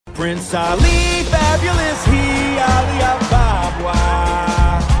Prince Ali, fabulous he, Ali Ababa.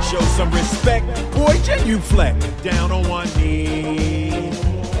 Show some respect, boy, genuflect down on one knee.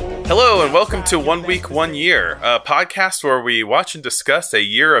 Hello and welcome to 1 Week, 1 Year, a podcast where we watch and discuss a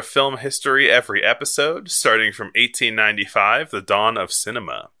year of film history every episode, starting from 1895, the dawn of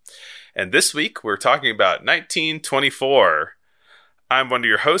cinema. And this week, we're talking about 1924. I'm one of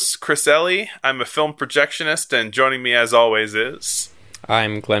your hosts, Chris Ellie. I'm a film projectionist, and joining me as always is...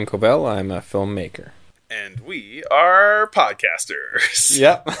 I'm Glenn Covell. I'm a filmmaker. And we are podcasters.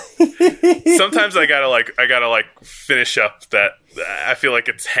 Yep. Sometimes I gotta finish up that. I feel like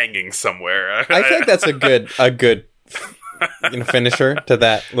it's hanging somewhere. I think that's a good finisher to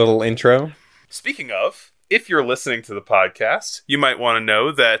that little intro. Speaking of, if you're listening to the podcast, you might want to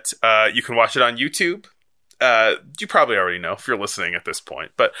know that you can watch it on YouTube. You probably already know if you're listening at this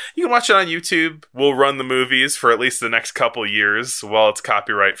point, but you can watch it on YouTube. We'll run the movies for at least the next couple years while it's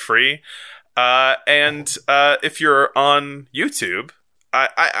copyright free. And if you're on YouTube,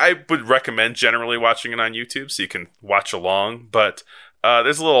 I would recommend generally watching it on YouTube so you can watch along. But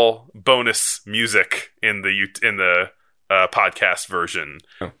there's a little bonus music in the podcast version.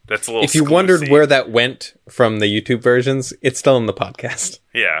 That's a little. If you wondered where that went from the YouTube versions, it's still in the podcast.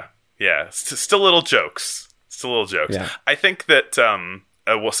 Yeah. Still little jokes. Yeah. I think that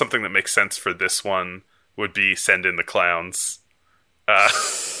something that makes sense for this one would be "Send in the Clowns."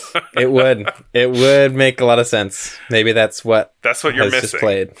 It would make a lot of sense. Maybe that's what you're missing. Just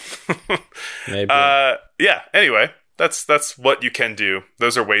played. Maybe. Yeah. Anyway, that's what you can do.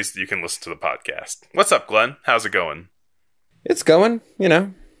 Those are ways that you can listen to the podcast. What's up, Glenn? How's it going? It's going.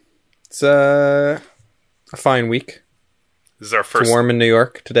 It's a fine week. This is our first. It's warm in New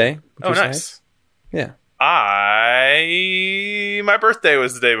York today. Oh, nice. Yeah. My birthday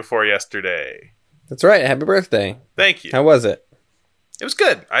was the day before yesterday. That's right. Happy birthday. Thank you. How was it? It was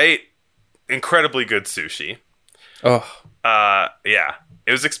good. I ate incredibly good sushi. Oh. Yeah.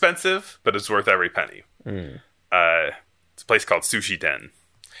 It was expensive, but it's worth every penny. It's a place called Sushi Den.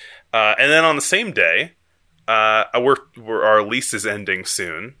 And then on the same day, our lease is ending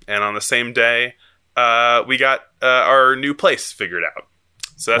soon. And on the same day, we got our new place figured out.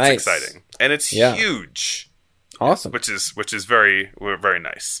 So that's exciting. And it's huge. Awesome. Which is very, very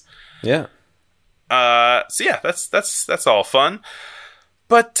nice. Yeah. So yeah, that's all fun.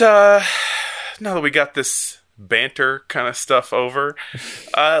 But now that we got this banter kind of stuff over,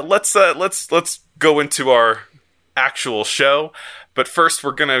 let's go into our actual show. But first,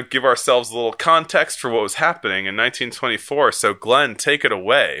 we're gonna give ourselves a little context for what was happening in 1924. So, Glenn, take it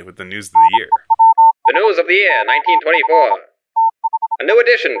away with the news of the year. The news of the year, 1924. A new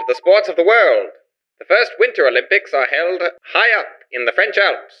addition to the sports of the world. The first Winter Olympics are held high up in the French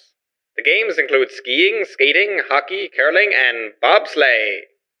Alps. The games include skiing, skating, hockey, curling, and bobsleigh.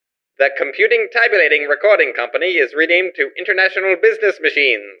 The Computing Tabulating Recording Company is renamed to International Business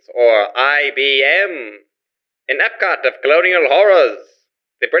Machines, or IBM. In Epcot of Colonial Horrors,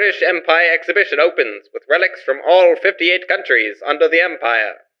 the British Empire exhibition opens with relics from all 58 countries under the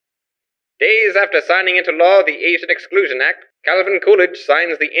Empire. Days after signing into law the Asian Exclusion Act, Calvin Coolidge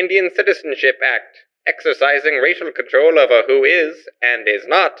signs the Indian Citizenship Act, exercising racial control over who is and is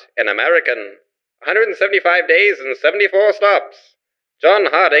not an American. 175 days and 74 stops. John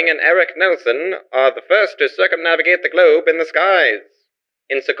Harding and Eric Nelson are the first to circumnavigate the globe in the skies.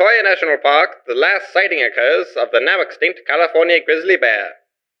 In Sequoia National Park, the last sighting occurs of the now-extinct California grizzly bear.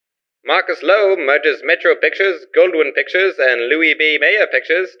 Marcus Lowe merges Metro Pictures, Goldwyn Pictures, and Louis B. Mayer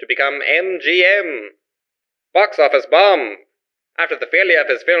Pictures to become MGM. Box office bomb. After the failure of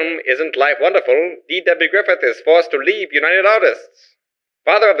his film Isn't Life Wonderful, D.W. Griffith is forced to leave United Artists.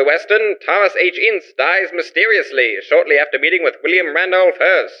 Father of the Western, Thomas H. Ince, dies mysteriously shortly after meeting with William Randolph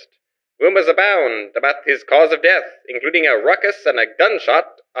Hearst. Rumors abound about his cause of death, including a ruckus and a gunshot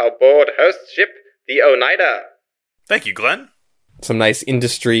aboard Hearst's ship, the Oneida. Thank you, Glenn. Some nice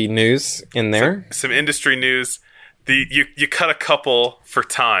industry news in there. Some industry news. You cut a couple for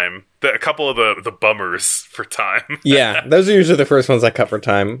time. A couple of the bummers for time. Yeah, those are usually the first ones I cut for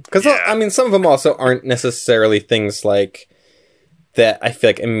time. Because, some of them also aren't necessarily things like that I feel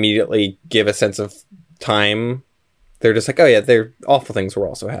like immediately give a sense of time. They're just like, oh yeah, awful things were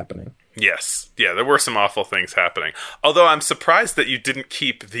also happening. Yes. Yeah, there were some awful things happening. Although I'm surprised that you didn't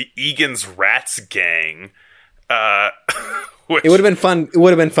keep the Egan's Rats gang. It would have been fun. It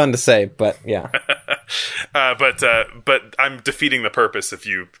would have been fun to say, but yeah. But I'm defeating the purpose of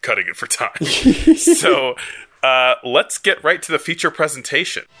you cutting it for time. So let's get right to the feature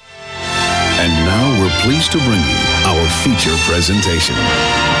presentation. And now we're pleased to bring you our feature presentation.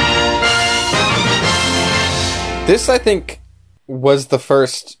 This, I think, was the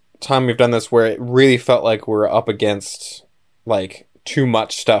first time we've done this where it really felt like we're up against, like, too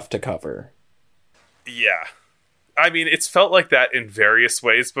much stuff to cover. Yeah. I mean, it's felt like that in various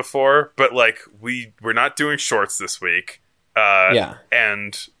ways before, but, like, we're not doing shorts this week. Yeah.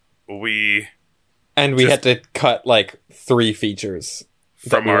 And we had to cut, like, 3 features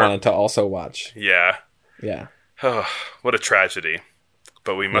that we wanted to also watch. Yeah. Yeah. Oh, what a tragedy.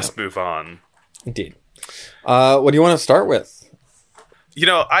 But we must move on. Indeed. What do you want to start with? You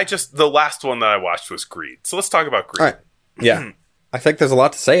know, the last one that I watched was Greed. So let's talk about Greed. All right. Yeah. I think there's a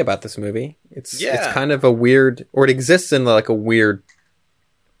lot to say about this movie. It's kind of a weird, or it exists in like a weird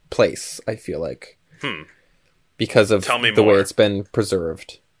place, I feel like. Because of the way it's been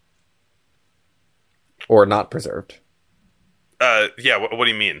preserved. Or not preserved. Yeah, what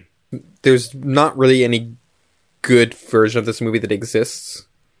do you mean? There's not really any good version of this movie that exists.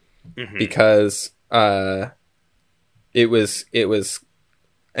 Because it was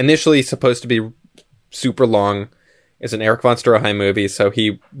initially supposed to be super long. It's an Eric von Stroheim movie, so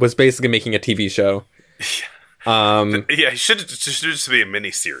he was basically making a TV show. Yeah, he should just be a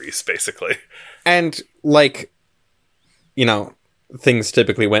mini-series, basically. And, like, you know, things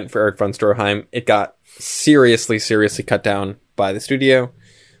typically went for Eric von Stroheim. It got seriously cut down by the studio.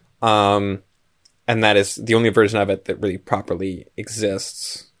 And that is the only version of it that really properly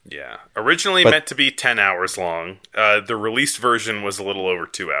exists. Yeah. Originally meant to be 10 hours long. The released version was a little over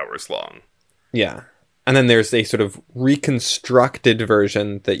 2 hours long. Yeah. And then there's a sort of reconstructed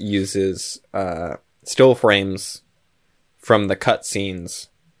version that uses still frames from the cutscenes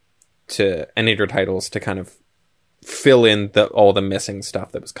and intertitles to kind of fill in all the missing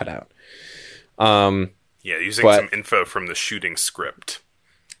stuff that was cut out. Yeah, using some info from the shooting script.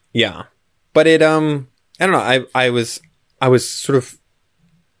 Yeah. But it, I don't know, I was sort of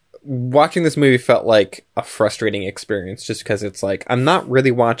watching this movie felt like a frustrating experience just because it's like, I'm not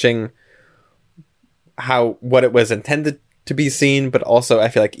really watching what it was intended to be seen, but also I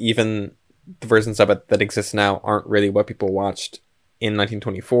feel like even the versions of it that exist now aren't really what people watched in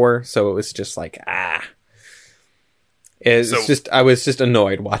 1924. So it was just like, I was just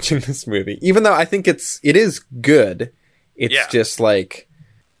annoyed watching this movie, even though I think it is good. It's just like,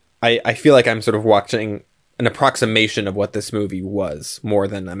 I feel like I'm sort of watching an approximation of what this movie was more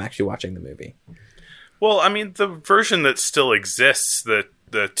than I'm actually watching the movie. Well, I mean, the version that still exists, the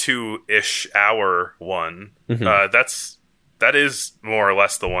 2-ish hour one, that is more or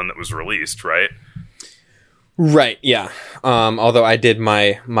less the one that was released, right? Right, yeah. Although I did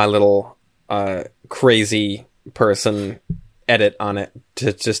my little crazy person edit on it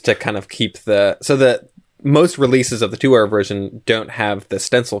to kind of keep so that most releases of the 2-hour version don't have the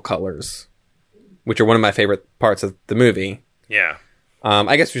stencil colors, which are one of my favorite parts of the movie. Yeah.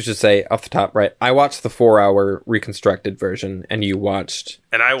 I guess we should say off the top, right? I watched the 4-hour reconstructed version, and you watched,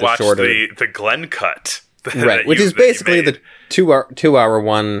 and I watched the Glenn cut, right? Which is basically the 2-hour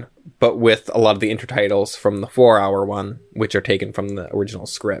one, but with a lot of the intertitles from the 4-hour one, which are taken from the original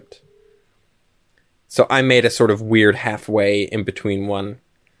script. So I made a sort of weird halfway in between one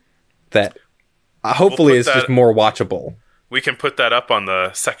that hopefully is just more watchable. We can put that up on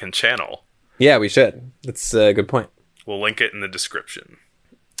the second channel. Yeah, we should. That's a good point. We'll link it in the description.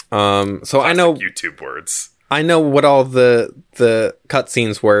 So classic I know YouTube words. I know what all the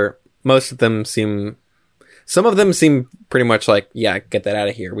cutscenes were. Most of them some of them seem pretty much like, yeah, get that out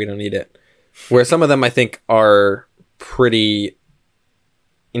of here. We don't need it. Where some of them I think are pretty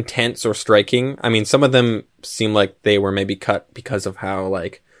intense or striking. I mean, some of them seem like they were maybe cut because of how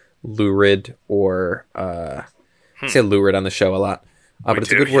like lurid or I say lurid on the show a lot, but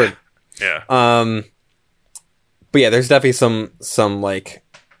it's a good word. Yeah. But yeah, there's definitely some like,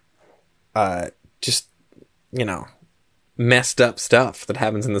 just, you know, messed up stuff that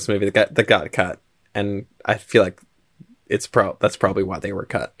happens in this movie that got cut, and I feel like that's probably why they were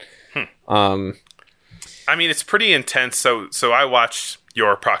cut. I mean, it's pretty intense. So I watched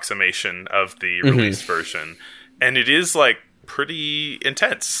your approximation of the released version, and it is like pretty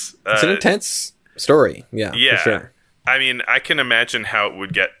intense. It's an intense story. Yeah, for sure. I mean, I can imagine how it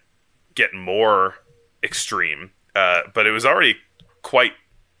would get more extreme. But it was already quite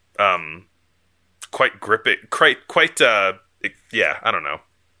gripping, I don't know.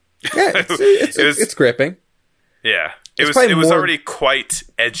 Yeah, it's gripping. Yeah, it was already quite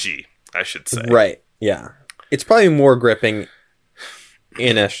edgy, I should say. Right. Yeah, it's probably more gripping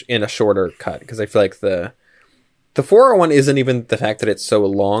in a shorter cut, because I feel like the 401 isn't even the fact that it's so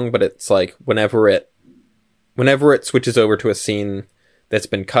long, but it's like whenever it switches over to a scene that's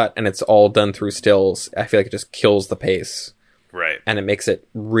been cut and it's all done through stills, I feel like it just kills the pace. Right. And it makes it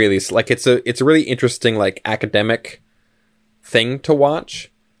really, like, it's a really interesting, like, academic thing to watch,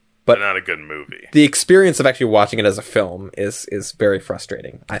 but not a good movie. The experience of actually watching it as a film is very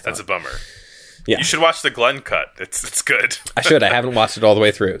frustrating. I thought That's a bummer. Yeah. You should watch the Glenn cut. It's good. I should. I haven't watched it all the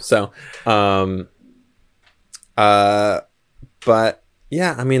way through. So, but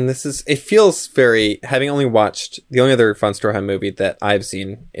yeah, I mean, it feels very, having only watched, the only other Von Stroheim movie that I've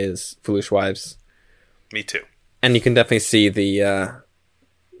seen is Foolish Wives. Me too. And you can definitely see the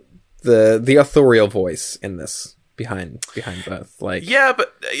authorial voice in this behind both. Like, yeah,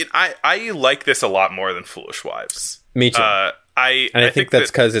 but I like this a lot more than Foolish Wives. Me too. I think that's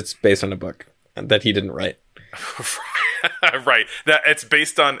because it's based on a book that he didn't write. Right. That it's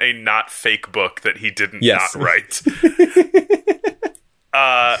based on a not fake book that he didn't not write.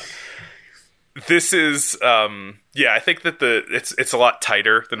 This is I think that it's a lot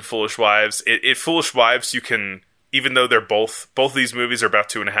tighter than Foolish Wives. Foolish Wives, you can, even though they're both these movies are about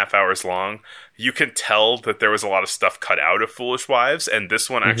 2.5 hours long, you can tell that there was a lot of stuff cut out of Foolish Wives, and this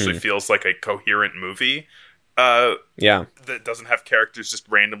one actually feels like a coherent movie. That doesn't have characters just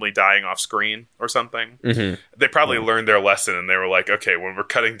randomly dying off screen or something. They probably learned their lesson, and they were like, okay, when we're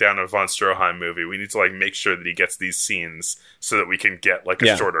cutting down a Von Stroheim movie, we need to like make sure that he gets these scenes so that we can get like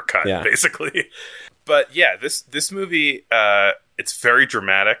a shorter cut, basically. But yeah, this movie, it's very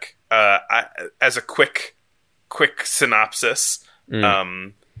dramatic. As a quick synopsis,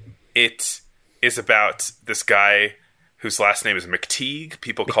 it is about this guy whose last name is McTeague.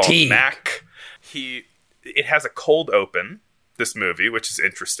 People call him Mac. It has a cold open, this movie, which is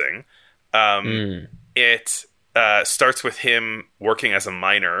interesting. It starts with him working as a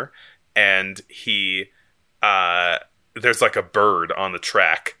miner, and there's like a bird on the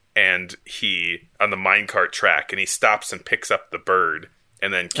track, and on the minecart track, and he stops and picks up the bird,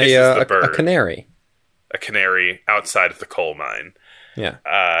 and then kisses the bird. A canary. A canary outside of the coal mine. Yeah.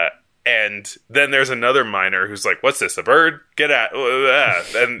 And then there's another miner who's like, what's this, a bird? Get out.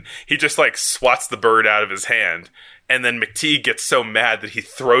 And he just like swats the bird out of his hand. And then McTeague gets so mad that he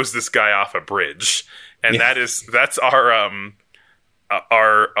throws this guy off a bridge. And that's our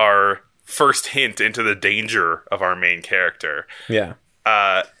first hint into the danger of our main character. Yeah.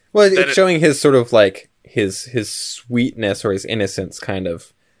 Well, it's showing his sort of like his sweetness or his innocence kind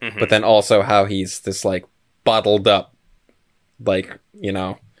of, but then also how he's this like bottled up, like, you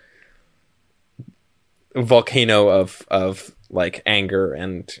know, volcano of like anger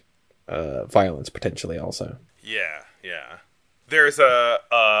and violence potentially also. Yeah. There's a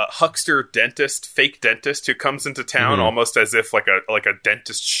huckster dentist, fake dentist, who comes into town almost as if like a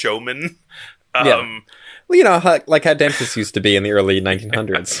dentist showman. Well, you know, like how dentists used to be in the early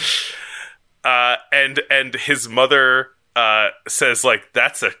 1900s. And his mother says like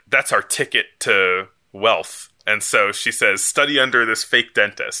that's our ticket to wealth, and so she says study under this fake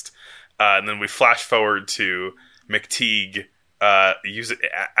dentist. And then we flash forward to McTeague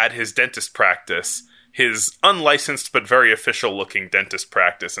at his dentist practice, his unlicensed but very official-looking dentist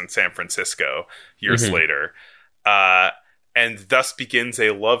practice in San Francisco years later. And thus begins a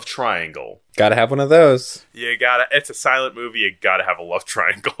love triangle. Gotta have one of those. It's a silent movie, you gotta have a love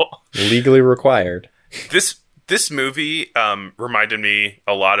triangle. Legally required. This movie reminded me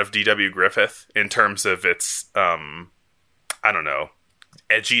a lot of D.W. Griffith in terms of its,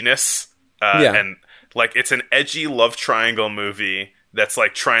 edginess. And like it's an edgy love triangle movie that's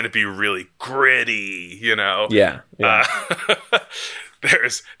like trying to be really gritty, you know? Yeah.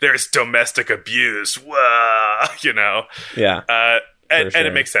 There's domestic abuse, whoa, you know? Yeah. And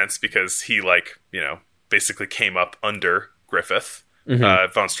it makes sense because he like, you know, basically came up under Griffith, Von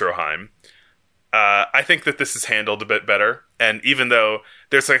Stroheim. I think that this is handled a bit better. And even though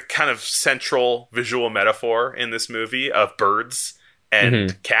there's a kind of central visual metaphor in this movie of birds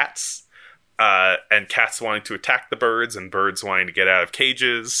and cats, and cats wanting to attack the birds and birds wanting to get out of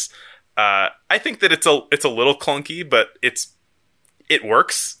cages. I think that it's a little clunky, but it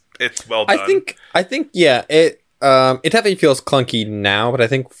works. It's well done. I think yeah, it definitely feels clunky now, but I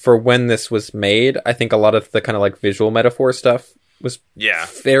think for when this was made, I think a lot of the kind of like visual metaphor stuff was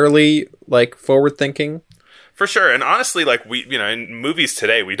fairly like forward thinking. For sure. And honestly, like in movies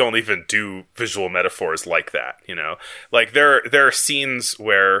today, we don't even do visual metaphors like that, you know? Like there are scenes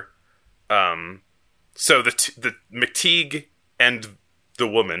where so the McTeague and the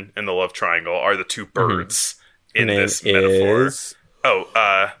woman in the love triangle are the two birds in this metaphor.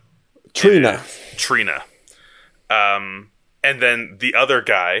 Trina. Trina. And then the other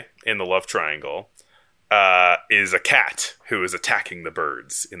guy in the love triangle is a cat who is attacking the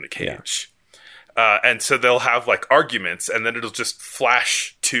birds in the cage. And so they'll have like arguments, and then it'll just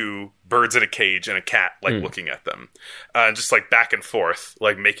flash to birds in a cage and a cat like looking at them, just like back and forth,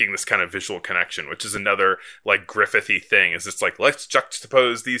 like making this kind of visual connection, which is another like Griffithy thing. Is it's like, let's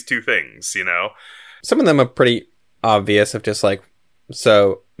juxtapose these two things, you know? Some of them are pretty obvious of just like,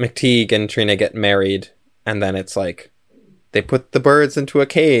 so McTeague and Trina get married, and then it's like they put the birds into a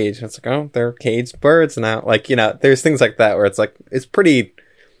cage. And it's like, oh, they're caged birds now. Like, you know, there's things like that where it's like,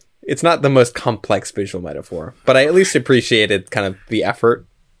 it's not the most complex visual metaphor, but I at least appreciated kind of the effort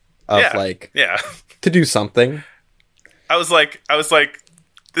of to do something. I was like,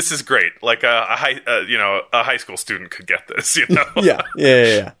 this is great. Like a high school student could get this, you know?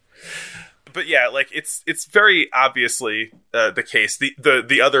 Yeah. But yeah, like it's very obviously the case.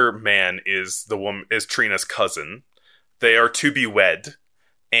 The other man is Trina's cousin. They are to be wed,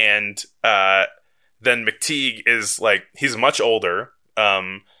 and then McTeague is like, he's much older,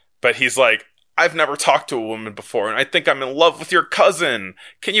 but he's like, I've never talked to a woman before, and I think I'm in love with your cousin.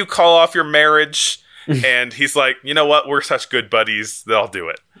 Can you call off your marriage? And he's like, you know what? We're such good buddies that I'll do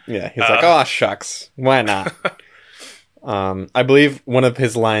it. Yeah, he's like, oh, shucks. Why not? I believe one of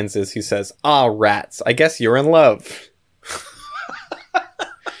his lines is he says, "Ah, rats, I guess you're in love."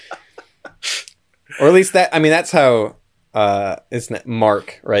 Or at least that's how, isn't it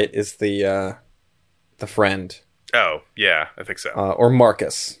Mark, right, is the friend. Oh, yeah, I think so. Or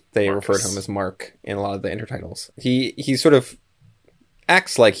Marcus. They refer to him as Mark in a lot of the intertitles. He sort of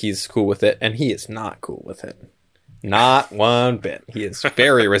acts like he's cool with it, and he is not cool with it. Not one bit. He is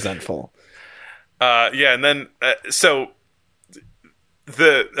very resentful. Yeah, and then, so,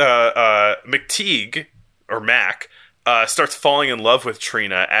 the McTeague, or Mac, starts falling in love with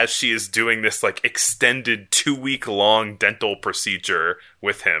Trina as she is doing this, like, extended 2-week-long dental procedure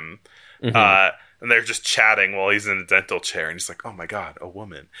with him. Mm-hmm. And they're just chatting while he's in a dental chair, and he's like, oh my god, a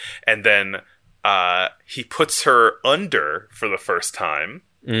woman. And then he puts her under for the first time,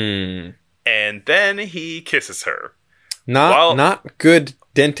 and then he kisses her. Not good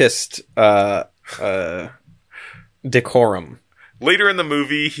dentist decorum. Later in the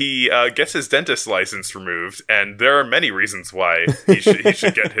movie, he gets his dentist license removed, and there are many reasons why he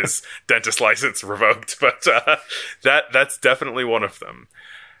should get his dentist license revoked, but that's definitely one of them.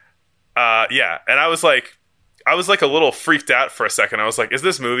 Yeah, and I was like a little freaked out for a second. I was like, is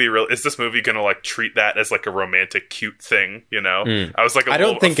this movie gonna like treat that as like a romantic, cute thing? You know, I was like a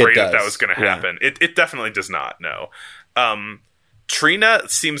little afraid that was gonna happen. Yeah. It definitely does not. No. Trina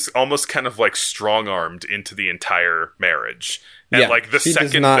seems almost kind of like strong-armed into the entire marriage, and like the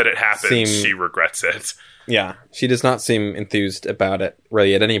second that it happens, she regrets it. Yeah, she does not seem enthused about it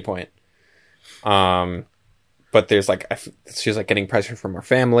really at any point. But there's like she's like getting pressure from her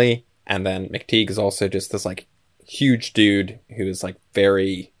family. And then McTeague is also just this like huge dude who is like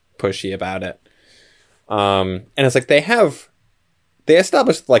very pushy about it. And it's like they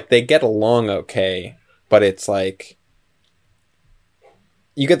established like they get along okay, but it's like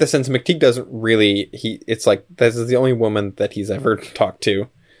you get the sense McTeague doesn't really it's like this is the only woman that he's ever talked to.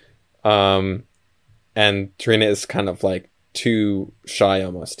 And Trina is kind of like too shy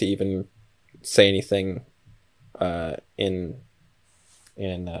almost to even say anything in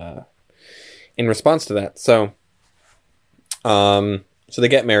response to that. So they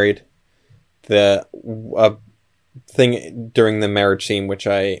get married. The thing during the marriage scene, which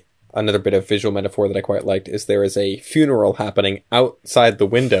another bit of visual metaphor that I quite liked, is there is a funeral happening outside the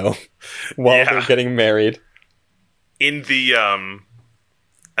window while they're getting married. In the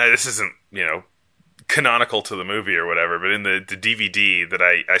this isn't, you know, canonical to the movie or whatever, but in the DVD that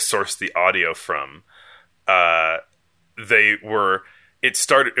I sourced the audio from,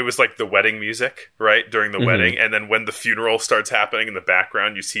 it was like the wedding music, right, during the wedding, and then when the funeral starts happening in the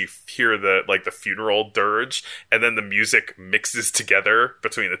background, you hear the funeral dirge, and then the music mixes together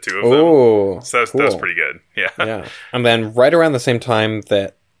between the two of them. So that was pretty good. Yeah. And then right around the same time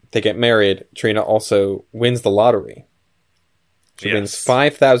that they get married, Trina also wins the lottery. She wins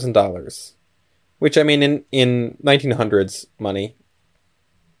 $5,000, which, I mean, in 1900s money,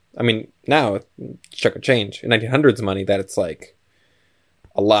 I mean, now chunk of change. In 1900s money, that it's like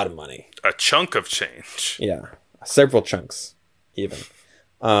a lot of money. A chunk of change. Yeah. Several chunks, even.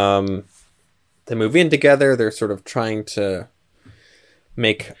 They move in together. They're sort of trying to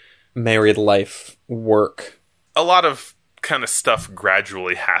make married life work. A lot of kind of stuff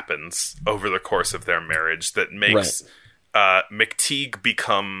gradually happens over the course of their marriage that makes McTeague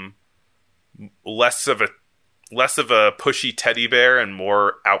become less of a pushy teddy bear and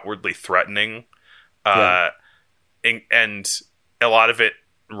more outwardly threatening. And a lot of it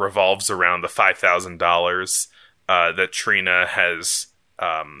revolves around the $5,000 that Trina has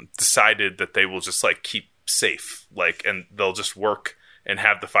decided that they will just like keep safe, like, and they'll just work and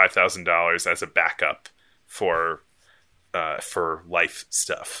have the $5,000 as a backup for life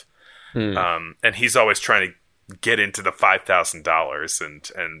stuff. And he's always trying to get into the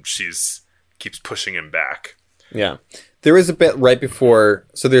 $5,000, and she's keeps pushing him back. Yeah. There is a bit right before,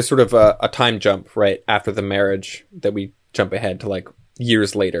 so there's sort of a time jump right after the marriage that we jump ahead to like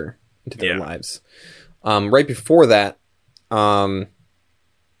years later into their lives. Right before that, there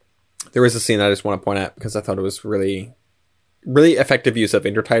is a scene I just want to point out because I thought it was really, really effective use of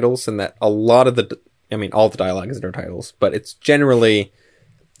intertitles, and that a lot of all the dialogue is intertitles, but it's generally,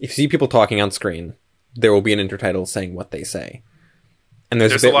 if you see people talking on screen, there will be an intertitle saying what they say. And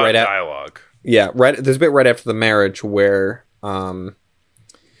there's a bit lot right of dialogue. There's a bit right after the marriage where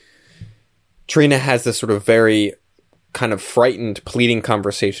Trina has this sort of very kind of frightened, pleading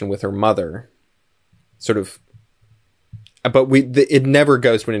conversation with her mother, sort of. But it never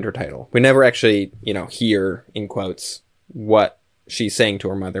goes to an intertitle. We never actually, hear, in quotes, what she's saying to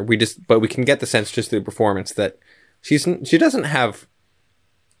her mother. But we can get the sense just through the performance that she doesn't have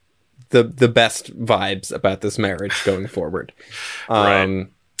the best vibes about this marriage going forward. Right.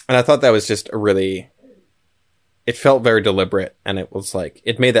 And I thought that was just it felt very deliberate, and it was like,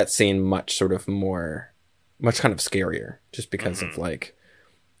 it made that scene much kind of scarier, just because of like,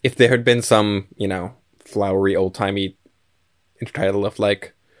 if there had been some, flowery, old-timey intertitle of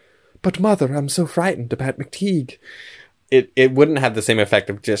like, "But mother, I'm so frightened about McTeague," it wouldn't have the same effect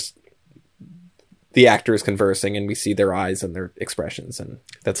of just the actors conversing and we see their eyes and their expressions, and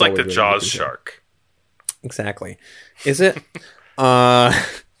that's it's like the really Jaws shark. Exactly. Is it?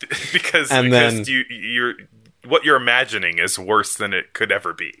 because you're what you're imagining is worse than it could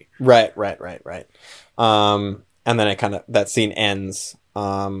ever be. Right. And then that scene ends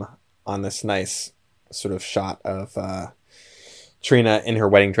on this nice sort of shot of Trina in her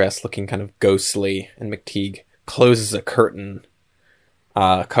wedding dress looking kind of ghostly, and McTeague closes a curtain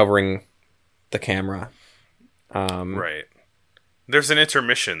covering the camera. Right. There's an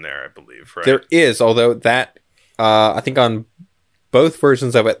intermission there, I believe, right? There is, although that I think on both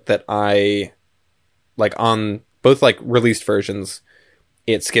versions of it that I like, on both like released versions,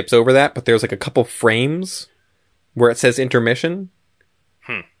 it skips over that, but there's like a couple frames where it says intermission.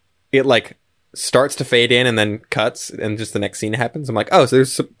 It like starts to fade in and then cuts, and just the next scene happens. I'm like, oh, so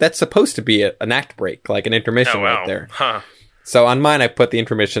that's supposed to be an act break, like an intermission right there. Huh. So on mine, I put the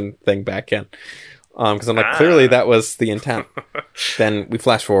intermission thing back in, because I'm like, clearly that was the intent. Then we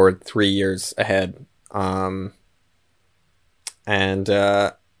flash forward 3 years ahead, and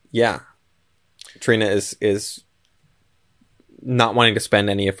Trina is not wanting to spend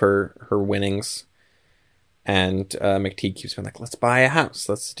any of her winnings. And McTeague keeps being like, "Let's buy a house.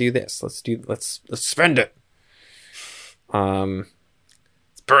 Let's do this. Let's spend it." It's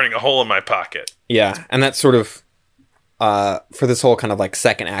burning a hole in my pocket. Yeah, and that's sort of for this whole kind of like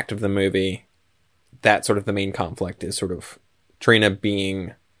second act of the movie. That's sort of the main conflict, is sort of Trina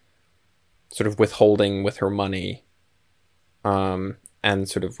being sort of withholding with her money, and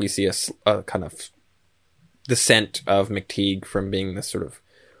sort of we see a kind of descent of McTeague from being this sort of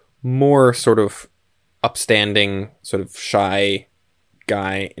more sort of upstanding, sort of shy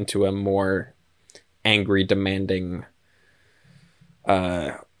guy into a more angry, demanding,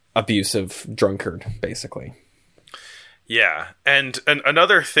 abusive drunkard, basically. Yeah, and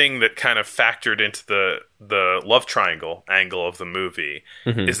another thing that kind of factored into the love triangle angle of the movie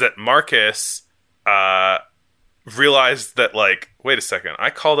is that Marcus realized that, like, wait a second, I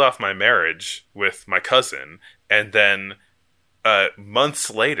called off my marriage with my cousin, and then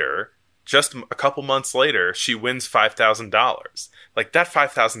months later, just a couple months later, she wins $5,000. Like, that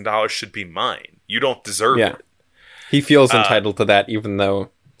 $5,000 should be mine. You don't deserve it. He feels entitled to that, even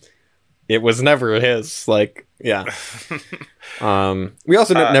though it was never his. Like, yeah. We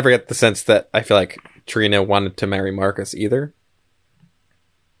also never get the sense that I feel like Trina wanted to marry Marcus either.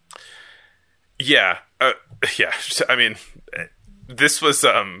 Yeah. Yeah. I mean, this was,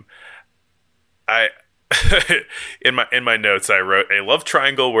 in my notes, I wrote a love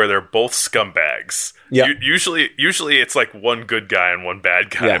triangle where they're both scumbags. Yeah. Usually it's like one good guy and one bad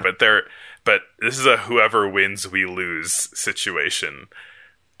guy, but this is a whoever wins we lose situation.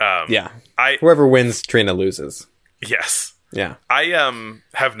 Whoever wins, Trina loses. Yes. Yeah. I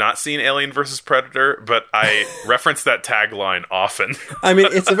have not seen Alien vs. Predator, but I reference that tagline often. I mean,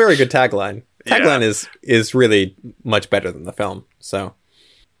 it's a very good tagline. Tagline is really much better than the film. So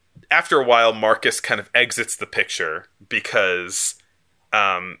after a while, Marcus kind of exits the picture because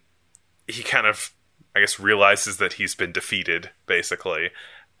he kind of, I guess, realizes that he's been defeated, basically.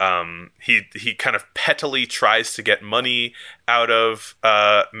 He kind of pettily tries to get money out of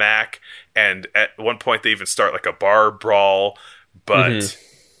Mac, and at one point they even start like a bar brawl, but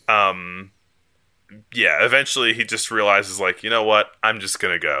eventually he just realizes, like, you know what, I'm just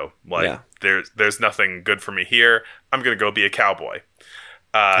gonna go. Like, there's nothing good for me here. I'm gonna go be a cowboy.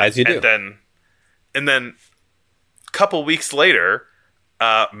 As you do. And then a couple weeks later,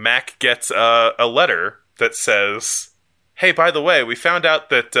 Mac gets a letter that says, hey, by the way, we found out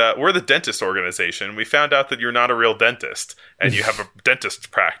that we're the dentist organization. We found out that you're not a real dentist and you have a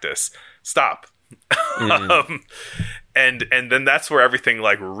dentist practice. Stop. And then that's where everything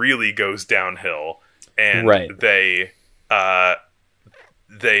like really goes downhill, and they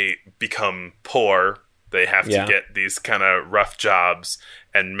become poor. They have to get these kind of rough jobs,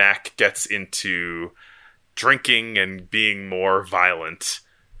 and Mac gets into drinking and being more violent,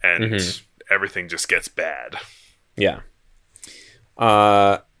 and everything just gets bad. Yeah.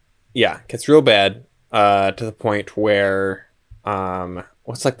 Gets real bad, to the point where,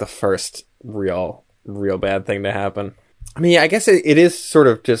 what's like the first real bad thing to happen? I mean, I guess it is sort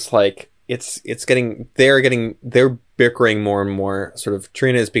of just like, they're bickering more and more. Sort of,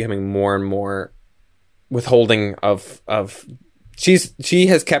 Trina is becoming more and more withholding of, she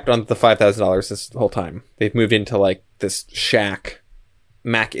has kept on the $5,000 this whole time. They've moved into like this shack.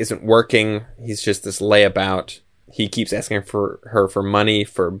 Mac isn't working. He's just this layabout. He keeps asking her for money,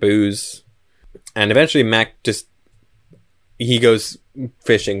 for booze. And eventually Mac he goes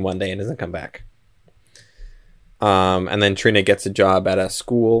fishing one day and doesn't come back. And then Trina gets a job at a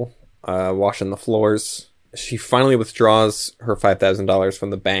school, washing the floors. She finally withdraws her $5,000 from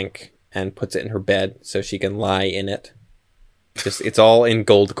the bank and puts it in her bed so she can lie in it. It's all in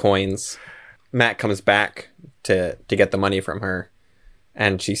gold coins. Mac comes back to get the money from her,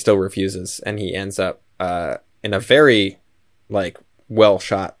 and she still refuses, and he ends up in a very like well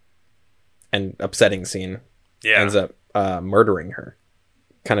shot and upsetting scene. Ends up murdering her.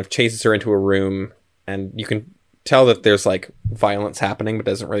 Kind of chases her into a room, and you can tell that there's like violence happening, but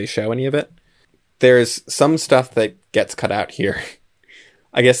doesn't really show any of it. There's some stuff that gets cut out here.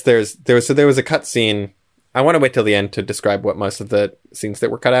 I guess there was a cut scene. I want to wait till the end to describe what most of the scenes that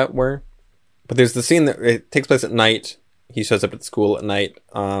were cut out were. But there's the scene that it takes place at night. He shows up at school at night,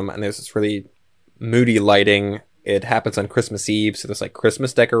 and there's this really moody lighting. It happens on Christmas Eve, so there's like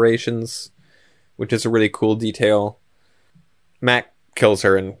Christmas decorations, which is a really cool detail. Mac kills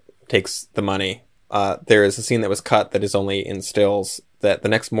her and takes the money. There is a scene that was cut that is only in stills, that the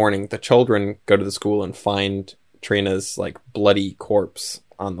next morning the children go to the school and find Trina's like bloody corpse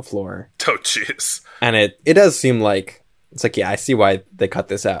on the floor. Oh, jeez. And it does seem like, it's like, yeah, I see why they cut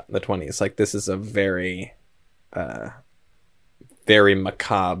this out in the 20s. Like, this is a very, very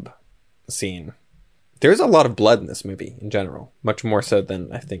macabre scene. There's a lot of blood in this movie in general, much more so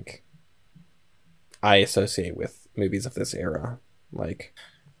than I think I associate with movies of this era. Like,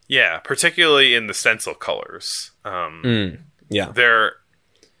 yeah, particularly in the stencil colors. There,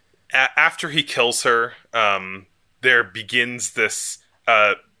 after he kills her, there begins this.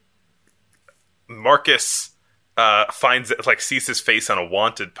 Marcus finds it, like, sees his face on a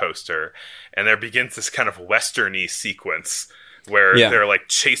wanted poster, and there begins this kind of western-y sequence where they're like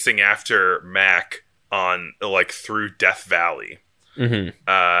chasing after Mac on like through Death Valley, and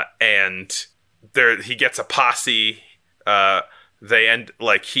he gets a posse.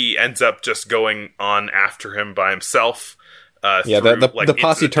 He ends up just going on after him by himself. The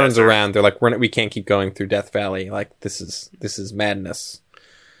posse turns around. They're like, we can't keep going through Death Valley. Like, this is madness.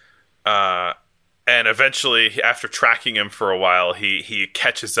 And eventually, after tracking him for a while, he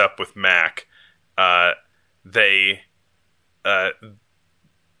catches up with Mac.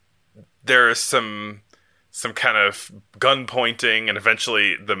 There's some kind of gun pointing, and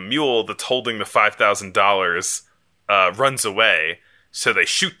eventually the mule that's holding the $5,000 runs away. So they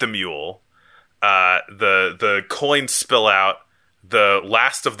shoot the mule. The coins spill out. The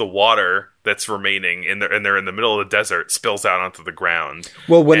last of the water that's remaining, and they're in the middle of the desert, spills out onto the ground.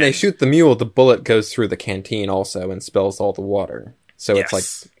 Well, when they shoot the mule, the bullet goes through the canteen also and spills all the water. So it's like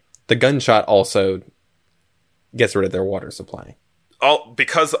the gunshot also gets rid of their water supply. All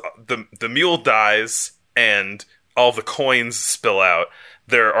because the mule dies and all the coins spill out.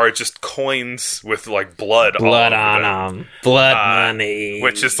 There are just coins with like blood all over on them. Blood money.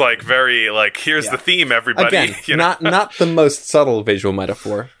 Which is like very like, here's the theme, everybody. Again, not the most subtle visual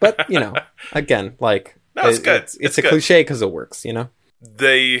metaphor, but again, like, no, it's good. It's a cliche because it works,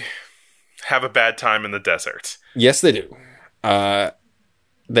 They have a bad time in the desert. Yes, they do.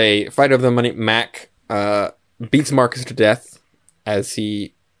 They fight over the money. Mac beats Marcus to death, as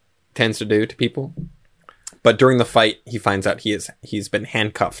he tends to do to people. But during the fight, he finds out he's been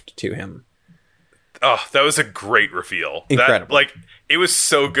handcuffed to him. Oh, that was a great reveal. Incredible. It was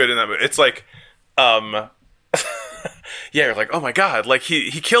so good in that movie. It's like, yeah, you're like, oh my god, like he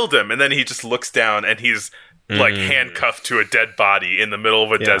killed him, and then he just looks down and he's like handcuffed to a dead body in the middle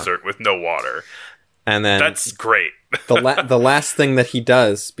of a desert with no water. And then that's great. the last thing that he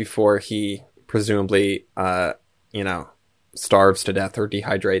does before he presumably, starves to death or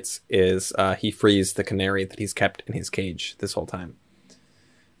dehydrates is he frees the canary that he's kept in his cage this whole time.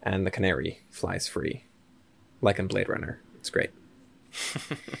 And the canary flies free, like in Blade Runner. It's great.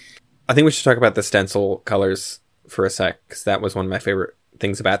 I think we should talk about the stencil colors for a sec, because that was one of my favorite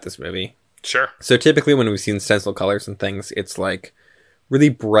things about this movie. Sure. So typically when we've seen stencil colors and things, it's like really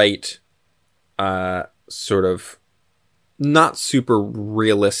bright, sort of not super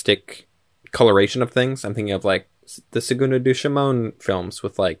realistic coloration of things. I'm thinking of like the Segundo de Chimon films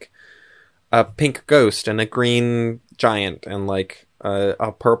with like a pink ghost and a green giant and like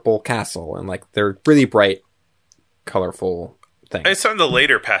a purple castle, and like they're really bright, colorful things. And some of the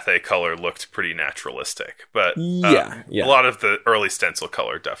later Pathé color looked pretty naturalistic, but yeah. A lot of the early stencil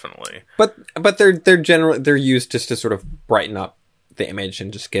color definitely. But they're used just to sort of brighten up the image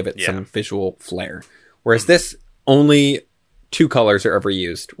and just give it some visual flair. Whereas this, only 2 colors are ever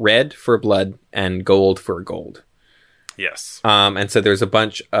used: red for blood and gold for gold. Yes. And so there's a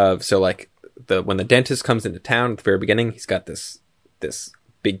bunch of, so like when the dentist comes into town at the very beginning, he's got this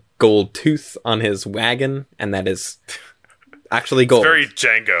big gold tooth on his wagon, and that is actually gold. It's very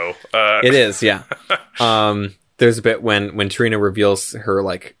Django. It is, yeah. There's a bit when Trina reveals her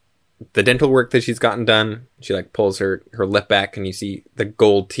like the dental work that she's gotten done. She like pulls her lip back, and you see the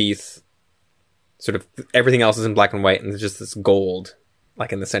gold teeth. Sort of everything else is in black and white, and there's just this gold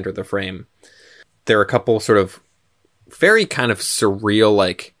like in the center of the frame. There are a couple sort of very kind of surreal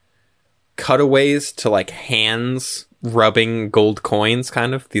like cutaways to like hands rubbing gold coins,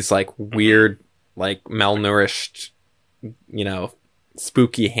 kind of these like weird, like malnourished,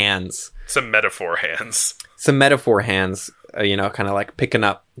 spooky hands. Some metaphor hands, kind of like picking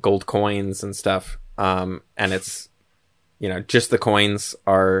up gold coins and stuff. And it's, just the coins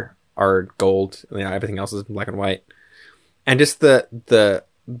are gold. Everything else is black and white. And just the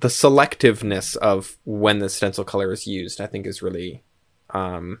selectiveness of when the stencil color is used, I think, is really,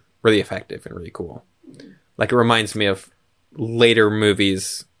 really effective and really cool. Like, it reminds me of later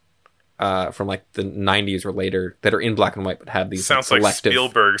movies from like the 90s or later that are in black and white but have these sounds like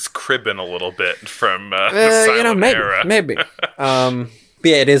Spielberg's cribbing a little bit from the silent era. Maybe. But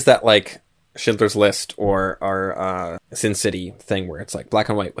yeah, it is that like Schindler's List or Sin City thing where it's like black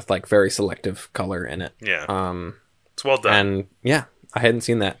and white with like very selective color in it. Yeah. It's well done. And yeah, I hadn't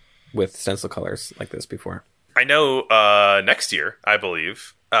seen that with stencil colors like this before. I know next year, I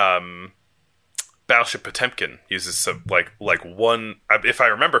believe, Battleship Potemkin uses some like one, if I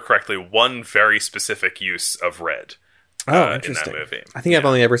remember correctly, one very specific use of red. Interesting. In that movie. I think I've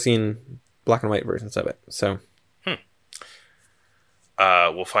only ever seen black and white versions of it. So,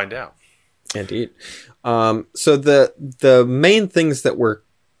 we'll find out. Indeed. So the main things that were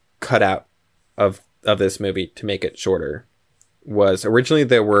cut out of this movie to make it shorter was originally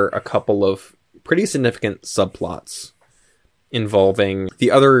there were a couple of pretty significant subplots involving the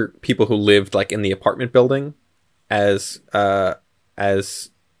other people who lived like in the apartment building as McTeague.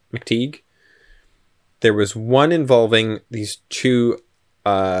 There was one involving these two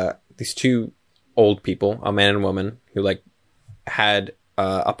old people, a man and woman, who like had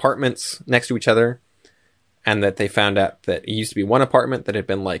apartments next to each other, and that they found out that it used to be one apartment that had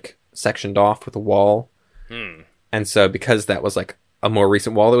been like sectioned off with a wall. And so because that was like a more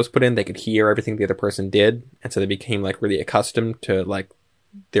recent wall that was put in, they could hear everything the other person did, and so they became like really accustomed to like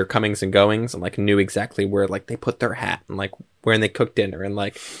their comings and goings, and like knew exactly where like they put their hat and like where they cooked dinner, and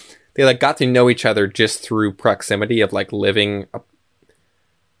like they like got to know each other just through proximity of like living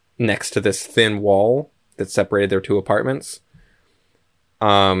next to this thin wall that separated their two apartments.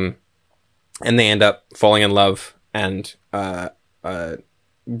 And they end up falling in love and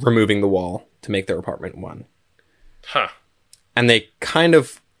removing the wall to make their apartment one. Huh. And they kind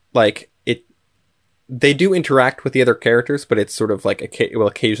of like it. They do interact with the other characters, but it's sort of like it will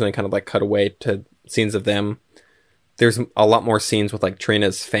occasionally kind of like cut away to scenes of them. There's a lot more scenes with like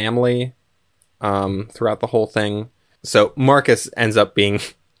Trina's family throughout the whole thing. So Marcus ends up being,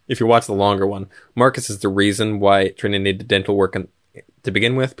 if you watch the longer one, Marcus is the reason why Trina needed dental work to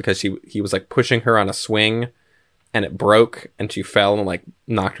begin with, because he was like pushing her on a swing and it broke and she fell and like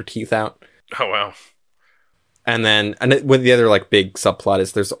knocked her teeth out. Oh wow. And then with the other like big subplot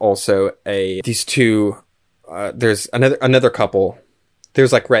is there's also there's another couple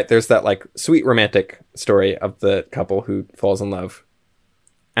there's that like sweet romantic story of the couple who falls in love.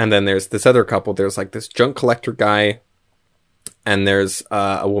 And then there's this other couple. There's like this junk collector guy, and there's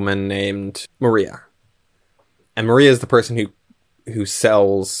a woman named Maria. And Maria is the person who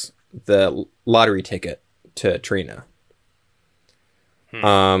sells the lottery ticket to Trina.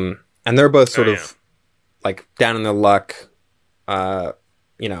 And they're both sort of like down in their luck,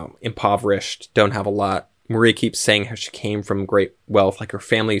 impoverished, don't have a lot. Maria keeps saying how she came from great wealth, like her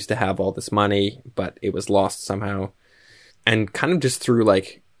family used to have all this money, but it was lost somehow. And kind of just through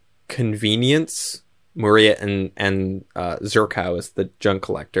like convenience, Maria and Zerkow, as the junk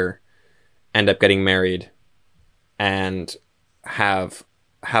collector, end up getting married and have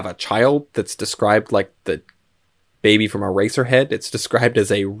a child that's described like the baby from Eraserhead. It's described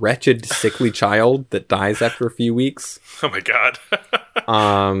as a wretched, sickly child that dies after a few weeks. Oh my god.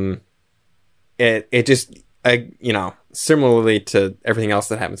 It just, similarly to everything else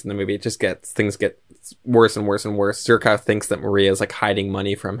that happens in the movie, things get worse and worse and worse. Zerkow thinks that Maria is like hiding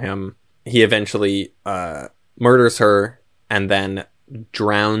money from him. He eventually murders her and then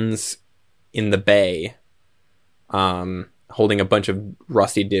drowns in the bay, holding a bunch of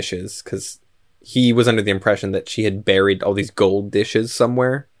rusty dishes, because he was under the impression that she had buried all these gold dishes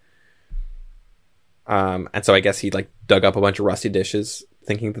somewhere. And so I guess he like dug up a bunch of rusty dishes,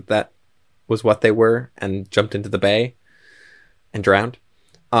 thinking that was what they were, and jumped into the bay and drowned.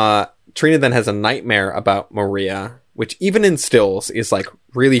 Trina then has a nightmare about Maria, which even in stills is like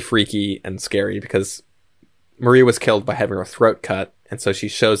really freaky and scary, because Maria was killed by having her throat cut, and so she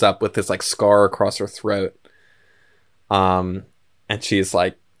shows up with this like scar across her throat. And she's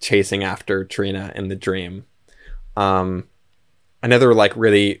like chasing after Trina in the dream. Another like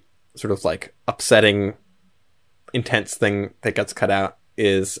really sort of like upsetting, intense thing that gets cut out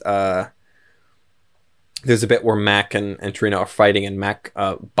is there's a bit where Mac and Trina are fighting, and Mac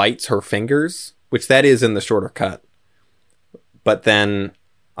bites her fingers, which that is in the shorter cut. But then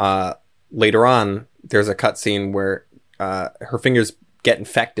later on, there's a cut scene where her fingers get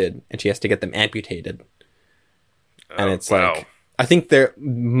infected and she has to get them amputated. And it's like, I think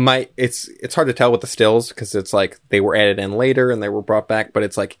it's hard to tell with the stills, because it's like they were added in later and they were brought back, but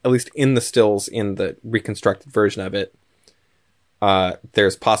it's like, at least in the stills, in the reconstructed version of it,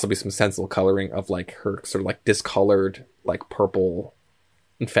 there's possibly some sensible coloring of like her sort of like discolored, like purple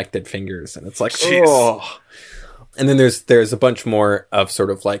infected fingers. And it's like, jeez. Oh. And then there's a bunch more of sort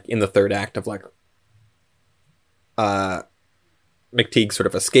of like in the third act of like, McTeague sort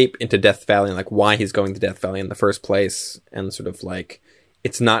of escape into Death Valley, and like why he's going to Death Valley in the first place, and sort of like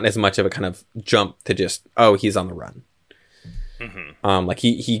it's not as much of a kind of jump to just, oh, he's on the run. Mm-hmm. Like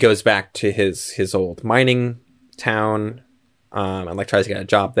he goes back to his old mining town, and like tries to get a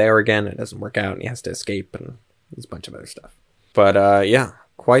job there again. It doesn't work out, and he has to escape, and there's a bunch of other stuff. But yeah,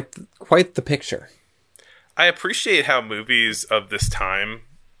 quite the picture. I appreciate how movies of this time,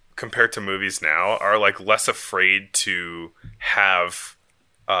 compared to movies now, are like less afraid to have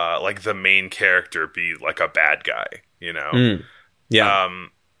like the main character be like a bad guy, you know? Yeah.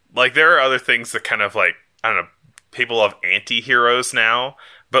 Like there are other things that kind of like, I don't know, people love anti-heroes now,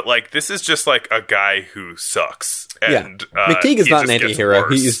 but like this is just like a guy who sucks. And McTeague is not an anti-hero.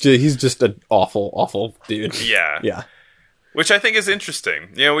 He's just an awful dude. Yeah. Yeah. Which I think is interesting.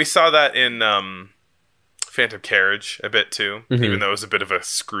 You know, we saw that in Phantom Carriage a bit too, even though it was a bit of a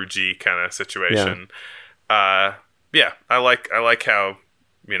Scroogey kind of situation. I like how,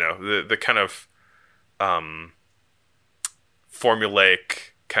 you know, the kind of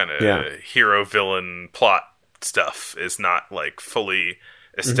formulaic kind of hero villain plot stuff is not like fully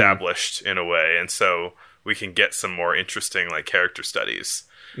established in a way, and so we can get some more interesting like character studies.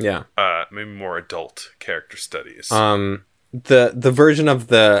 Yeah. Maybe more adult character studies. The version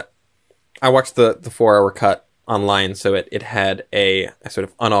of I watched the 4-hour cut online, so it had a sort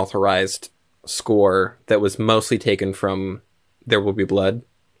of unauthorized score that was mostly taken from There Will Be Blood,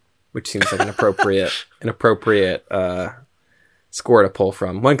 which seems like an appropriate score to pull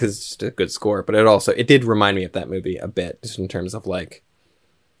from. One, because it's just a good score, but it did remind me of that movie a bit, just in terms of like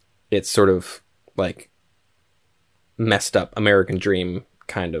it's sort of like messed up American Dream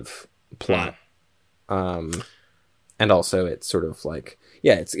kind of plot. And also it's sort of like,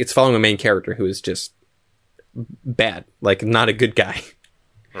 yeah, it's following a main character who is just bad, like not a good guy.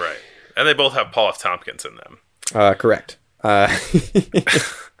 Right. And they both have Paul F. Tompkins in them. Correct. Do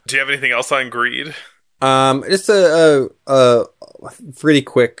you have anything else on Greed? Just a pretty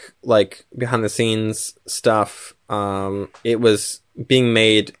quick, like, behind the scenes stuff. It was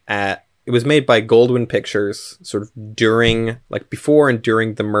made by Goldwyn Pictures sort of during, like, before and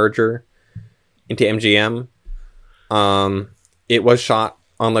during the merger into MGM. it was shot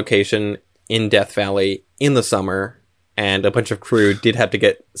on location in Death Valley in the summer, and a bunch of crew did have to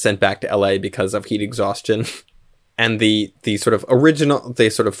get sent back to LA because of heat exhaustion. And the sort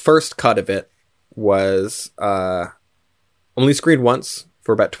of first cut of it was only screened once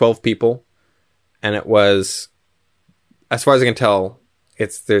for about 12 people, and it was, as far as I can tell,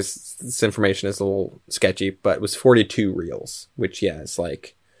 this information is a little sketchy, but it was 42 reels, which is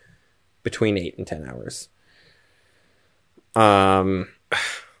like between 8 and 10 hours.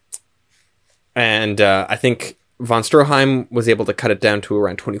 And I think von Stroheim was able to cut it down to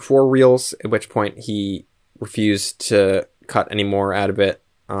around 24 reels, at which point he refused to cut any more out of it.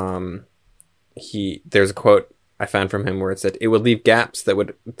 There's a quote I found from him where it said, "It would leave gaps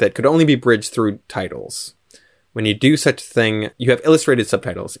that could only be bridged through titles. When you do such a thing, you have illustrated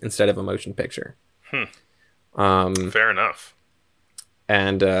subtitles instead of a motion picture." Fair enough.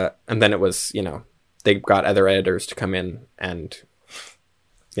 And then it was, they got other editors to come in and,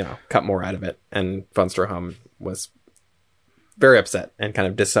 cut more out of it. And von Stroheim was very upset and kind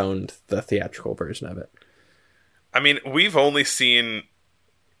of disowned the theatrical version of it. I mean, we've only seen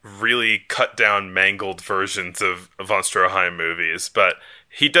really cut down, mangled versions of von Stroheim movies, but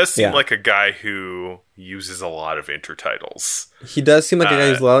he does seem like a guy who uses a lot of intertitles. He does seem like a guy who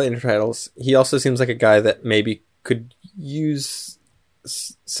uses a lot of intertitles. He also seems like a guy that maybe could use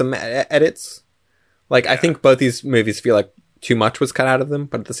some edits. Like, I think both these movies feel like too much was cut out of them,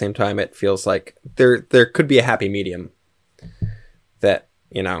 but at the same time, it feels like there could be a happy medium that,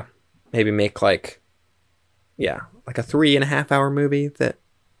 maybe make like a 3.5 hour movie that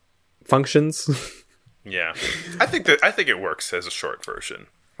functions. Yeah. I think it works as a short version.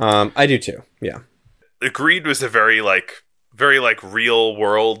 I do too. Yeah. Agreed was a very real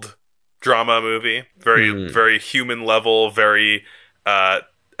world drama movie. Very human level, very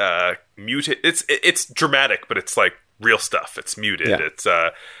muted. It's dramatic, but it's like real stuff. It's muted. Yeah. It's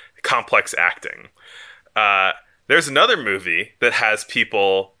complex acting. There's another movie that has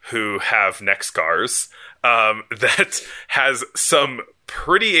people who have neck scars, that has some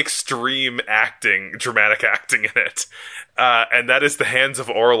pretty extreme dramatic acting in it. And that is The Hands of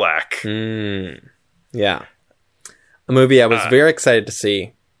Orlac. Yeah. A movie I was very excited to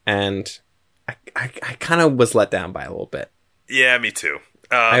see, and I kind of was let down by a little bit. Yeah, me too.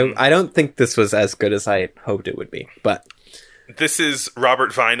 I don't think this was as good as I hoped it would be, but... This is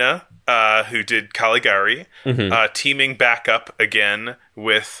Robert Vina, who did Caligari, teaming back up again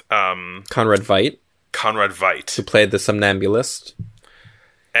with... Conrad Veidt. Who played the somnambulist.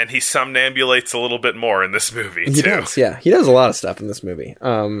 And he somnambulates a little bit more in this movie, too. He does, yeah. He does a lot of stuff in this movie.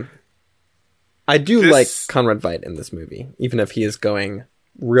 I do like Conrad Veidt in this movie, even if he is going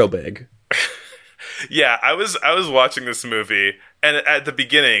real big. Yeah, I was watching this movie, and at the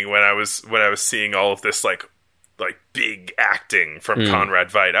beginning, when I was seeing all of this like big acting from Conrad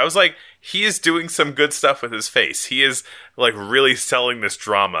Veidt, I was like, he is doing some good stuff with his face. He is like really selling this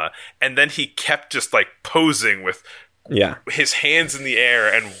drama, and then he kept just like posing with his hands in the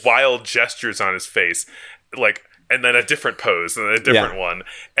air and wild gestures on his face, like, and then a different pose and then a different one,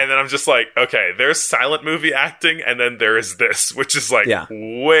 and then I'm just like, okay, there's silent movie acting, and then there is this, which is like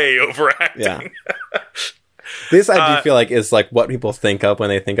way overacting. Yeah. This I do feel like is like what people think of when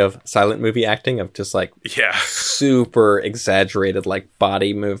they think of silent movie acting, of just like super exaggerated like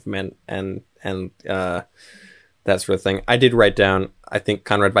body movement and that sort of thing. I did write down, I think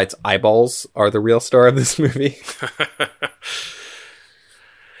Conrad Veidt's eyeballs are the real star of this movie.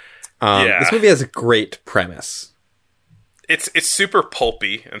 This movie has a great premise. It's super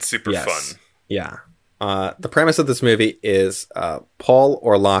pulpy and super fun. Yeah. The premise of this movie is Paul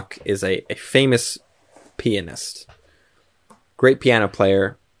Orlac is a famous pianist, great piano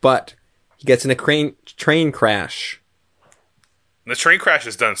player, but he gets in a train crash. The train crash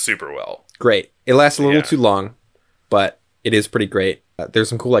is done super well. Great. It lasts a little too long, but it is pretty great. There's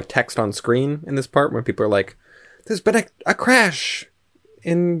some cool like text on screen in this part where people are like, "There's been a crash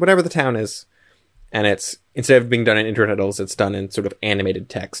in whatever the town is," and it's, instead of being done in intertitles, it's done in sort of animated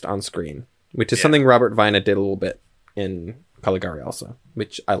text on screen, which is something Robert Vina did a little bit in Caligari also,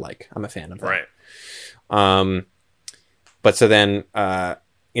 which I like. I'm a fan of that. Right. But so then,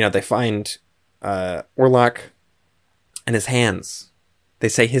 they find Orlac and his hands. They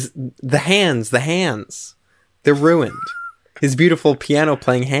say the hands, they're ruined. His beautiful piano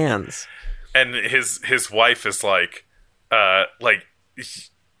playing hands. And his wife is like they're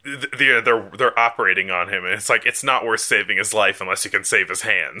operating on him, and it's like, it's not worth saving his life unless you can save his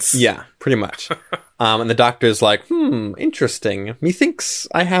hands. Yeah, pretty much. And the doctor's like, interesting. Methinks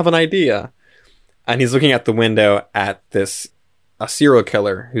I have an idea. And he's looking out the window at a serial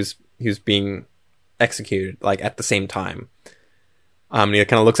killer who's being executed, like, at the same time. And he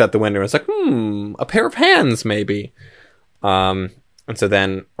kind of looks out the window and is like, a pair of hands, maybe. And so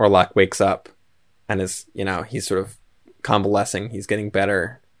then Orlok wakes up and is, he's sort of convalescing. He's getting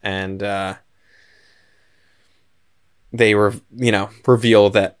better. And they reveal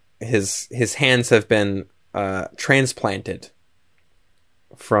that his hands have been transplanted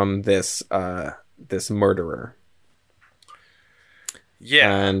from this murderer.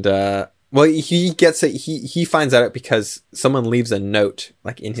 Yeah. And he gets it. He finds out because someone leaves a note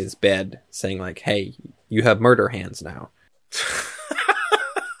like in his bed saying like, "Hey, you have murder hands now."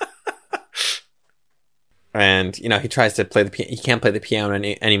 And he tries to play the piano. He can't play the piano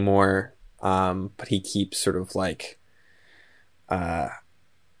anymore. But he keeps sort of like, he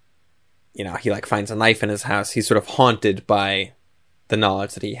like finds a knife in his house. He's sort of haunted by the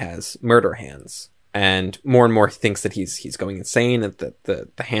knowledge that he has murder hands, and more thinks that he's going insane, and that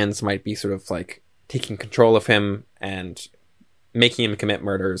the hands might be sort of like taking control of him and making him commit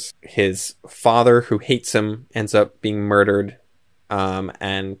murders. His father, who hates him, ends up being murdered.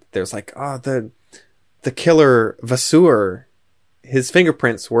 And there's like, the killer Vasur, his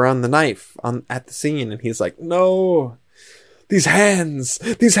fingerprints were on the knife at the scene, and he's like, no, these hands,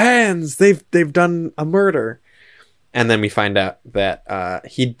 they've done a murder. And then we find out that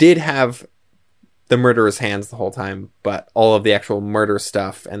he did have the murderer's hands the whole time, but all of the actual murder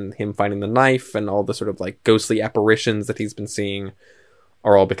stuff and him finding the knife and all the sort of like ghostly apparitions that he's been seeing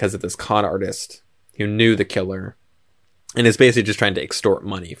are all because of this con artist who knew the killer and is basically just trying to extort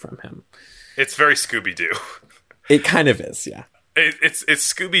money from him. It's very Scooby-Doo. It kind of is, yeah. It's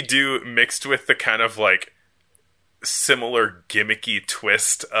Scooby-Doo mixed with the kind of like similar gimmicky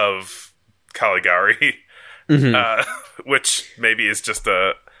twist of Caligari, which maybe is just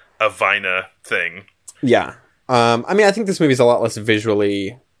a Vina thing. Yeah. I think this movie's a lot less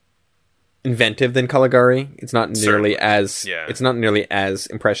visually inventive than Caligari. It's not nearly it's not nearly as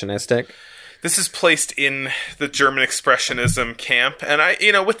impressionistic. This is placed in the German Expressionism camp,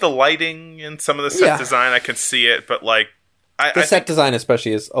 and with the lighting and some of the set design, I can see it, but like the set design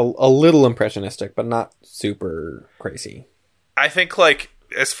especially is a little impressionistic, but not super crazy. I think like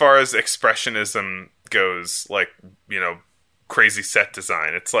as far as Expressionism goes, like, crazy set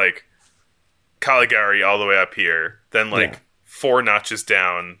design, it's like Caligari all the way up here, then like 4 notches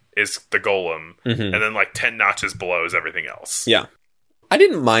down is the Golem, and then like 10 notches below is everything else. Yeah. I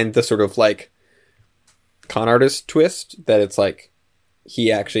didn't mind the sort of like con artist twist that it's like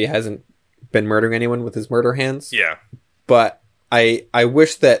he actually hasn't been murdering anyone with his murder hands. Yeah. But I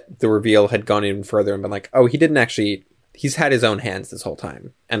wish that the reveal had gone even further and been like, oh, he's had his own hands this whole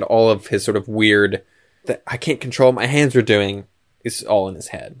time, and all of his sort of weird that I can't control what my hands are doing is all in his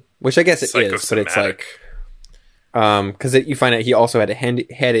head, which I guess it is, but it's like, because you find out he also had a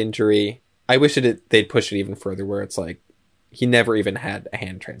head injury. I wish they'd push it even further, where it's like he never even had a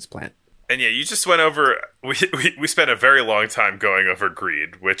hand transplant. And yeah, you just went over. We spent a very long time going over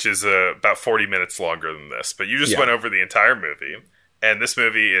Greed, which is about 40 minutes longer than this. But you just went over the entire movie, and this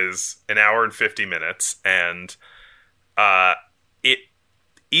movie is an hour and 50 minutes, and it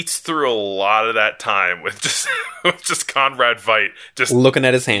eats through a lot of that time with just Conrad Veidt just looking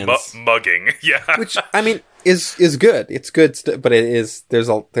at his hands, mugging. Yeah, which I mean is good. It's good, but it is there's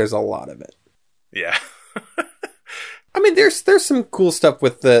a lot of it. Yeah. I mean, there's some cool stuff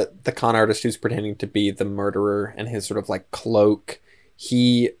with the con artist who's pretending to be the murderer and his sort of like cloak.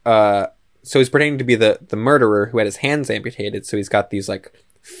 He's pretending to be the murderer who had his hands amputated, so he's got these like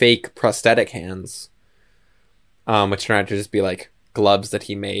fake prosthetic hands, which turn out to just be like gloves that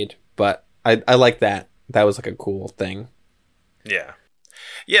he made. But I like that. That was like a cool thing. Yeah.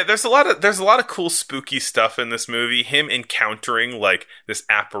 Yeah, there's a lot of cool spooky stuff in this movie. Him encountering like this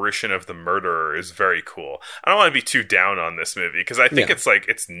apparition of the murderer is very cool. I don't want to be too down on this movie because I think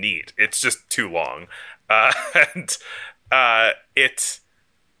it's neat. It's just too long, and it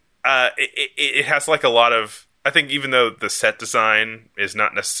has like a lot of. I think even though the set design is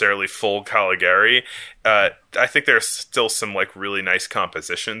not necessarily full Caligari, I think there's still some like really nice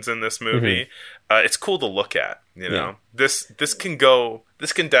compositions in this movie. It's cool to look at, you know. This can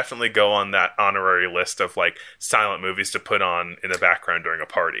definitely go on that honorary list of like silent movies to put on in the background during a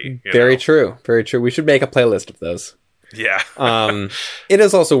party. Very true. We should make a playlist of those. Yeah. It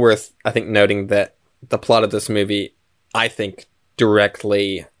is also worth, I think, noting that the plot of this movie, I think,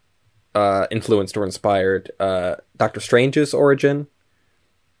 directly influenced or inspired Doctor Strange's origin,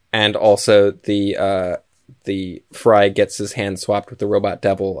 and also the Fry gets his hand swapped with the Robot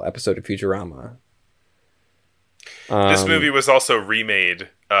Devil episode of Futurama. This movie was also remade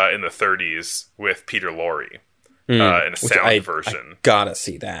in the 30s with Peter Lorre in a sound version. I gotta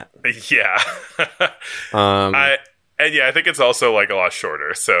see that. Yeah. And yeah, I think it's also like a lot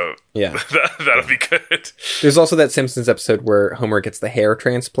shorter, so Yeah. that'll be good. There's also that Simpsons episode where Homer gets the hair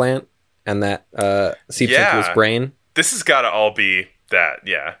transplant and that seeps into his brain. This has got to all be that,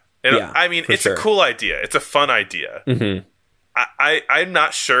 yeah. And Yeah, I mean, it's sure. a cool idea. It's a fun idea. Mm-hmm. I'm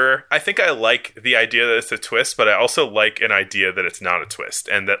not sure. I think I like the idea that it's a twist, but I also like an idea that it's not a twist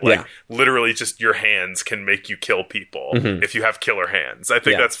and that like literally just your hands can make you kill people if you have killer hands. I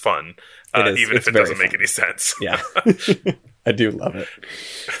think that's fun, even if it doesn't make any sense. Yeah. I do love it.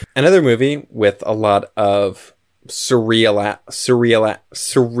 Another movie with a lot of surreality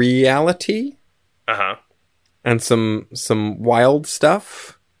and some wild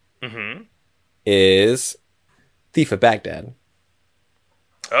stuff is Thief of Baghdad.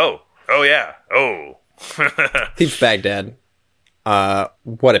 Oh yeah. Oh. Thief of Baghdad.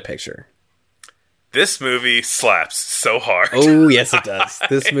 What a picture. This movie slaps so hard. Oh, yes, it does.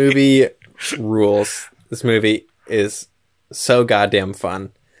 This movie rules. This movie is so goddamn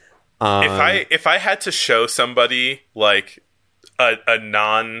fun. If I had to show somebody like a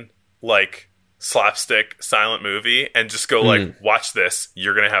non like slapstick silent movie and just go like, watch this,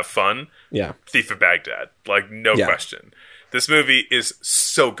 you're gonna have fun. Yeah. Thief of Baghdad, like no question. This movie is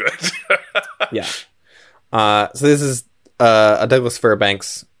so good. Yeah. So this is a Douglas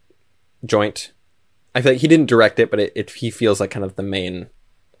Fairbanks joint. I feel like he didn't direct it, but he feels like kind of the main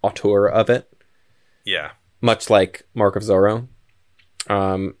auteur of it. Yeah. Much like Mark of Zorro.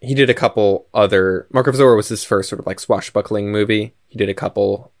 He did a couple other... Mark of Zorro was his first sort of like swashbuckling movie. He did a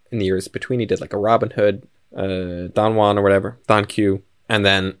couple in the years between. He did like a Robin Hood, Don Juan or whatever, Don Q, and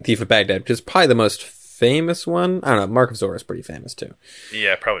then Thief of Baghdad, which is probably the most famous one. I don't know. Mark of Zorro is pretty famous too.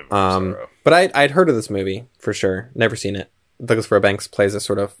 Yeah, probably Mark of Zorro. But I'd heard of this movie for sure. Never seen it. Douglas Fairbanks plays a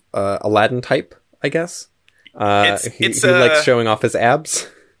sort of Aladdin type, I guess. He likes showing off his abs.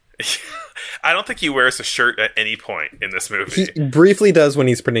 I don't think he wears a shirt at any point in this movie. He briefly does when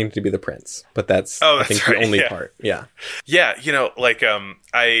he's pretending to be the prince, but that's I think right, the only part. Yeah. Yeah, you know, like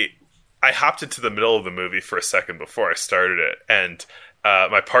I hopped into the middle of the movie for a second before I started it, and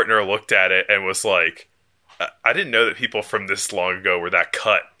my partner looked at it and was like, I didn't know that people from this long ago were that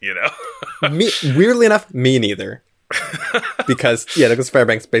cut, you know? Weirdly enough, me neither. Because, Douglas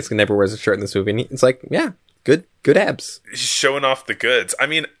Fairbanks basically never wears a shirt in this movie, and it's like, yeah, good abs. He's showing off the goods. I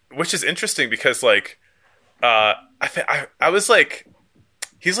mean, which is interesting because, like, I was like,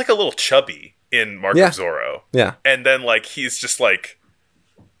 he's like a little chubby in Mark of Zorro. Yeah. And then, like, he's just, like,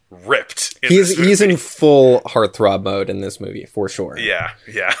 ripped in this movie. He's in full heartthrob mode in this movie, for sure. Yeah.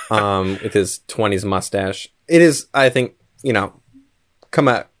 With his 20s mustache. It is, I think, come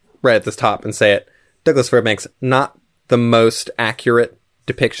out right at the top and say it, Douglas Fairbanks, not the most accurate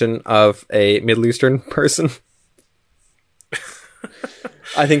depiction of a Middle Eastern person.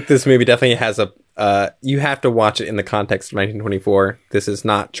 I think this movie definitely has you have to watch it in the context of 1924. This is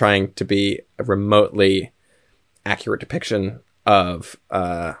not trying to be a remotely accurate depiction of,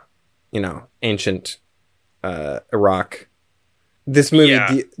 ancient Iraq. This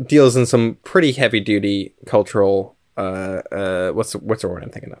movie deals in some pretty heavy-duty cultural, what's the word I'm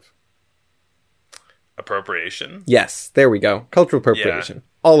thinking of? Appropriation? Yes, there we go. Cultural appropriation. Yeah.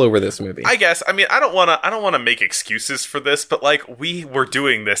 All over this movie. I guess. I mean, I don't want to make excuses for this, but like we were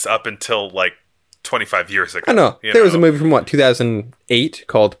doing this up until like 25 years ago. I know. There was a movie from 2008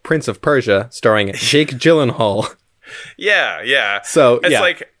 called Prince of Persia starring Jake Gyllenhaal. Yeah. So, it's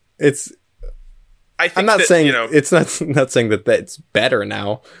like I'm not saying it's not saying that it's better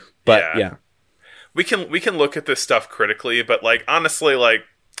now, but yeah. We can look at this stuff critically, but like honestly, like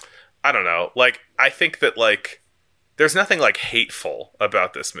I don't know. Like, I think that, like, there's nothing, like, hateful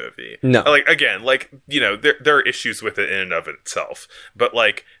about this movie. No. Like, again, like, there are issues with it in and of itself. But,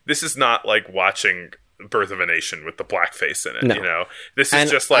 like, this is not, like, watching Birth of a Nation with the blackface in it, This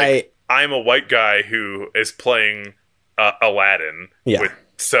is just, like, I'm a white guy who is playing Aladdin. Yeah.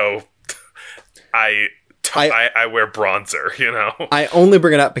 So, I wear bronzer, I only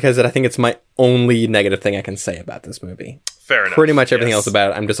bring it up because I think it's my only negative thing I can say about this movie. Fair enough. Pretty much everything else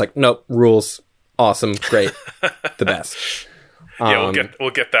about it, I'm just like, nope, rules, awesome, great, the best. We'll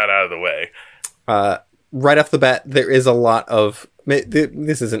get that out of the way. Right off the bat, there is a lot of...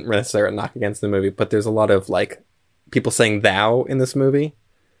 This isn't necessarily a knock against the movie, but there's a lot of, like, people saying thou in this movie,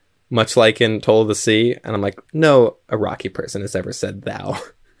 much like in Toll of the Sea, and I'm like, no Iraqi person has ever said thou.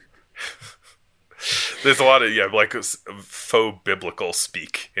 There's a lot of, like, faux biblical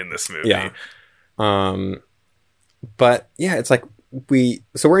speak in this movie. Yeah. But, yeah, it's like, we're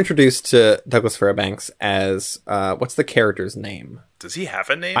introduced to Douglas Fairbanks as, what's the character's name? Does he have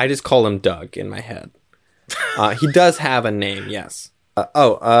a name? I just call him Doug in my head. He does have a name, yes.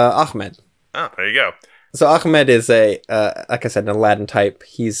 Ahmed. Oh, there you go. So Ahmed is like I said, an Aladdin type.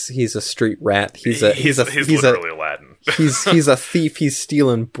 He's a street rat. He's literally Aladdin. he's a thief. He's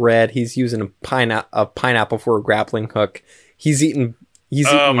stealing bread. He's using a pineapple for a grappling hook. He's eating.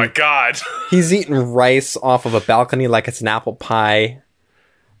 Oh my god! He's eating rice off of a balcony like it's an apple pie.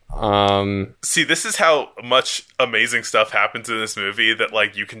 See, this is how much amazing stuff happens in this movie that,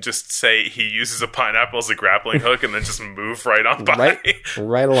 like, you can just say he uses a pineapple as a grappling hook and then just move right on by.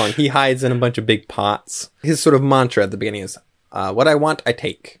 Right along. He hides in a bunch of big pots. His sort of mantra at the beginning is, what I want, I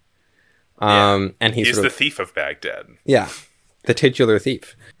take. And he's the thief of Baghdad. Yeah, the titular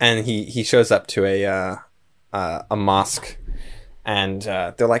thief. And he shows up to a mosque, and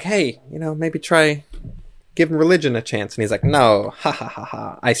they're like, hey, maybe try giving religion a chance. And he's like, no, ha ha ha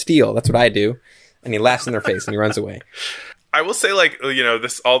ha, I steal, that's what I do. And he laughs in their face and he runs away. I will say, like,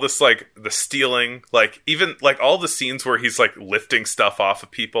 all this like the stealing, like, even like all the scenes where he's like lifting stuff off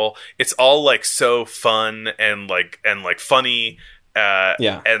of people, it's all like so fun and funny,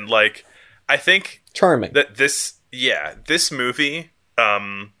 and like I think charming that this movie,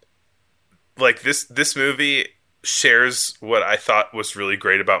 like this movie shares what I thought was really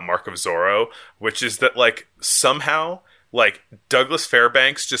great about Mark of Zorro, which is that, like, somehow, like, Douglas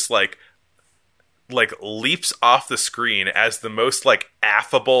Fairbanks just like leaps off the screen as the most, like,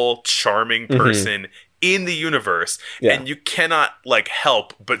 affable, charming person in the universe, and you cannot, like,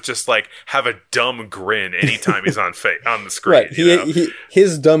 help but just, like, have a dumb grin anytime he's on the screen. Right,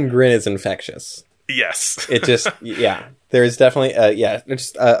 his dumb grin is infectious. Yes. It just, there is definitely,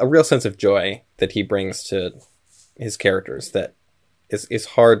 just a real sense of joy that he brings to his characters that is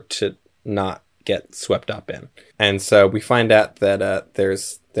hard to not get swept up in. And so we find out that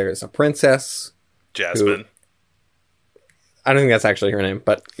there's a princess, Jasmine. I don't think that's actually her name,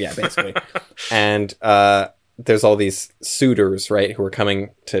 but yeah, basically. And there's all these suitors, right, who are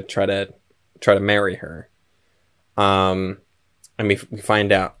coming to try to marry her. And we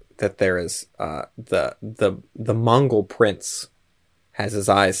find out that there is the Mongol prince has his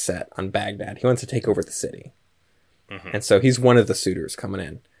eyes set on Baghdad. He wants to take over the city. And so he's one of the suitors coming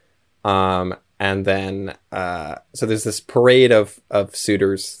in. And then, so there's this parade of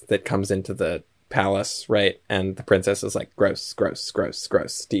suitors that comes into the palace, right? And the princess is like, gross, gross, gross,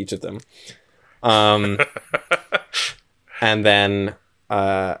 gross to each of them. And then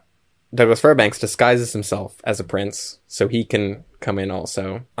Douglas Fairbanks disguises himself as a prince so he can come in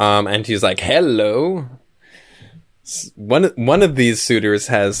also. And he's like, hello. One of these suitors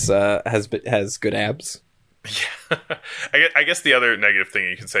has good abs. Yeah. I guess the other negative thing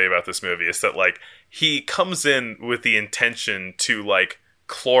you can say about this movie is that, like, he comes in with the intention to, like,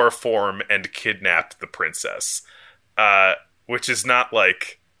 chloroform and kidnap the princess, which is not a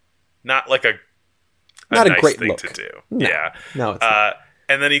great thing to do. No. Yeah. No, it's not.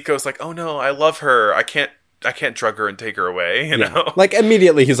 And then he goes like, "Oh no, I love her. I can't drug her and take her away." You know, like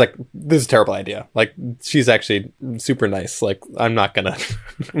immediately he's like, "This is a terrible idea. Like, she's actually super nice. Like, I'm not gonna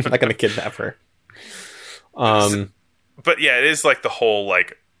kidnap her." But yeah, it is like the whole,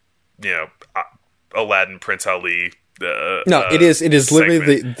 like, Aladdin, Prince Ali. It is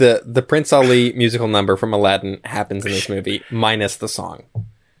literally the Prince Ali musical number from Aladdin happens in this movie minus the song.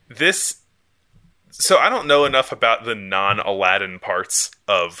 So I don't know enough about the non-Aladdin parts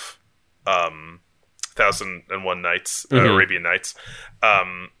of 1001 Nights, Arabian Nights,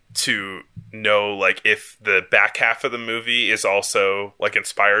 to know, like, if the back half of the movie is also, like,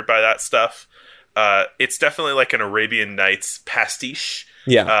 inspired by that stuff. It's definitely like an Arabian Nights pastiche.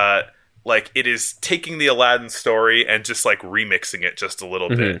 Yeah. Like, it is taking the Aladdin story and just, like, remixing it just a little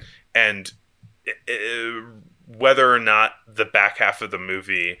bit. And whether or not the back half of the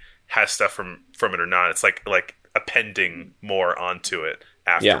movie has stuff from it or not, it's like appending more onto it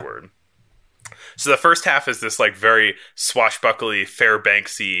afterward. Yeah. So the first half is this, like, very swashbuckly,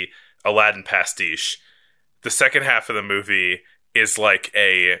 Fairbanksy Aladdin pastiche. The second half of the movie is like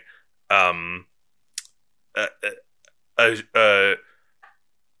a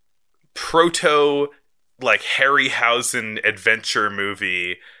proto, like, Harryhausen adventure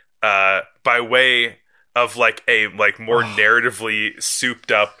movie by way of, like, a, like, more narratively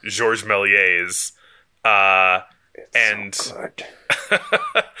souped up Georges Méliès, and so good.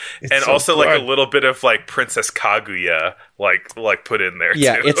 And so also good. Like a little bit of, like, Princess Kaguya, like put in there.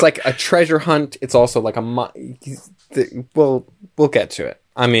 Yeah, too. it's like a treasure hunt. It's also like we'll get to it.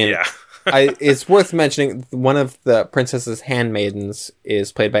 I mean, yeah. it's worth mentioning one of the princess's handmaidens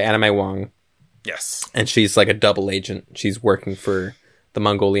is played by Anna May Wong. Yes. And she's like a double agent. She's working for the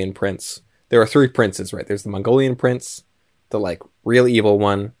Mongolian prince. There are three princes, right? There's the Mongolian prince, the, like, real evil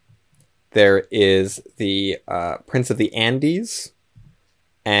one. There is the Prince of the Andes,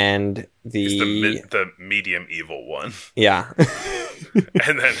 and the medium evil one. Yeah.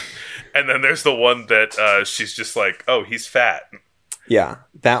 and then there's the one that she's just like, oh, he's fat. Yeah,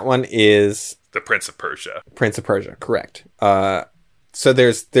 that one is the Prince of Persia. Prince of Persia, correct. So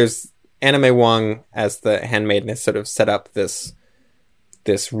there's Anna May Wong as the handmaiden has sort of set up this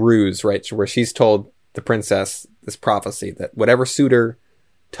ruse, right, where she's told the princess this prophecy that whatever suitor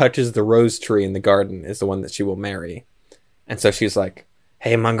touches the rose tree in the garden is the one that she will marry. And so she's like,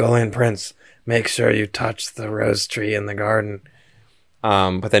 hey, Mongolian prince, make sure you touch the rose tree in the garden.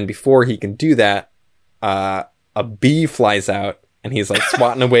 But then before he can do that, a bee flies out, and he's like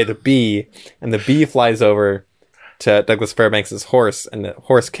swatting away the bee, and the bee flies over to Douglas Fairbanks' horse, and the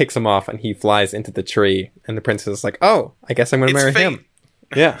horse kicks him off, and he flies into the tree, and the princess is like, oh, I guess I'm going to marry him.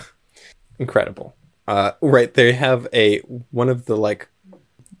 Yeah. Incredible. Right, they have one of the, like,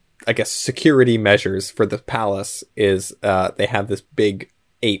 I guess security measures for the palace is they have this big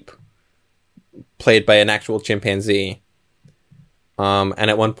ape played by an actual chimpanzee. And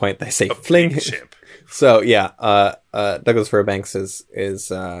at one point they say fling chimp. So yeah, Douglas Fairbanks is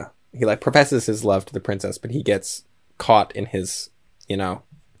he like professes his love to the princess, but he gets caught in his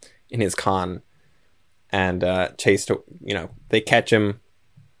con and chased. They catch him,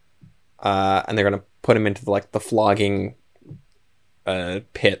 and they're gonna put him into the flogging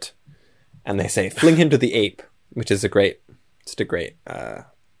pit, and they say fling him to the ape, which is a great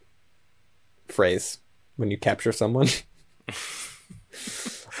phrase when you capture someone.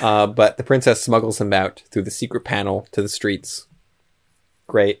 But the princess smuggles him out through the secret panel to the streets.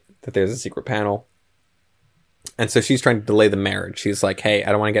 Great that there's a secret panel. And so she's trying to delay the marriage. She's like, hey,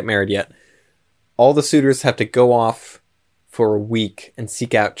 I don't want to get married yet. All the suitors have to go off for a week and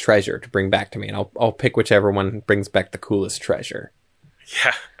seek out treasure to bring back to me. And I'll pick whichever one brings back the coolest treasure.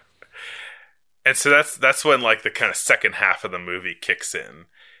 Yeah. And so that's when like the kind of second half of the movie kicks in.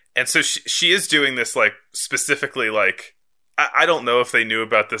 And so she is doing this like specifically like, I don't know if they knew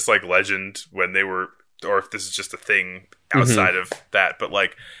about this like legend when they were, or if this is just a thing outside of that, but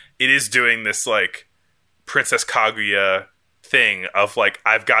like it is doing this like Princess Kaguya thing of like,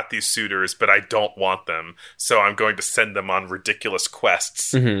 I've got these suitors, but I don't want them, so I'm going to send them on ridiculous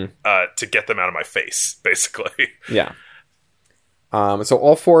quests to get them out of my face, basically. Yeah. So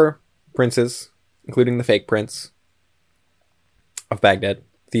all four princes, including the fake prince of Baghdad,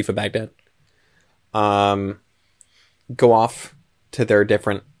 thief of Baghdad, go off to their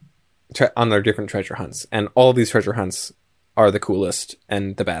different treasure hunts, and all these treasure hunts are the coolest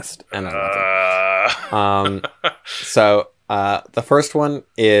and the best, and I love them. So the first one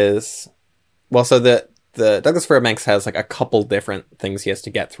is the Douglas Fairbanks has like a couple different things he has to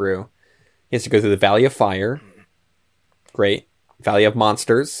get through. He has to go through the Valley of Fire. Great. Valley of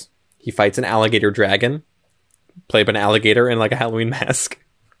Monsters. He fights an alligator dragon, played by an alligator in like a Halloween mask.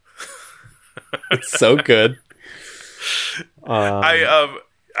 It's so good.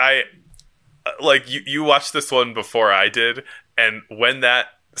 I like you watched this one before I did, and when that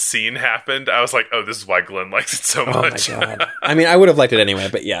scene happened, I was like, oh, this is why Glenn likes it so much. Oh my God. I mean, I would have liked it anyway,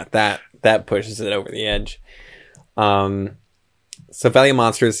 but yeah, that pushes it over the edge. So Valley of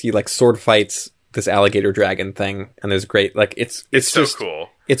Monsters, he like sword fights this alligator dragon thing, and there's great like it's so just cool.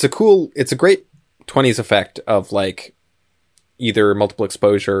 It's a great 20s effect of like either multiple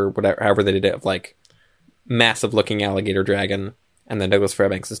exposure, whatever, however they did it, of like massive looking alligator dragon, and then Douglas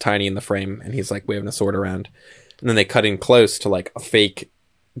Fairbanks is tiny in the frame, and he's like waving a sword around, and then they cut in close to like a fake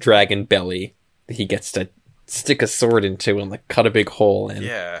dragon belly that he gets to stick a sword into and like cut a big hole in.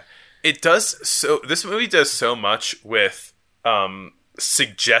 Yeah, it does. So this movie does so much with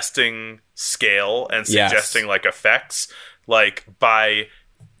suggesting scale and suggesting like effects, like by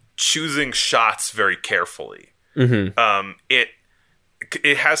choosing shots very carefully.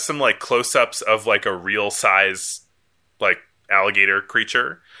 It has some like close-ups of like a real size like alligator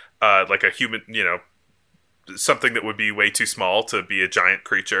creature, like a human, something that would be way too small to be a giant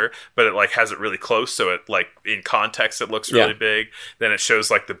creature, but it like has it really close, so it like in context it looks really big. Then it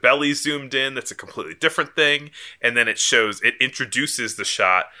shows like the belly zoomed in, that's a completely different thing, and then it introduces the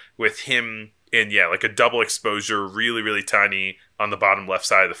shot with him in like a double exposure, really really tiny on the bottom left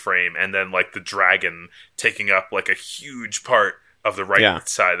side of the frame, and then like the dragon taking up like a huge part of the right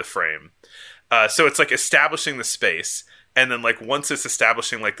side of the frame. So it's like establishing the space, and then like once it's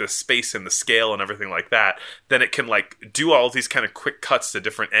establishing like the space and the scale and everything like that, then it can like do all of these kind of quick cuts to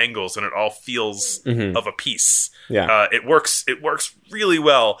different angles, and it all feels of a piece. It works really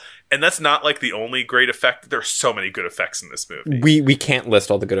well, and that's not like the only great effect. There's so many good effects in this movie. We can't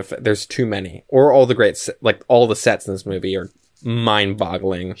list all the good effects. There's too many, or all the great like all the sets in this movie are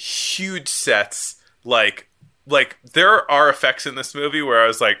mind-boggling. Huge sets, like like, there are effects in this movie where I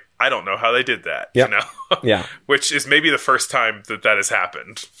was like, I don't know how they did that. Yep. You know? Yeah. Which is maybe the first time that has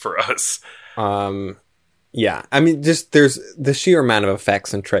happened for us. Yeah. I mean, just there's the sheer amount of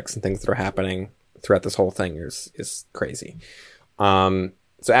effects and tricks and things that are happening throughout this whole thing is crazy.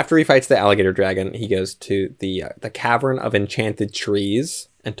 So after he fights the alligator dragon, he goes to the Cavern of Enchanted Trees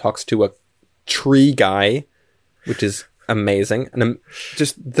and talks to a tree guy, which is amazing. And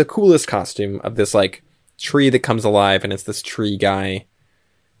just the coolest costume of this, like, tree that comes alive, and it's this tree guy.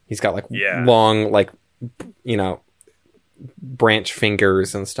 He's got, like, long, like, you know, branch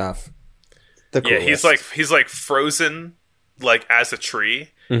fingers and stuff. The coolest. Yeah, he's like frozen, like, as a tree.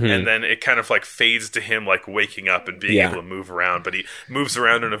 Mm-hmm. And then it kind of like fades to him like waking up and being able to move around, but he moves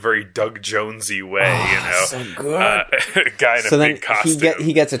around in a very Doug Jonesy way, you know. So good. Guy in a big costume.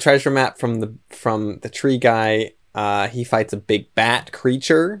 He gets a treasure map from the tree guy. He fights a big bat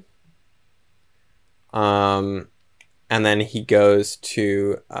creature. And then he goes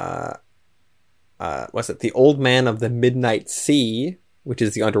to what's it? The Old Man of the Midnight Sea, which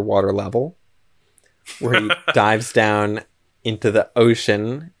is the underwater level, where he dives down into the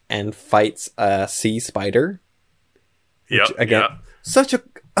ocean and fights a sea spider. Such an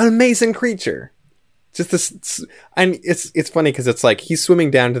amazing creature. Just this, and it's funny because it's like he's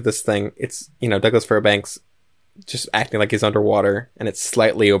swimming down to this thing. It's, you know, Douglas Fairbanks just acting like he's underwater, and it's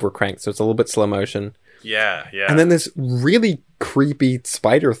slightly overcranked, so it's a little bit slow motion. Yeah. And then this really creepy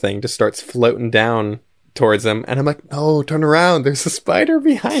spider thing just starts floating down towards him, and I'm like, no, turn around. There's a spider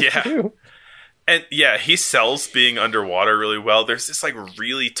behind you. And yeah, he sells being underwater really well. There's this like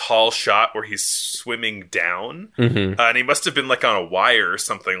really tall shot where he's swimming down, and he must have been like on a wire or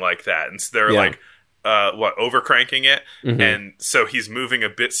something like that. And so they're like, overcranking it, and so he's moving a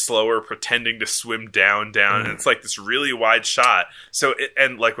bit slower, pretending to swim down, and it's like this really wide shot. So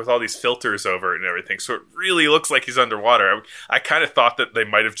and like with all these filters over it and everything, so it really looks like he's underwater. I kind of thought that they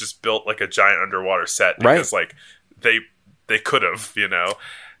might have just built like a giant underwater set because like they could have, you know.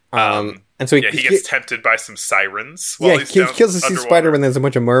 And so he gets tempted by some sirens. While he kills the sea spider when there's a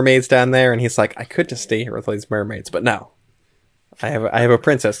bunch of mermaids down there, and he's like, I could just stay here with all these mermaids, but no, I have a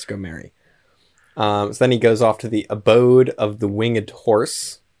princess to go marry. So then he goes off to the abode of the winged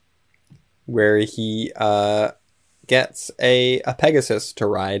horse, where he gets a Pegasus to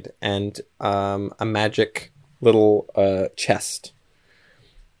ride and a magic little chest.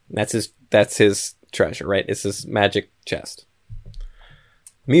 That's his treasure, right? It's his magic chest.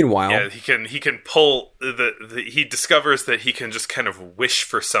 Meanwhile, he can pull he discovers that he can just kind of wish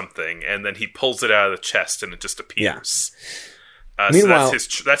for something, and then he pulls it out of the chest, and it just appears. Meanwhile,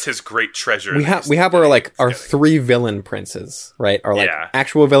 so that's his great treasure. We have our three villain princes, right? Our like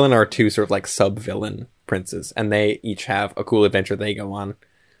actual villain, our two sort of like sub villain princes, and they each have a cool adventure they go on.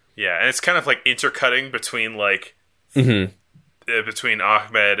 Yeah, and it's kind of like intercutting between like between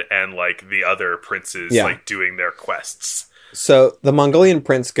Ahmed and like the other princes, like doing their quests. So the Mongolian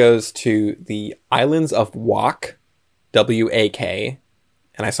prince goes to the islands of Wak, W-A-K,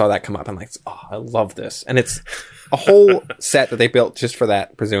 and I saw that come up. I'm like, oh, I love this. And it's a whole set that they built just for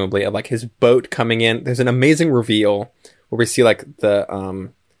that, presumably, of like his boat coming in. There's an amazing reveal where we see like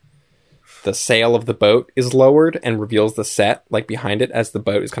the sail of the boat is lowered and reveals the set like behind it as the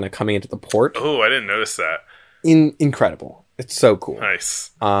boat is kind of coming into the port. Oh, I didn't notice that. Incredible. It's so cool.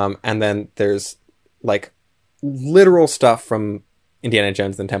 Nice. And then there's like literal stuff from Indiana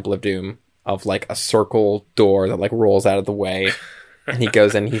Jones and the Temple of Doom of like a circle door that like rolls out of the way, and he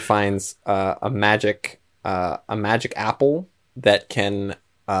goes and he finds a magic apple that can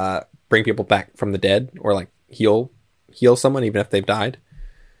bring people back from the dead or like heal someone even if they've died.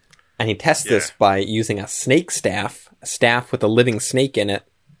 And he tests this by using a snake staff, a staff with a living snake in it,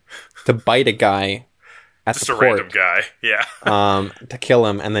 to bite a guy at just the a port, random guy, to kill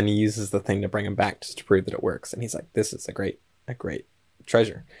him, and then he uses the thing to bring him back just to prove that it works. And he's like, "This is a great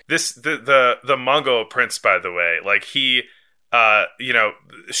treasure." The Mongol prince, by the way, like he,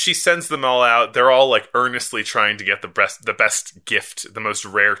 she sends them all out. They're all like earnestly trying to get the best gift, the most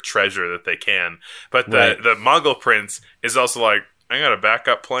rare treasure that they can. But the Mongol prince is also like, I got a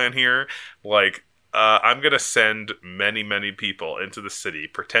backup plan here, like. I'm going to send many, many people into the city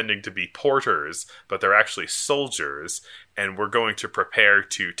pretending to be porters, but they're actually soldiers, and we're going to prepare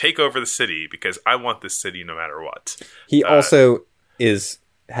to take over the city because I want this city no matter what. He also is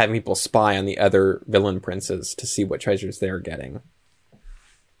having people spy on the other villain princes to see what treasures they're getting.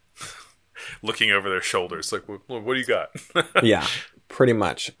 Looking over their shoulders, like, what do you got? Yeah, pretty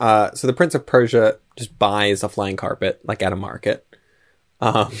much. So the Prince of Persia just buys a flying carpet, like at a market.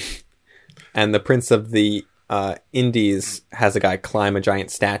 And the Prince of the Indies has a guy climb a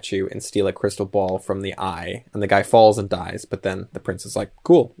giant statue and steal a crystal ball from the eye, and the guy falls and dies, but then the prince is like,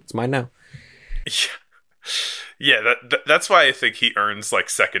 cool, it's mine now. Yeah, that's why I think he earns like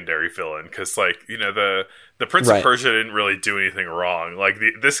secondary villain, because like, you know, the Prince of Persia didn't really do anything wrong. Like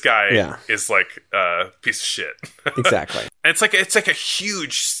this guy is like a piece of shit. Exactly. And it's like a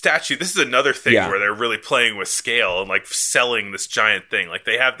huge statue. This is another thing where they're really playing with scale and like selling this giant thing. Like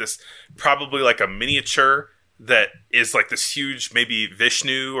they have this probably like a miniature that is like this huge, maybe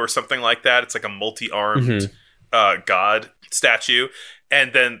Vishnu or something like that. It's like a multi-armed god statue.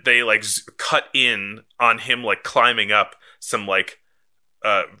 And then they like cut in on him like climbing up some like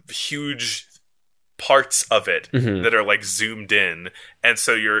huge parts of it that are like zoomed in, and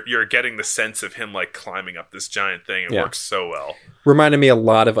so you're getting the sense of him like climbing up this giant thing. It works so well. Reminded me a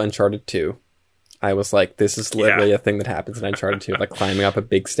lot of Uncharted 2. I was like, this is literally a thing that happens in Uncharted 2, like climbing up a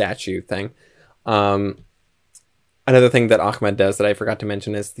big statue thing. Another thing that Ahmed does that I forgot to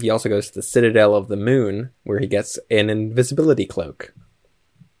mention is he also goes to the Citadel of the Moon, where he gets an invisibility cloak,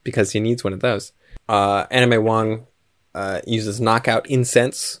 because he needs one of those. Anime Wong uses knockout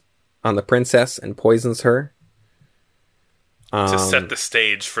incense on the princess and poisons her. To set the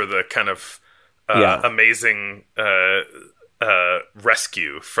stage for the kind of amazing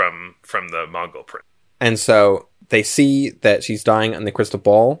rescue from the Mongol prince. And so they see that she's dying on the crystal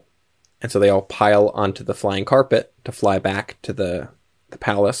ball, and so they all pile onto the flying carpet to fly back to the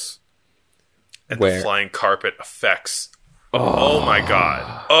palace. And the flying carpet affects... Oh my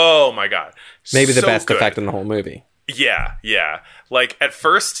god. Oh my god. Maybe the best effect in the whole movie. Yeah. Like, at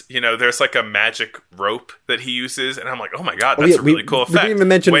first, you know, there's like a magic rope that he uses, and I'm like, oh my god, that's a really cool effect. We didn't even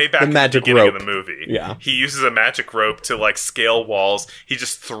mention way back the magic at the beginning rope of the movie. Yeah. He uses a magic rope to like scale walls. He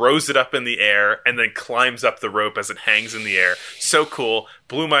just throws it up in the air and then climbs up the rope as it hangs in the air. So cool.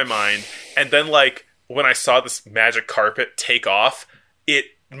 Blew my mind. And then like when I saw this magic carpet take off,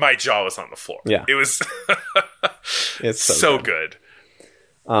 my jaw was on the floor. Yeah. It was it's so good.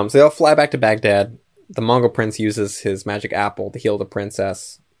 So they all fly back to Baghdad. The Mongol prince uses his magic apple to heal the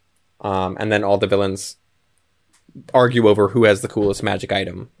princess. And then all the villains argue over who has the coolest magic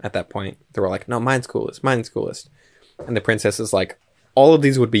item at that point. They were like, no, mine's coolest. And the princess is like, all of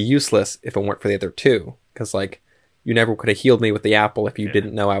these would be useless if it weren't for the other two. Because, like, you never could have healed me with the apple if you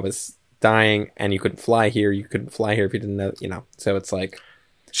didn't know I was dying. And you couldn't fly here. You couldn't fly here if you didn't know, you know. So it's like...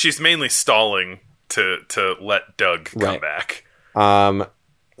 She's mainly stalling to let Doug come back.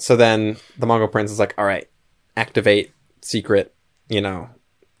 So then the Mongol prince is like, all right, activate secret, you know,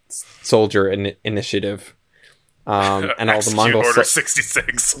 soldier initiative. And all the Mongol... Order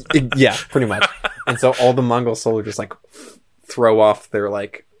 66. Yeah, pretty much. And so all the Mongol soldiers, like, throw off their,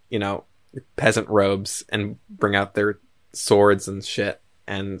 like, you know, peasant robes and bring out their swords and shit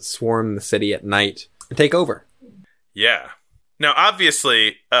and swarm the city at night and take over. Yeah. Now,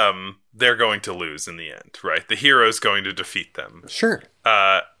 obviously, they're going to lose in the end, right? The hero's going to defeat them. Sure.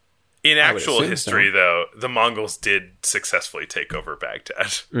 In actual history, though, the Mongols did successfully take over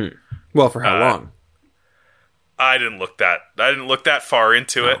Baghdad. Well, for how long? I didn't look that far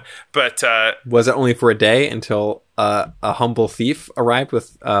into it, but was it only for a day until a humble thief arrived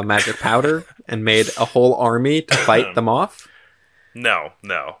with magic powder and made a whole army to fight them off? No.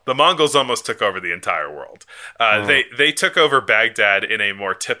 The Mongols almost took over the entire world. They took over Baghdad in a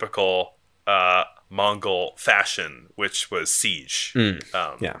more typical Mongol fashion, which was siege.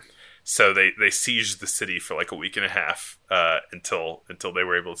 So they sieged the city for like a week and a half until they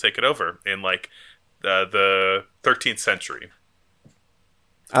were able to take it over in like the 13th century.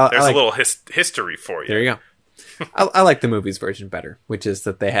 There's a little history for you. There you go. I like the movie's version better, which is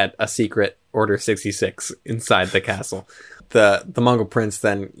that they had a secret Order 66 inside the castle. The Mongol prince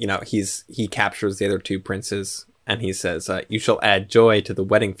then, you know, he captures the other two princes, and he says, you shall add joy to the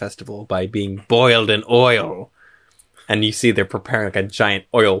wedding festival by being boiled in oil. And you see they're preparing like a giant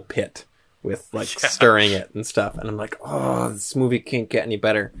oil pit with like stirring it and stuff. And I'm like, oh, this movie can't get any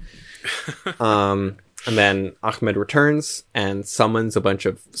better. And then Ahmed returns and summons a bunch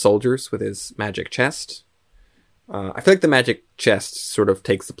of soldiers with his magic chest. I feel like the magic chest sort of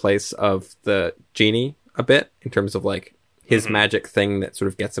takes the place of the genie a bit in terms of like his magic thing that sort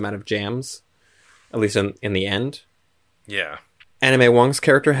of gets him out of jams, at least in the end. Yeah. Anime Wong's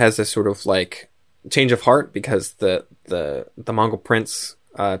character has this sort of like change of heart because the Mongol prince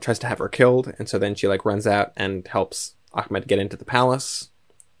tries to have her killed, and so then she like runs out and helps Ahmed get into the palace,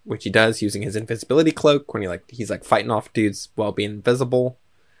 which he does using his invisibility cloak when he's like fighting off dudes while being invisible.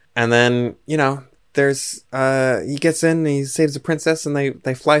 And then, you know, there's he gets in and he saves the princess, and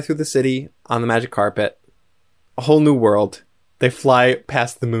they fly through the city on the magic carpet. A whole new world. They fly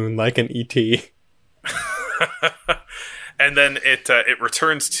past the moon like an ET. And then it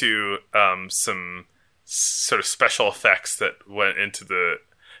returns to some sort of special effects that went into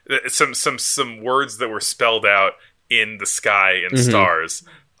some words that were spelled out in the sky in stars,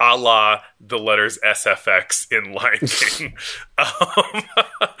 a la the letters SFX in Lion King,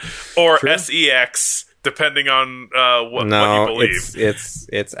 or True. SEX, depending on what you believe.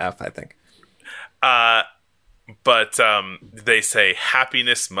 It's F, I think. But they say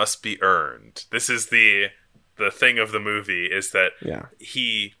happiness must be earned. This is the thing of the movie, is that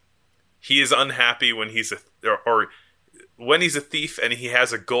he is unhappy when he's or when he's a thief and he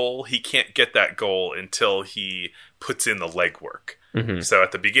has a goal. He can't get that goal until he puts in the legwork. Mm-hmm. So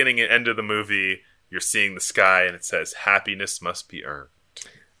at the beginning and end of the movie, you're seeing the sky and it says happiness must be earned.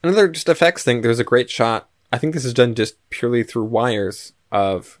 Another just effects thing. There's a great shot. I think this is done just purely through wires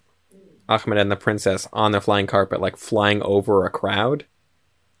of Ahmed and the princess on the flying carpet, like flying over a crowd.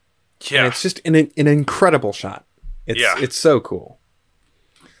 Yeah, and it's just an incredible shot. It's so cool.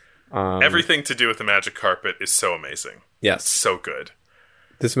 Everything to do with the magic carpet is so amazing. Yes, it's so good.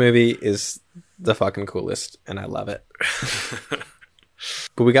 This movie is the fucking coolest, and I love it.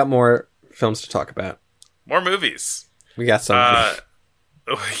 But we got more films to talk about. More movies. We got some.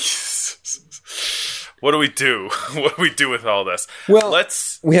 What do we do? What do we do with all this? Well,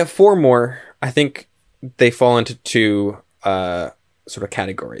 we have 4 more. I think they fall into 2 sort of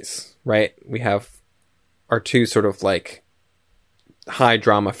categories, right? We have our 2 sort of like high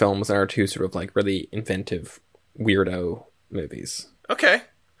drama films and our 2 sort of like really inventive weirdo movies. Okay.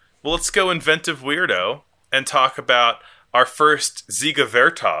 Well, let's go inventive weirdo and talk about our first Dziga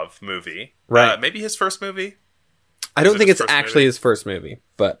Vertov movie. Right. Maybe his first movie? I don't think it's actually his first movie,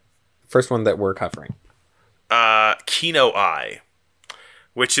 but first one that we're covering. Kino Eye,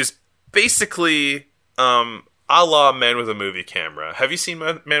 which is basically a la Man with a Movie Camera. Have you seen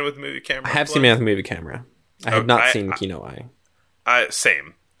Man with a Movie Camera? I have seen Man with a Movie Camera. I have not seen Kino Eye.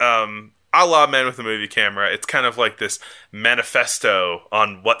 Same. A la Man with a Movie Camera. It's kind of like this manifesto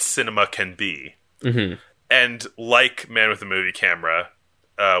on what cinema can be. Mm-hmm. And like Man with a Movie Camera,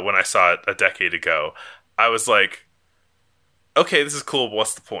 when I saw it a decade ago, I was like, okay, this is cool, but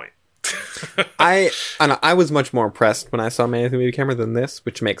what's the point? I was much more impressed when I saw Man with a Movie Camera than this,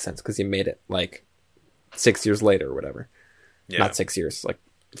 which makes sense because he made it like 6 years later or whatever. Yeah. Not 6 years, like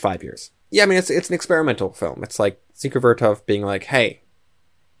 5 years. Yeah, I mean, it's an experimental film. It's like Dziga Vertov being like, hey,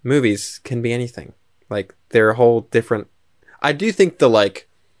 movies can be anything. Like, they're a whole different... I do think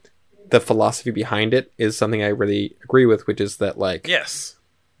the philosophy behind it is something I really agree with, which is that, like... Yes.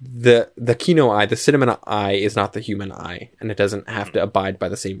 The Kino eye, the cinema eye, is not the human eye, and it doesn't have to abide by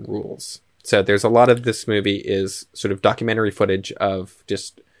the same rules. So there's a lot of this movie is sort of documentary footage of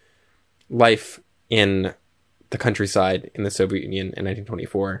just life in the countryside in the Soviet Union in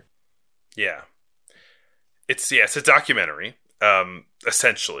 1924. Yeah. It's a documentary,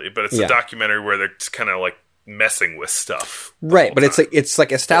 essentially, but it's a documentary where they're just kind of like messing with stuff. Right, but it's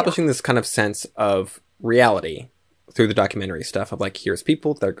like establishing this kind of sense of reality through the documentary stuff of like, here's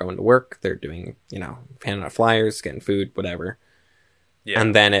people, they're going to work, they're doing, handing out flyers, getting food, whatever. Yeah.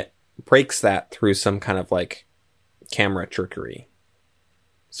 And then it breaks that through some kind of like camera trickery.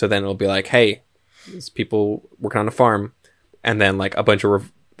 So then it'll be like, hey, there's people working on a farm, and then like a bunch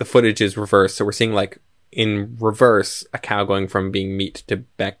of the footage is reversed. So we're seeing like in reverse a cow going from being meat to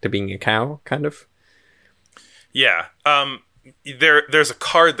back to being a cow, kind of. Yeah. There's a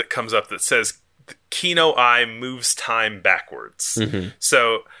card that comes up that says Kino Eye moves time backwards. Mm-hmm.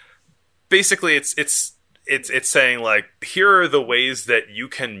 So basically it's saying like, here are the ways that you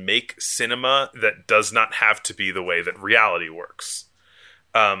can make cinema that does not have to be the way that reality works.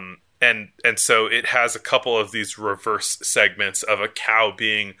 And so it has a couple of these reverse segments of a cow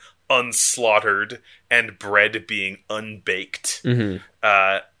being unslaughtered and bread being unbaked. Mm-hmm.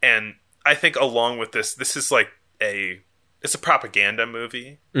 And I think along with this is like it's a propaganda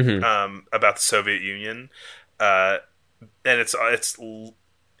movie, mm-hmm. About the Soviet Union, and it's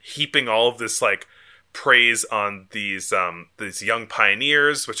heaping all of this like praise on these young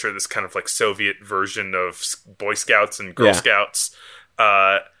pioneers, which are this kind of like Soviet version of Boy Scouts and Girl Scouts,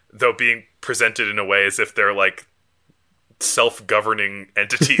 though being presented in a way as if they're like self-governing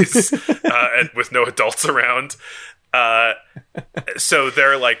entities and with no adults around. So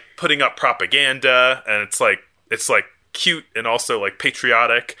they're like putting up propaganda, and it's like cute and also like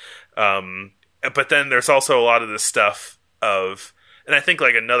patriotic, but then there's also a lot of this stuff of, and I think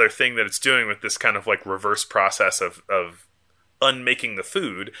like another thing that it's doing with this kind of like reverse process of unmaking the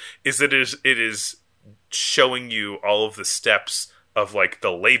food is that it is showing you all of the steps of like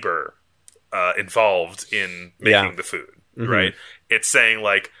the labor involved in making the food. Mm-hmm. Right? It's saying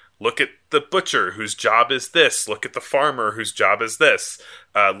like, look at the butcher whose job is this. Look at the farmer whose job is this.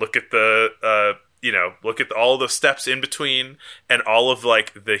 Look at the look at all the steps in between and all of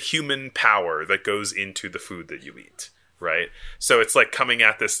like the human power that goes into the food that you eat. Right. So it's like coming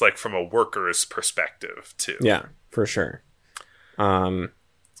at this like from a worker's perspective too. Yeah, for sure.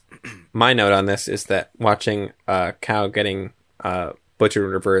 My note on this is that watching a cow getting butchered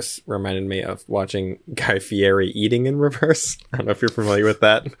in reverse reminded me of watching Guy Fieri eating in reverse. I don't know if you're familiar with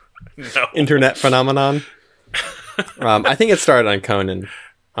that internet phenomenon. I think it started on Conan.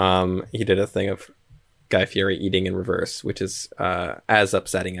 He did a thing of Guy Fieri eating in reverse, which is as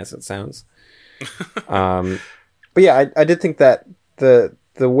upsetting as it sounds. But yeah, I did think that the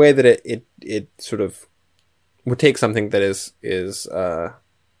way that it sort of would take something that is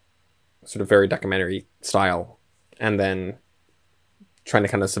sort of very documentary style, and then trying to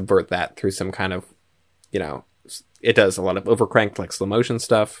kind of subvert that through some kind of, it does a lot of overcranked like slow motion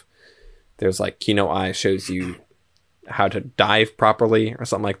stuff. There's like Kino Eye shows you how to dive properly or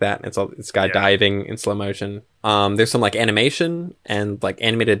something like that. It's guy diving in slow motion. There's some like animation and like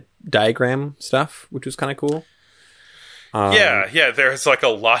animated diagram stuff, which was kind of cool. There's like a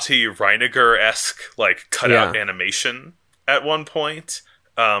Lotte Reiniger-esque like cutout animation at one point.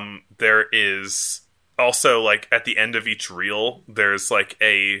 There is also like at the end of each reel, there's like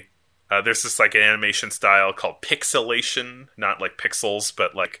there's this like an animation style called pixelation, not like pixels,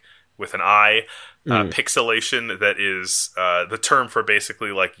 but like with an I. Pixelation, that is the term for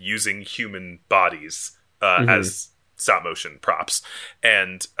basically like using human bodies as stop motion props,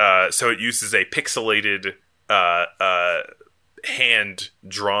 and so it uses a pixelated hand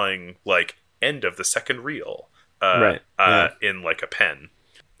drawing like end of the second reel in like a pen.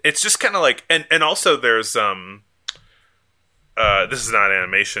 It's just kind of like, and also there's this is not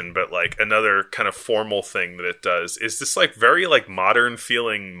animation, but like another kind of formal thing that it does is this like very like modern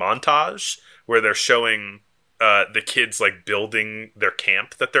feeling montage where they're showing the kids like building their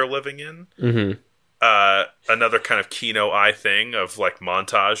camp that they're living in. Another kind of Kino Eye thing of like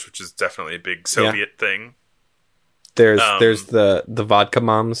montage, which is definitely a big Soviet thing. There's the vodka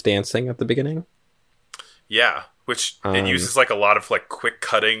moms dancing at the beginning. Yeah, which it uses like a lot of like quick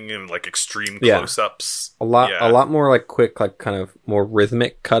cutting and like extreme close-ups. A lot more like quick, like kind of more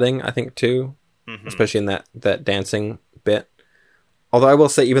rhythmic cutting, I think too, especially in that dancing bit. Although I will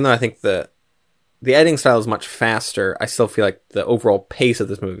say, even though I think the editing style is much faster, I still feel like the overall pace of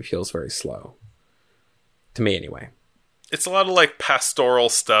this movie feels very slow. To me, anyway. It's a lot of like pastoral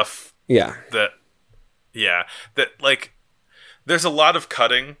stuff. Yeah. That like there's a lot of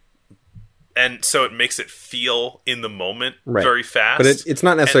cutting. And so it makes it feel in the moment very fast. But it's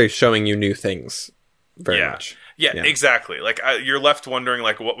not necessarily showing you new things very much. Yeah, exactly. Like you're left wondering,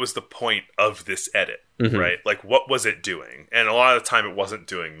 like, what was the point of this edit, right? Like, what was it doing? And a lot of the time it wasn't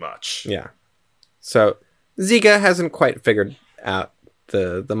doing much. Yeah. So Ziga hasn't quite figured out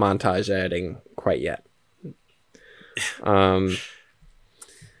the montage editing quite yet.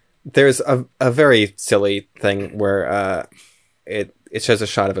 There's a very silly thing where it shows a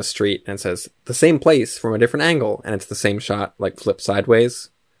shot of a street and it says the same place from a different angle, and it's the same shot like flipped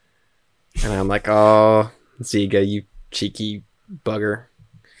sideways. And I'm like, oh, Ziga, you cheeky bugger.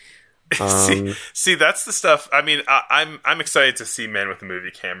 See, that's the stuff. I mean, I'm excited to see Man with the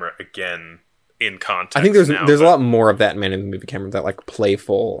Movie Camera again in context. I think there's a lot more of that Man in the Movie Camera, that like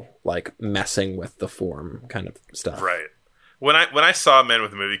playful, like messing with the form kind of stuff. Right. When I saw Man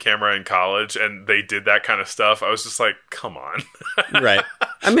with a Movie Camera in college and they did that kind of stuff, I was just like, come on. Right.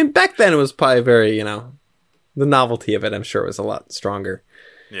 I mean, back then it was probably very, the novelty of it, I'm sure, was a lot stronger.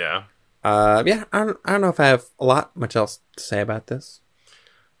 Yeah. I don't know if I have much else to say about this.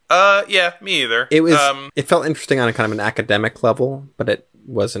 Yeah, me either. It was, it felt interesting on a kind of an academic level, but it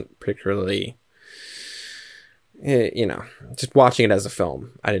wasn't particularly, just watching it as a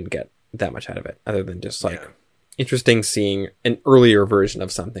film, I didn't get that much out of it, other than just like, interesting seeing an earlier version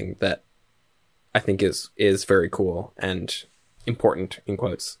of something that I think is very cool and important, in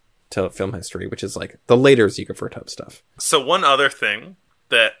quotes, to film history, which is like the later Ziga Vertov stuff. So one other thing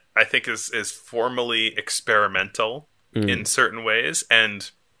that I think is formally experimental in certain ways,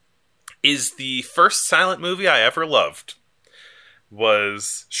 and is the first silent movie I ever loved,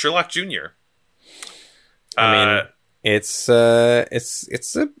 was Sherlock Jr. I mean, it's a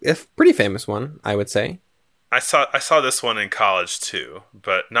pretty famous one, I would say. I saw this one in college too,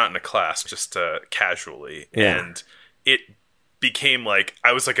 but not in a class, just casually. Yeah. And it became like,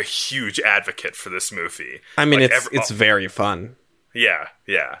 I was like a huge advocate for this movie. I mean, like it's very fun. Yeah.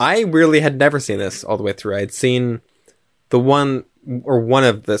 I really had never seen this all the way through. I'd seen one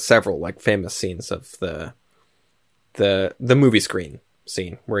of the several like famous scenes of the movie screen.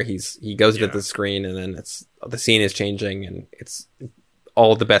 scene where he goes to the screen and then the scene is changing and it's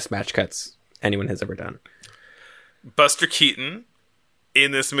all the best match cuts anyone has ever done. Buster Keaton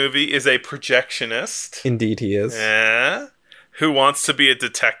in this movie is a projectionist. Indeed, he is. Who wants to be a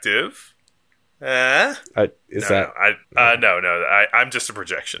detective? I'm just a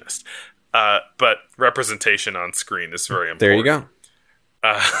projectionist. But representation on screen is very important. There you go.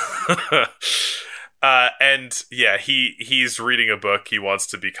 And yeah, he's reading a book. He wants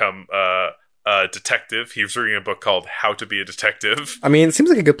to become a detective. He's reading a book called How to Be a Detective. I mean, it seems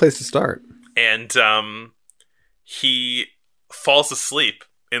like a good place to start. And he falls asleep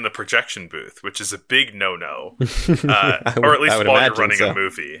in the projection booth, which is a big no-no. Or at least while you're running a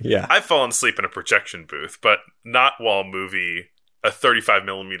movie. Yeah. I've fallen asleep in a projection booth, but not while a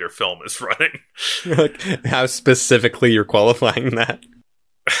 35mm film is running. Like, how specifically you're qualifying that?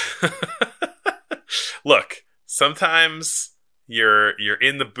 Look, sometimes you're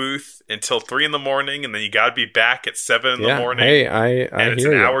in the booth until 3 a.m, and then you gotta be back at 7 a.m. Hey, I and it's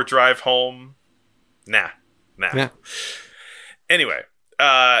hear an you. hour drive home. Nah. Yeah. Anyway,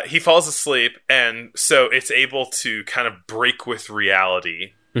 he falls asleep, and so it's able to kind of break with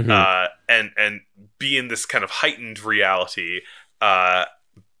reality, and be in this kind of heightened reality,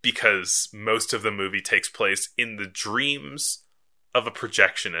 because most of the movie takes place in the dreams of a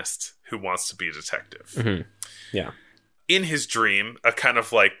projectionist who wants to be a detective. Mm-hmm. Yeah. In his dream, a kind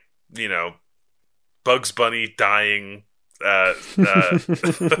of like, Bugs Bunny dying,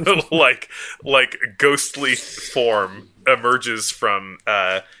 like ghostly form emerges from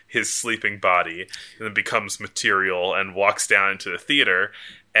his sleeping body and then becomes material and walks down into the theater,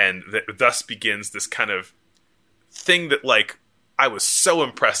 and thus begins this kind of thing that, like, I was so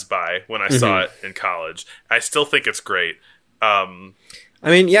impressed by when I saw it in college. I still think it's great. I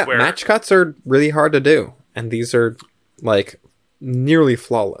mean, yeah, match cuts are really hard to do, and these are, like, nearly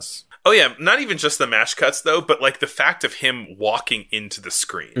flawless. Oh, yeah, not even just the match cuts, though, but, like, the fact of him walking into the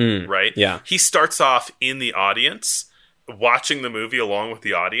screen, right? Yeah. He starts off in the audience, watching the movie along with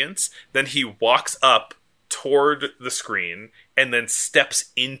the audience, then he walks up toward the screen, and then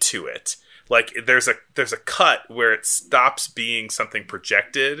steps into it. Like, there's a cut where it stops being something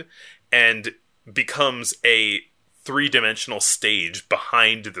projected and becomes a 3-dimensional stage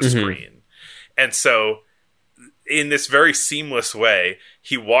behind the screen. And so, in this very seamless way,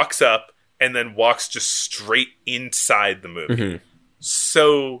 he walks up and then walks just straight inside the movie.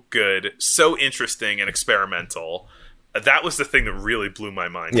 So good, so interesting and experimental. That was the thing that really blew my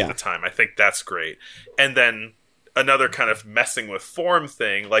mind at the time. I think that's great. And then another kind of messing with form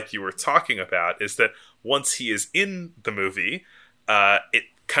thing, like you were talking about, is that once he is in the movie, it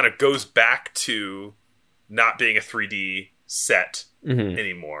kind of goes back to not being a 3D set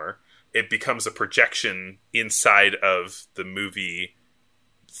anymore. It becomes a projection inside of the movie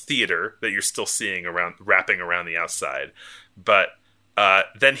theater that you're still seeing wrapping around the outside. But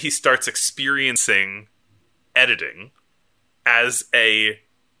then he starts experiencing editing as a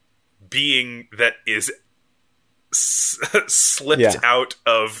being that is slipped out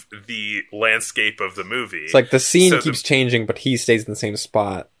of the landscape of the movie. It's like the scene keeps changing, but he stays in the same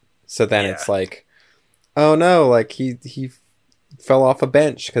spot. So then it's like, oh no, like he fell off a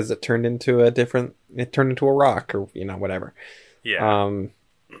bench because it turned into a rock, or whatever. Yeah.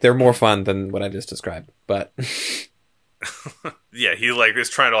 They're more fun than what I just described, but yeah, he is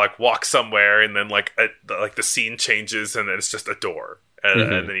trying to walk somewhere, and then the scene changes, and then it's just a door, and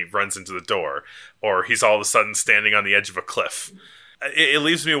then he runs into the door, or he's all of a sudden standing on the edge of a cliff. It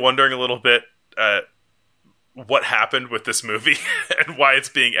leaves me wondering a little bit what happened with this movie and why it's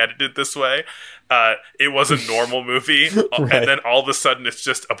being edited this way. It was a normal movie, Right. and then all of a sudden it's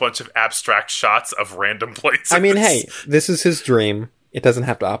just a bunch of abstract shots of random places. I mean, hey, this is his dream. It doesn't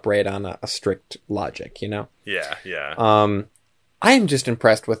have to operate on a strict logic, Yeah. I am just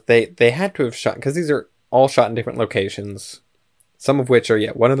impressed with they had to have shot, because these are all shot in different locations. Some of which are,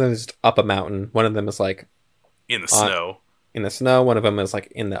 one of them is up a mountain. One of them is in the snow. In the snow. One of them is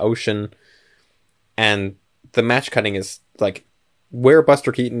in the ocean. And the match cutting is where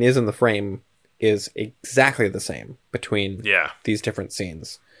Buster Keaton is in the frame is exactly the same between these different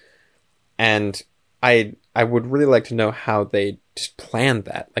scenes. And I would really like to know how they just planned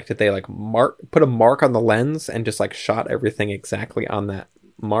that. Did they put a mark on the lens and just shot everything exactly on that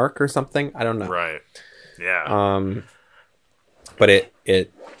mark or something? I don't know. Right. Yeah. But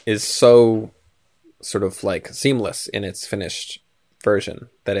it is so sort of seamless in its finished version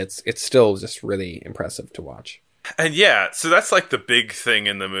that it's still just really impressive to watch. And so that's the big thing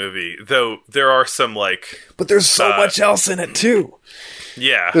in the movie, though there are some but there's so much else in it too.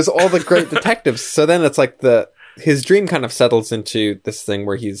 Yeah. There's all the great detectives. So then it's his dream kind of settles into this thing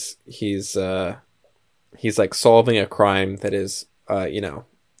where he's like solving a crime that is,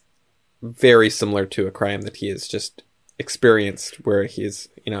 very similar to a crime that he has just experienced, where he's,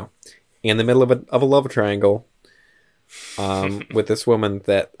 in the middle of a love triangle, with this woman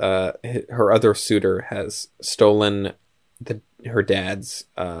that, her other suitor has stolen her dad's,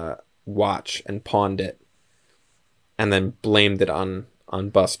 watch and pawned it, and then blamed it on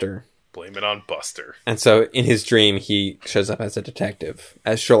Buster. Blame it on Buster. And so in his dream, he shows up as a detective,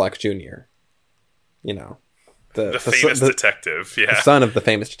 as Sherlock Jr. The famous detective, yeah. The son of the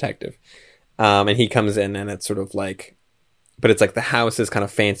famous detective. And he comes in, and it's sort of like... But it's like the house is kind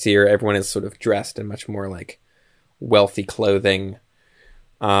of fancier. Everyone is sort of dressed in much more like wealthy clothing.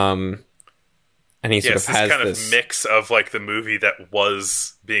 And he sort of has kind this of mix of like the movie that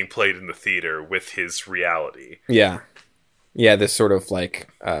was being played in the theater with his reality. Yeah. Yeah, this sort of like,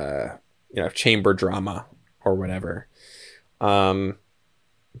 chamber drama or whatever.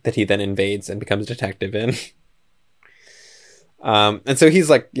 That he then invades and becomes a detective in. And so he's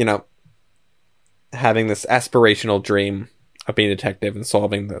like, having this aspirational dream of being a detective and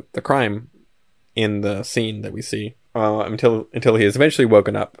solving the crime in the scene that we see, until he is eventually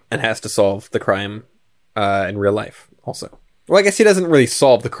woken up and has to solve the crime in real life also. Well, I guess he doesn't really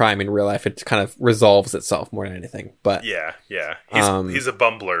solve the crime in real life. It kind of resolves itself more than anything. But yeah. He's a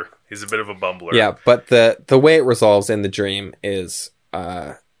bumbler. He's a bit of a bumbler. Yeah, but the way it resolves in the dream is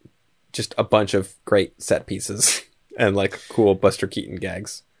just a bunch of great set pieces and like cool Buster Keaton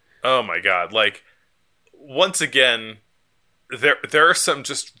gags. Oh my god! Like, once again, there are some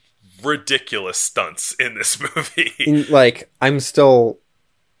just ridiculous stunts in this movie. It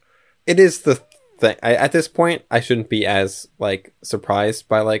is the thing. At this point, I shouldn't be as like surprised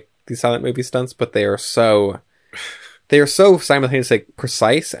by like these silent movie stunts, but they are so simultaneously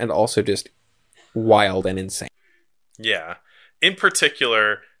precise and also just wild and insane. Yeah. In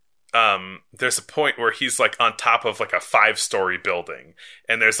particular, there's a point where he's like on top of like a 5-story building,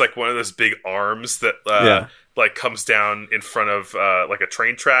 and there's like one of those big arms that like comes down in front of like a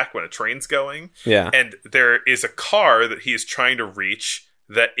train track when a train's going. Yeah. And there is a car that he is trying to reach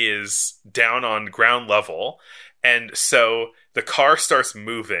that is down on ground level. And so the car starts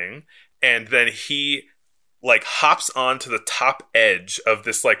moving, and then he like hops onto the top edge of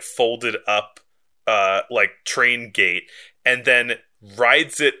this like folded up like train gate, and then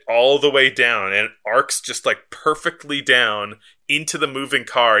rides it all the way down, and arcs just like perfectly down into the moving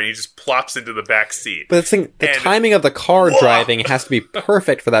car, and he just plops into the back seat. But the timing of the car driving has to be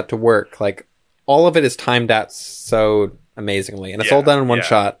perfect for that to work. Like, all of it is timed out so amazingly, and it's all done in one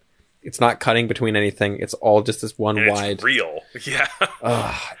shot. It's not cutting between anything. It's all just this one wide. It's real. Yeah.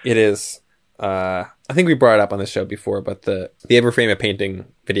 It is. I think we brought it up on this show before, but the Ever Frame a Painting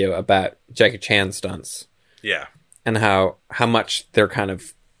video about Jackie Chan stunts. Yeah. And how much they're kind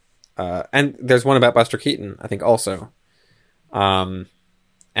of... and there's one about Buster Keaton, I think, also. And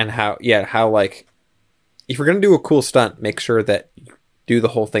how like... If you're going to do a cool stunt, make sure that you do the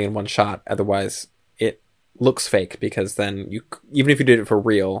whole thing in one shot. Otherwise, it looks fake, because then even if you did it for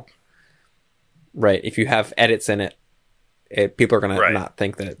real... Right, if you have edits in it, people are going to not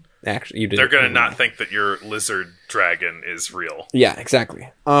think that actually you did. They're going to not think that your lizard dragon is real. Yeah,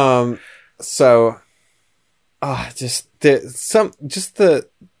 exactly. So, just the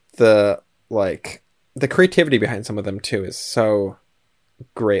creativity behind some of them too is so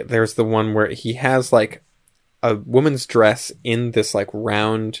great. There's the one where he has like a woman's dress in this like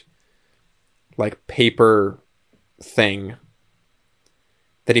round, like paper thing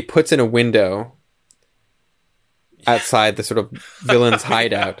that he puts in a window outside the sort of villain's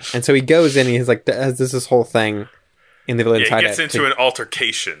hideout. And so he goes in and he's like, has this whole thing in the villain's hideout. He gets into an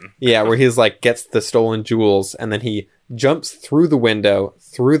altercation. Yeah, where he's like, gets the stolen jewels, and then he jumps through the window,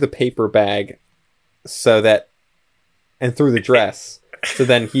 through the paper bag, and through the dress. So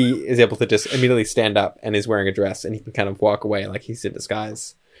then he is able to just immediately stand up and is wearing a dress, and he can kind of walk away like he's in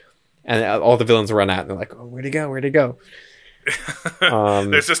disguise. And all the villains run out and they're like, oh, where'd he go? Where'd he go?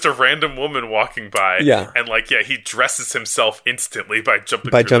 There's just a random woman walking by, and he dresses himself instantly by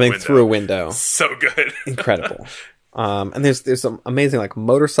jumping through a window. So good. Incredible. And there's some amazing like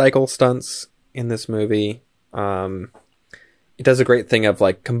motorcycle stunts in this movie. It does a great thing of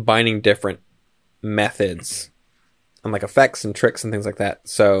like combining different methods and like effects and tricks and things like that.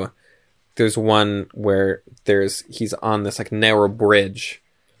 So there's one where he's on this like narrow bridge,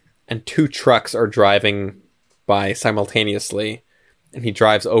 and 2 trucks are driving by simultaneously, and he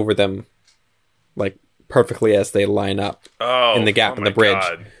drives over them like perfectly as they line up in the gap in the bridge,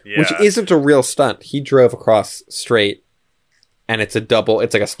 which isn't a real stunt. He drove across straight, and it's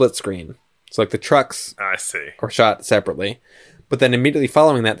like a split screen. So, like, the trucks I see. are shot separately. But then immediately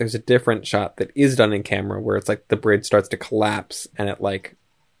following that, there's a different shot that is done in camera where it's like the bridge starts to collapse and it like,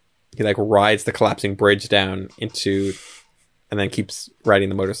 he like rides the collapsing bridge down into, and then keeps riding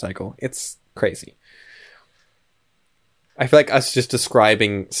the motorcycle. It's crazy. I feel like us just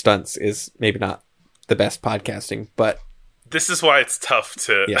describing stunts is maybe not the best podcasting, but this is why it's tough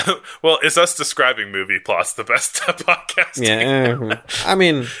to... Yeah. Well, is us describing movie plots the best podcasting? yeah, I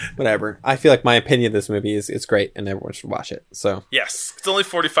mean, whatever. I feel like my opinion of this movie is great and everyone should watch it. So Yes. It's only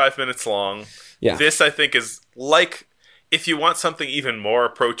 45 minutes long. yeah, This, I think, is like... If you want something even more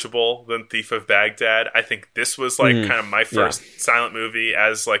approachable than Thief of Baghdad, I think this was like kind of my first silent movie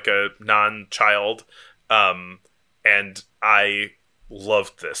as like a non-child. And I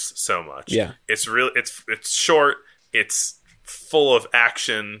loved this so much. Yeah. It's really... It's short. It's full of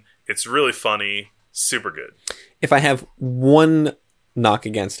action. It's really funny. Super good. if I have one knock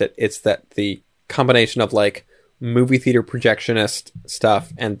against it, it's that the combination of like movie theater projectionist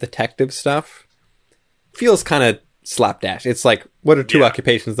stuff and detective stuff feels kind of slapdash. It's like, what are two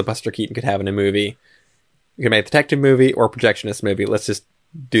occupations that Buster Keaton could have in a movie? You can make a detective movie or a projectionist movie. Let's just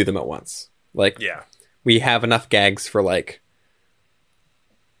do them at once. Like, we have enough gags for like,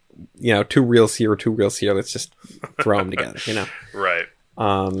 you know, 2 reels here, 2 reels here. Let's just throw them together, you know? Right.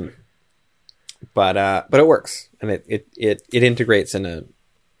 But it works, and it integrates in an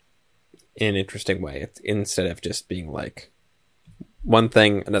interesting way. It's, instead of just being like one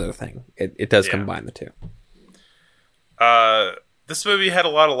thing, another thing. It does combine the two. This movie had a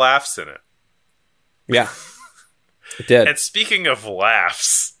lot of laughs in it. Yeah, it did. And speaking of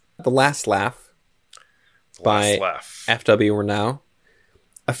laughs, The Last Laugh by F.W. Murnau,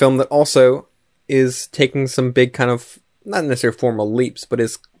 a film that also is taking some big kind of, not necessarily formal leaps, but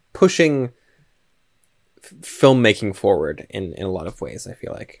is pushing filmmaking forward in a lot of ways, I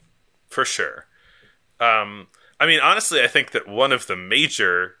feel like. For sure. I mean, honestly, I think that one of the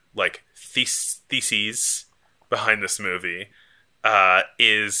major like theses behind this movie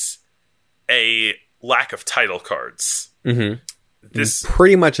is a lack of title cards. Mm-hmm. This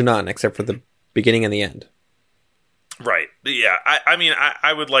pretty much none, except for the beginning and the end. Right. Yeah. I mean,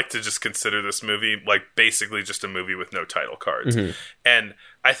 I would like to just consider this movie like basically just a movie with no title cards. Mm-hmm. And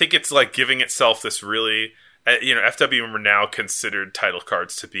I think it's like giving itself this really, you know, F.W. Murnau considered title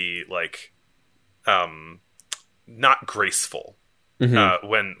cards to be like, not graceful.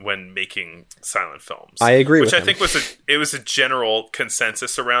 Mm-hmm. When making silent films, I agree. Which I think was a general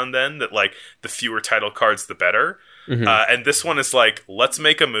consensus around then that like the fewer title cards the better. Mm-hmm. And this one is like, let's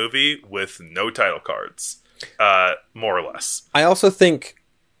make a movie with no title cards, more or less. I also think,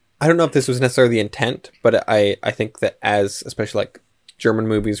 I don't know if this was necessarily the intent, but I think that as especially like German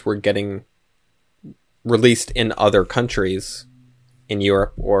movies were getting released in other countries, in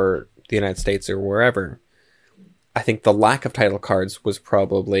Europe or the United States or wherever, I think the lack of title cards was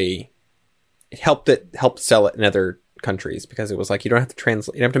probably, it helped sell it in other countries, because it was like, you don't have to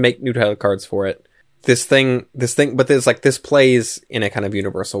translate, you don't have to make new title cards for it. This thing, but there's like, this plays in a kind of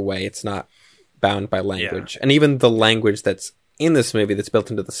universal way. It's not bound by language. And even the language that's in this movie that's built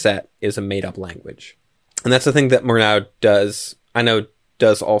into the set is a made up language. And that's the thing that Murnau does, I know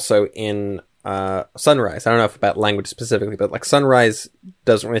does also in Sunrise. I don't know if about language specifically, but like Sunrise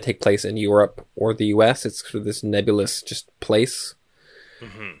doesn't really take place in Europe or the US. It's sort of this nebulous just place.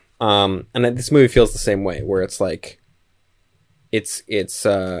 Mm-hmm. And this movie feels the same way, where it's like, it's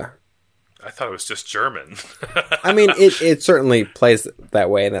I thought it was just German. I mean, it certainly plays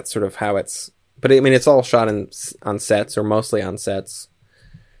that way, and that's sort of how it's, but I mean, it's all shot on sets, or mostly on sets.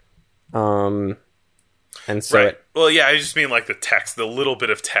 And so right. Well, yeah, I just mean like the text, the little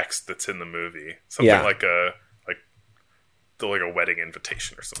bit of text that's in the movie, something like a wedding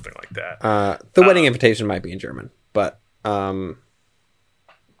invitation or something like that. The wedding invitation might be in German, but the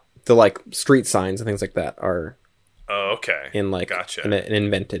like street signs and things like that are in like an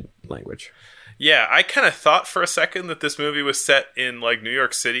invented language. Yeah, I kind of thought for a second that this movie was set in like New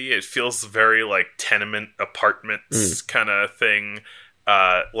York City. It feels very like tenement apartments kind of thing.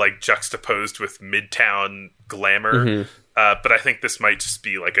 Like juxtaposed with Midtown glamour. Mm-hmm. But I think this might just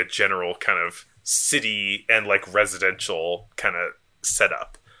be like a general kind of city and like residential kind of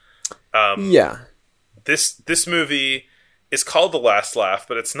setup. This movie is called The Last Laugh,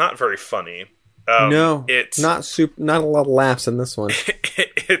 but it's not very funny. No, it's not a lot of laughs in this one.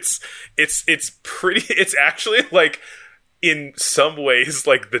 It's actually like in some ways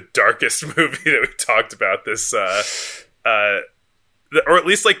like the darkest movie that we talked about this, or at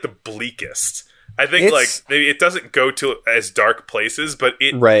least like the bleakest. I think like maybe it doesn't go to as dark places, but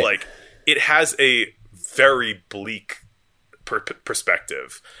it like it has a very bleak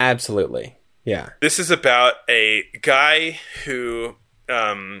perspective. Absolutely. Yeah. This is about a guy who,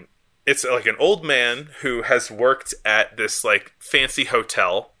 it's like an old man who has worked at this like fancy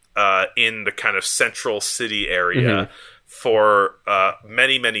hotel in the kind of central city area for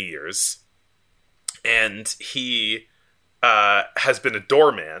many, many years. And he has been a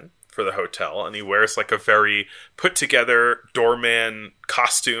doorman for the hotel, and he wears like a very put together doorman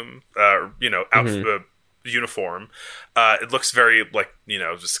costume, uniform. It looks very like,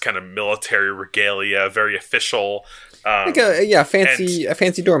 just kind of military regalia, very official. Like a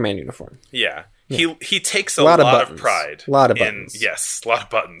fancy doorman uniform. Yeah. He takes a lot of pride. A lot of buttons. Yes, a lot of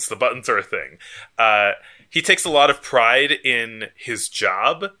buttons. The buttons are a thing. He takes a lot of pride in his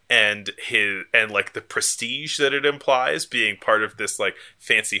job and like the prestige that it implies, being part of this like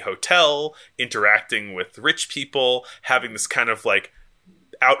fancy hotel, interacting with rich people, having this kind of like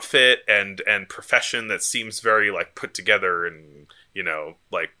outfit and profession that seems very like put together, and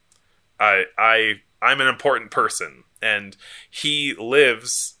like I'm an important person. And he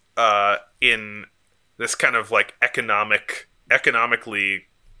lives in this kind of like economically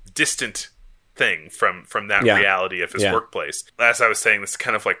distant thing from that reality of his workplace. As I was saying, this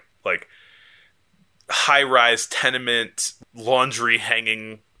kind of like high-rise tenement, laundry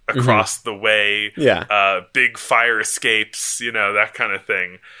hanging across the way, big fire escapes, that kind of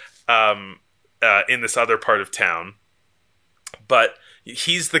thing, in this other part of town. But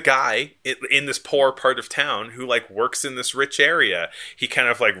he's the guy in this poor part of town who like works in this rich area. He kind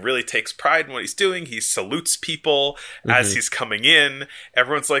of like really takes pride in what he's doing. He salutes people as he's coming in.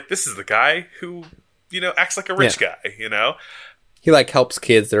 Everyone's like, this is the guy who, acts like a rich guy, He like helps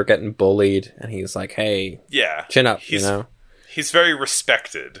kids that are getting bullied, and he's like, hey, chin up, He's very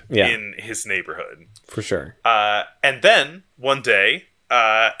respected in his neighborhood. For sure. And then one day,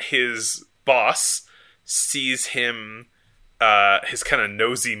 his boss sees him, his kind of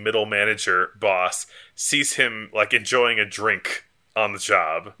nosy middle manager boss sees him like enjoying a drink on the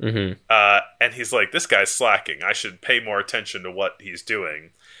job. And he's like, this guy's slacking. I should pay more attention to what he's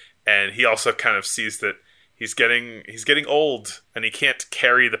doing. And he also kind of sees that he's getting old, and he can't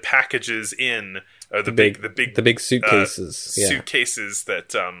carry the packages in, the big suitcases, suitcases that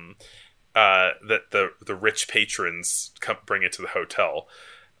that the rich patrons bring into the hotel.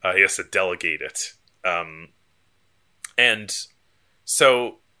 He has to delegate it. And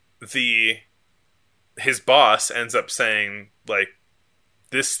so his boss ends up saying, like,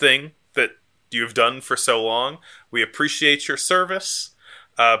 this thing that you've done for so long, we appreciate your service.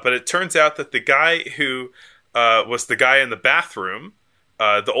 But it turns out that the guy who was the guy in the bathroom,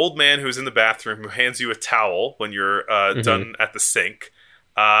 the old man who's in the bathroom who hands you a towel when you're done at the sink,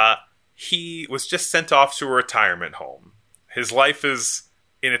 he was just sent off to a retirement home. His life is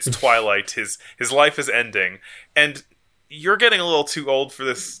in its twilight. His life is ending. And you're getting a little too old for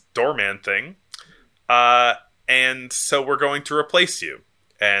this doorman thing. And so we're going to replace you.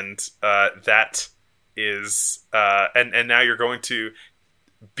 And that is... and now you're going to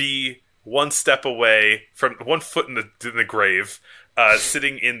be one step away from... one foot in the grave,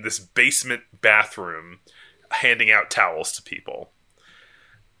 sitting in this basement bathroom, handing out towels to people.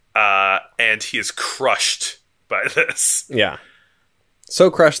 And he is crushed by this. Yeah.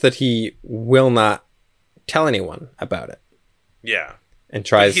 So crushed that he will not tell anyone about it. Yeah. And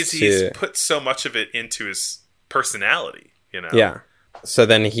tries he's put so much of it into his personality, Yeah. So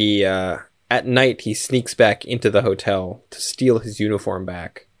then he, at night, he sneaks back into the hotel to steal his uniform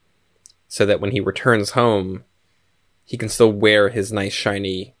back, so that when he returns home, he can still wear his nice,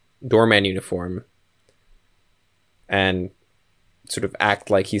 shiny doorman uniform and sort of act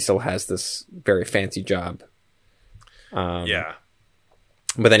like he still has this very fancy job. Yeah.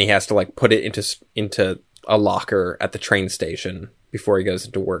 But then he has to like put it into a locker at the train station before he goes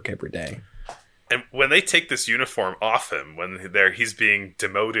into work every day. And when they take this uniform off him, when he's being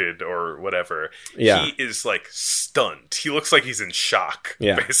demoted or whatever, he is like stunned. He looks like he's in shock,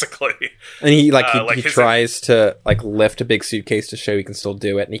 basically. And he tries to like lift a big suitcase to show he can still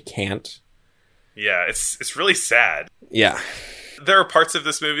do it, and he can't. Yeah, it's really sad. Yeah. There are parts of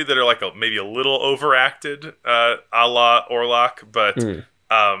this movie that are like maybe a little overacted, a la Orlok, but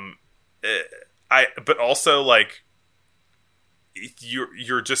but also like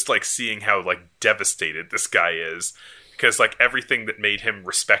you're just like seeing how like devastated this guy is, because like everything that made him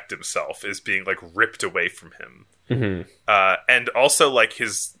respect himself is being like ripped away from him. And also like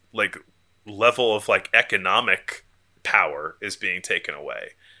his like level of like economic power is being taken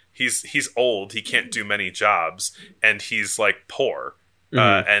away. He's old, he can't do many jobs, and he's like poor.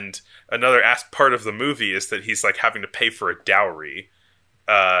 And another part of the movie is that he's like having to pay for a dowry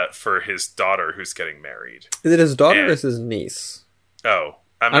for his daughter who's getting married. Is it his daughter or is his niece? Oh,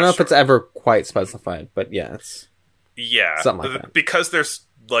 I don't know if it's ever quite specified, but yeah, it's something like that. Because there's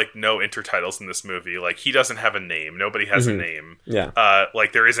like no intertitles in this movie. Like, he doesn't have a name. Nobody has a name. Yeah.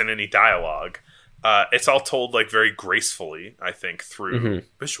 Like, there isn't any dialogue. It's all told like very gracefully, I think, through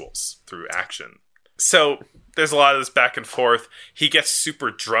visuals, through action. So there's a lot of this back and forth. He gets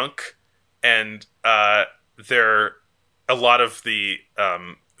super drunk, and a lot of the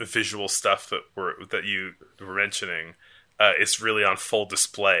visual stuff that you were mentioning is really on full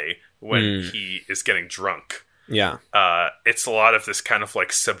display when he is getting drunk. Yeah. It's a lot of this kind of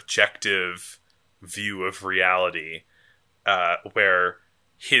like subjective view of reality, where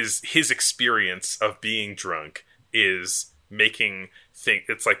his experience of being drunk is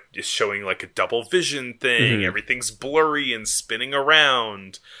it's like it's showing like a double vision thing. Everything's blurry and spinning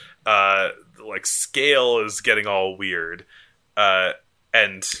around. Like, scale is getting all weird.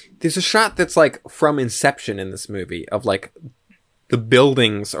 And there's a shot that's like from Inception in this movie of like the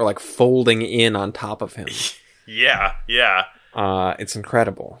buildings are like folding in on top of him. Yeah. It's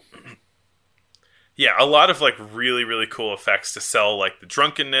incredible. Yeah, a lot of like really, really cool effects to sell like the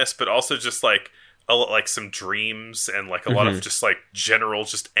drunkenness, but also just like some dreams and like a lot of just like general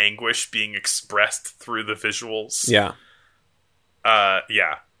just anguish being expressed through the visuals. Yeah.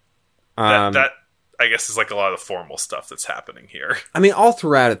 That I guess is like a lot of the formal stuff that's happening here. I mean, all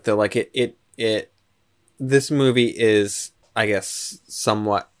throughout it though, like this movie is, I guess,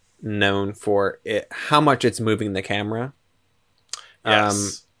 somewhat known for how much it's moving the camera.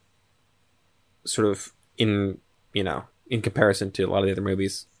 Yes. Sort of in comparison to a lot of the other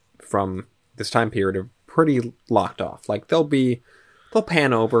movies from this time period, are pretty locked off. Like, they'll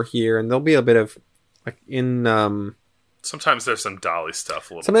pan over here, and there'll be a bit of like sometimes there's some dolly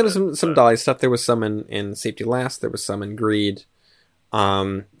stuff. Some dolly stuff. There was some in Safety Last. There was some in Greed.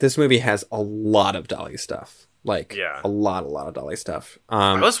 This movie has a lot of dolly stuff. Like, a lot of dolly stuff.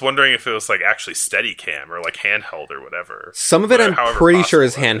 I was wondering if it was like actually Steadicam or like handheld or whatever. Some of it I'm pretty sure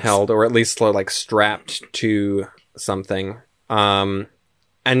is handheld, or at least like strapped to something. And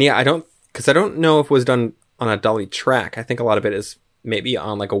yeah, I don't know if it was done on a dolly track. I think a lot of it is maybe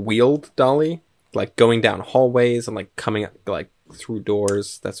on like a wheeled dolly, like going down hallways and like coming up like through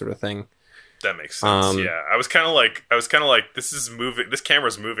doors, that sort of thing. That makes sense. Yeah, I was kind of like, this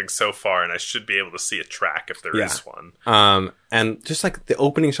camera's moving so far, and I should be able to see a track if there is one. And just like the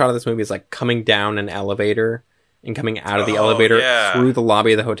opening shot of this movie is like coming down an elevator and coming out of the elevator through the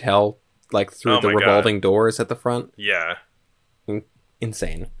lobby of the hotel, like through the revolving doors at the front. Yeah,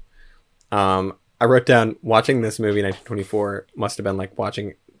 insane. I wrote down, watching this movie in 1924 must have been like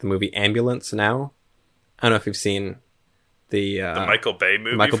watching the movie Ambulance now. I don't know if you've seen the Michael Bay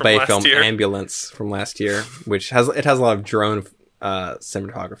movie, Michael Bay film Ambulance from last year, which has a lot of drone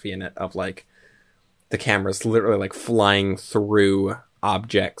cinematography in it, of like the camera's literally like flying through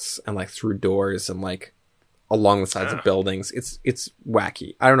objects and like through doors and like along the sides of buildings. It's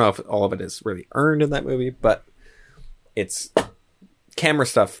wacky. I don't know if all of it is really earned in that movie, but it's camera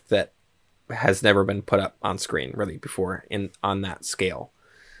stuff that has never been put up on screen really before on that scale.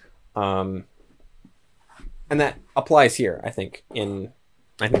 And that applies here, I think, in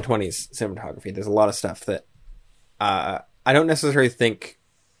 1920s cinematography. There's a lot of stuff that I don't necessarily think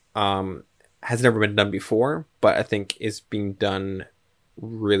has never been done before, but I think is being done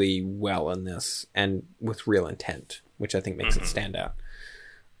really well in this, and with real intent, which I think makes it stand out.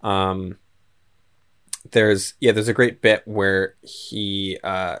 There's a great bit where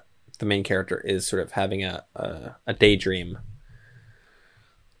the main character is sort of having a daydream,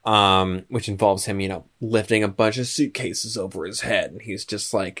 which involves him, lifting a bunch of suitcases over his head, and he's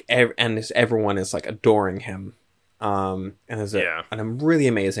just like, everyone is like adoring him. And there's a really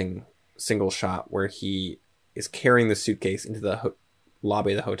amazing single shot where he is carrying the suitcase into the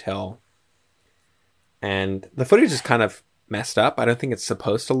lobby of the hotel, and the footage is kind of messed up. I don't think it's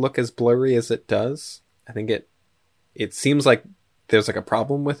supposed to look as blurry as it does. I think it seems like there's like a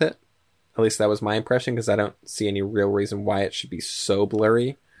problem with it. At least that was my impression, because I don't see any real reason why it should be so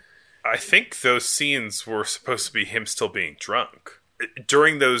blurry. I think those scenes were supposed to be him still being drunk.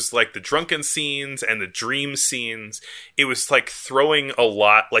 During those, like, the drunken scenes and the dream scenes, it was, like, throwing a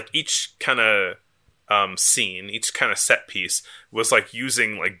lot, like, each kind of scene, each kind of set piece was, like,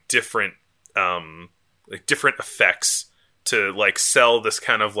 using, like, different effects to, like, sell this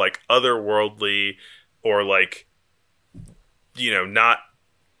kind of, like, otherworldly or, like, not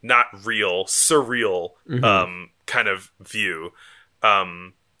real, surreal kind of view.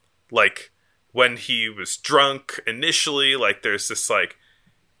 Like, when he was drunk initially, like, there's this, like,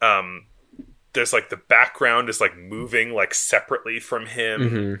 there's, like, the background is, like, moving, like, separately from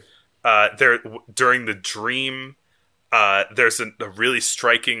him. During the dream, there's a really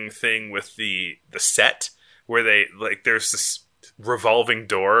striking thing with the set where they like there's this revolving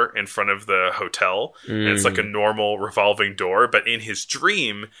door in front of the hotel, and it's like a normal revolving door, but in his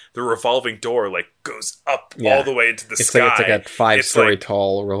dream the revolving door like goes up all the way into the sky. It's like a 5-story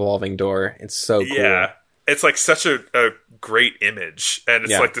tall revolving door. It's so cool. Yeah, it's like such a great image, and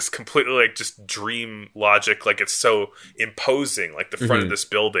it's like this completely like just dream logic. Like it's so imposing, like the front of this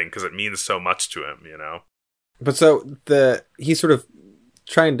building, because it means so much to him, you know. But so he's sort of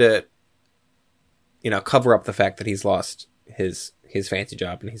trying to, cover up the fact that he's lost his fancy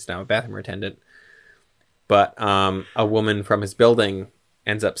job and he's now a bathroom attendant. But a woman from his building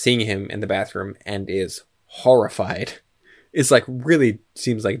ends up seeing him in the bathroom and is horrified. It's like really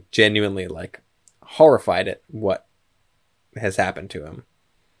seems like genuinely like horrified at what has happened to him.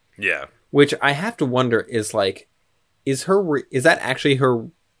 Yeah. Which I have to wonder is like, is that actually her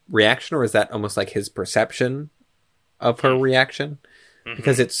reaction, or is that almost like his perception of her reaction?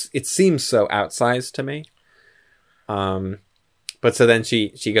 Because it seems so outsized to me. But so then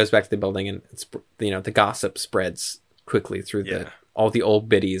she goes back to the building, and the gossip spreads quickly through all the old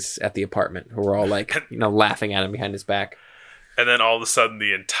biddies at the apartment who are all like laughing at him behind his back. And then all of a sudden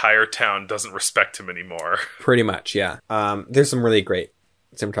the entire town doesn't respect him anymore. Pretty much, yeah. There's some really great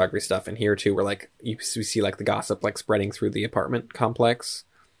cinematography stuff in here too, where like we see like the gossip like spreading through the apartment complex.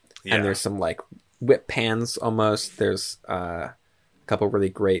 Yeah. And there's some like whip pans almost. There's a couple really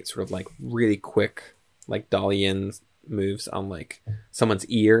great sort of like really quick like dolly-in moves on like someone's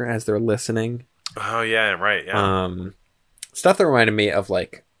ear as they're listening. Oh yeah, right, yeah. Stuff that reminded me of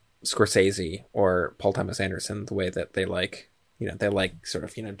like Scorsese or Paul Thomas Anderson, the way that they like, they like sort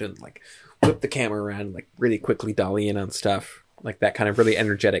of, doing like whip the camera around, like really quickly dolly in on stuff. Like that kind of really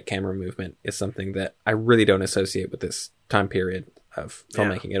energetic camera movement is something that I really don't associate with this time period of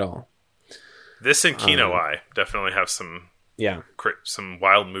filmmaking at all. This and Kino Eye definitely have some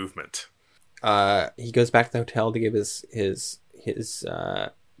wild movement. He goes back to the hotel to give his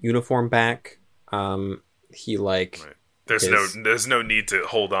uniform back. He like there's no need to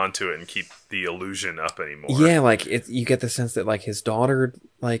hold on to it and keep the illusion up anymore. Yeah, like you get the sense that like his daughter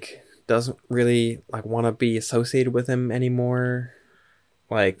like doesn't really like want to be associated with him anymore.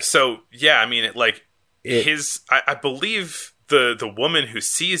 Like I believe the woman who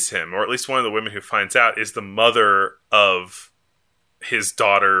sees him, or at least one of the women who finds out, is the mother of his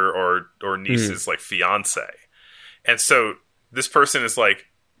daughter or niece's like fiance. And so this person is like,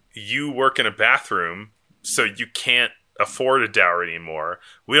 you work in a bathroom, so you can't afford a dowry anymore.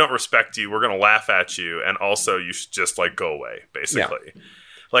 We don't respect you. We're going to laugh at you. And also you should just like go away, basically. Yeah.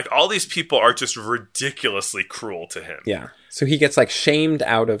 Like all these people are just ridiculously cruel to him. Yeah. So he gets like shamed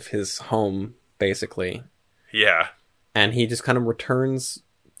out of his home, basically. Yeah. And he just kind of returns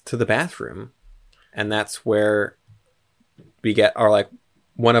to the bathroom. And that's where we get our like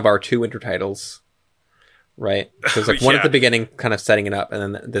one of our two intertitles, right? There's like one at the beginning kind of setting it up,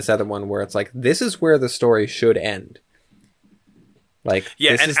 and then this other one where it's like, this is where the story should end. Like,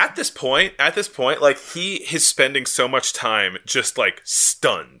 at this point, like he's spending so much time just like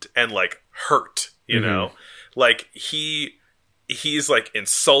stunned and like hurt, you know, like he's like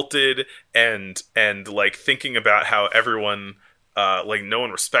insulted and like thinking about how everyone like no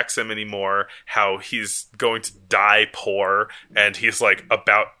one respects him anymore, how he's going to die poor, and he's like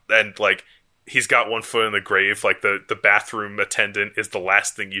he's got one foot in the grave. Like the bathroom attendant is the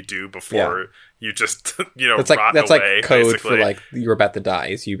last thing you do before you just that's rot that's away, like code basically. For like you're about to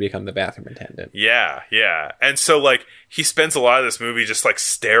die, so you become the bathroom attendant. Yeah. And so like he spends a lot of this movie just like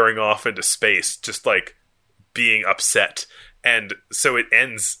staring off into space, just like being upset. And so it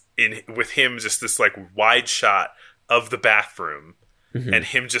ends with him just this like wide shot of the bathroom and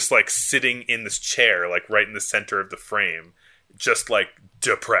him just like sitting in this chair, like right in the center of the frame, just like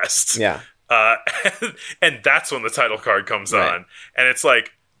depressed. Yeah. And that's when the title card comes on. And it's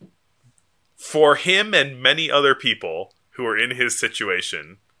like, for him and many other people who are in his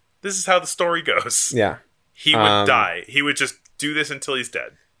situation, this is how the story goes. Yeah. He would die. He would just do this until he's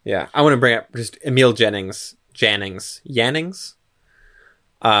dead. Yeah. I want to bring up just Emil Jannings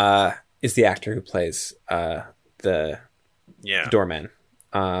is the actor who plays the doorman.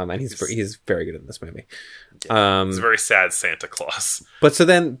 And he's very good in this movie. It's a very sad Santa Claus. But so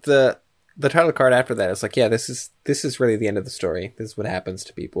then the title card after that is like, yeah, this is really the end of the story. This is what happens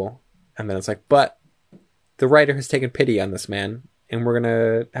to people. And then it's like, but the writer has taken pity on this man, and we're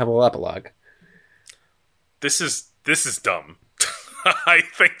gonna have a little epilogue. This is dumb. I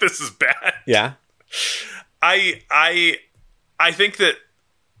think this is bad. Yeah. I think that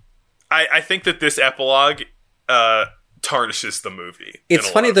I think that this epilogue tarnishes the movie. It's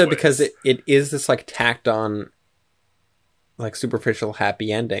funny though, because it is this like tacked on like superficial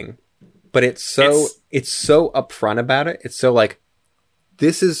happy ending, but it's so upfront about it. It's so like,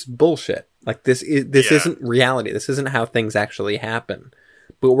 this is bullshit. Like this isn't reality. This isn't how things actually happen.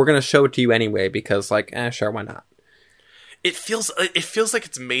 But we're gonna show it to you anyway because, like, sure, why not? It feels like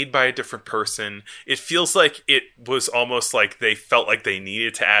it's made by a different person. It feels like it was almost like they felt like they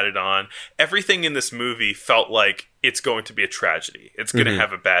needed to add it on. Everything in this movie felt like it's going to be a tragedy. It's going to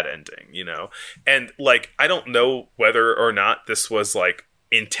have a bad ending, you know? And, like, I don't know whether or not this was, like,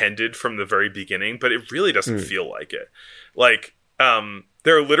 intended from the very beginning, but it really doesn't feel like it. Like,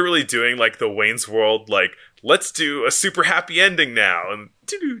 they're literally doing, like, the Wayne's World, like, let's do a super happy ending now. And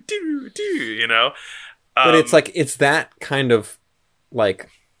you know? But it's like, it's that kind of like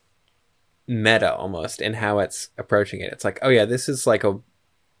meta almost in how it's approaching it. It's like, oh yeah, this is like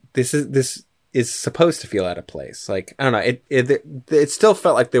this is supposed to feel out of place. Like, I don't know. It still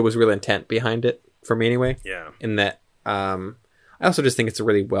felt like there was real intent behind it for me anyway. Yeah. In that, I also just think it's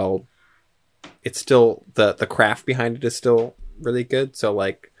it's still, the craft behind it is still really good. So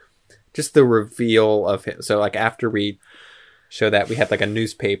like just the reveal of him. So like after we show that, we had like a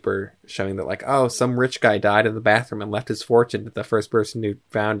newspaper showing that like, oh, some rich guy died in the bathroom and left his fortune to the first person who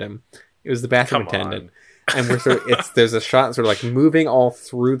found him. It was the bathroom attendant. And there's a shot sort of like moving all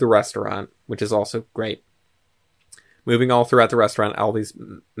through the restaurant, which is also great. Moving all throughout the restaurant, all these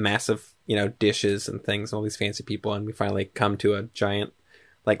massive, you know, dishes and things, all these fancy people, and we finally come to a giant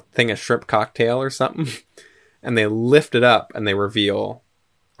like thing of shrimp cocktail or something. And they lift it up and they reveal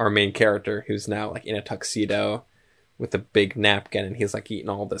our main character, who's now like in a tuxedo with a big napkin, and he's like eating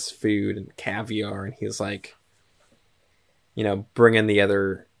all this food and caviar, and he's like, you know, bringing the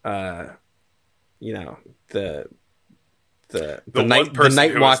other, you know, the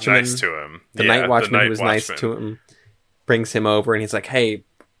night watchman nice to him. The night watchman who was nice to him brings him over, and he's like, hey,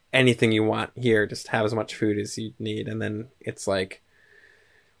 anything you want here, just have as much food as you need. And then it's like,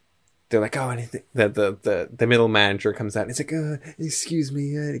 they're like, oh, anything. The middle manager comes out and he's like, excuse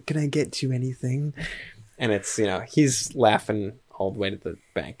me, can I get you anything? And it's, you know, he's laughing all the way to the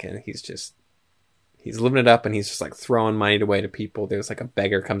bank, and he's living it up, and he's just like throwing money away to people. There's like a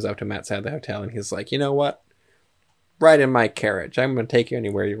beggar comes up to him outside the hotel, and he's like, you know what? Ride in my carriage. I'm going to take you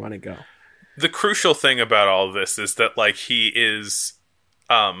anywhere you want to go. The crucial thing about all of this is that, like, he is,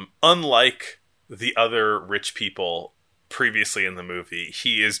 unlike the other rich people previously in the movie,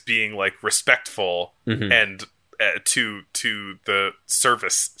 he is being like respectful and to the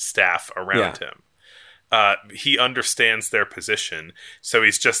service staff around him. He understands their position, so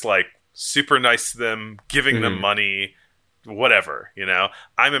he's just like super nice to them, giving them money, whatever, you know.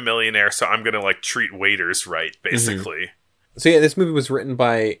 I'm a millionaire, so I'm gonna like treat waiters right, basically. So yeah, this movie was written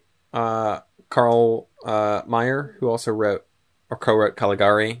by Carl Meyer, who also wrote or co-wrote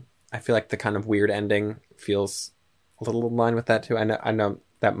Caligari. I feel like the kind of weird ending feels a little in line with that too. I know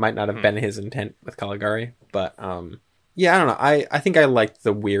that might not have been his intent with Caligari, but yeah, I don't know. I think I liked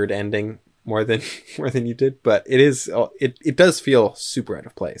the weird ending more than you did, but it does feel super out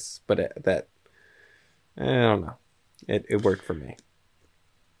of place. But I don't know. It worked for me.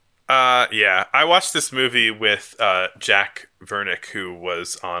 Yeah, I watched this movie with Jack Vernick, who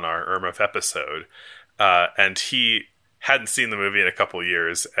was on our Irma episode, and he hadn't seen the movie in a couple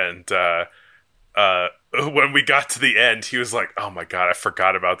years, and when we got to the end, he was like, oh my god, I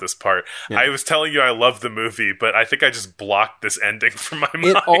forgot about this part. Yeah. I was telling you I love the movie, but I think I just blocked this ending from my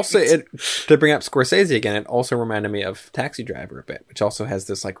mind. To bring up Scorsese again, it also reminded me of Taxi Driver a bit, which also has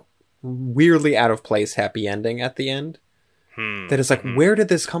this like weirdly out of place happy ending at the end. That is like, where did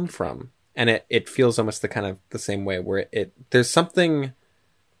this come from? And it feels almost the same way, where there's something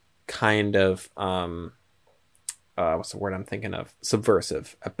kind of what's the word I'm thinking of?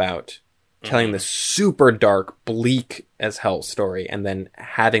 Subversive about telling this super dark, bleak as hell story, and then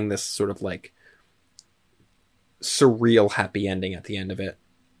having this sort of like surreal happy ending at the end of it,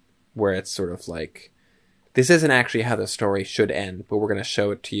 where it's sort of like, this isn't actually how the story should end, but we're going to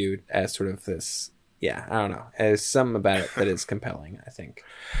show it to you as sort of this. Yeah, I don't know. There's something about it that is compelling, I think.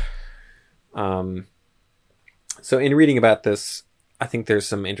 So in reading about this, I think there's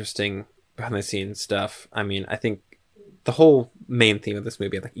some interesting behind the scenes stuff. I mean, I think the whole main theme of this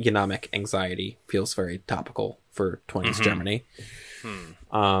movie, like economic anxiety, feels very topical for 20s Germany.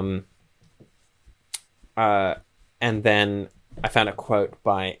 And then I found a quote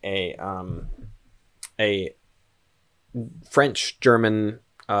by a French-German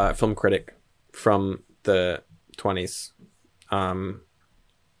film critic from the 20s,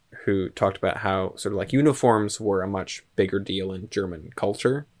 who talked about how sort of like uniforms were a much bigger deal in German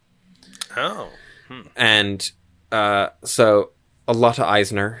culture. And so Lotte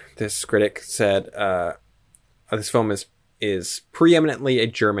Eisner, this critic, said this film is is preeminently a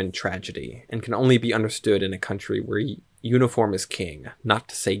German tragedy and can only be understood in a country where uniform is king, not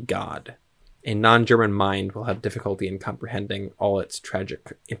to say God. A non-German mind will have difficulty in comprehending all its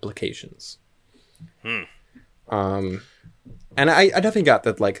tragic implications. And I definitely got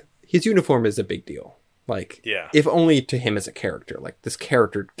that, like, his uniform is a big deal. Like, if only to him as a character. Like, this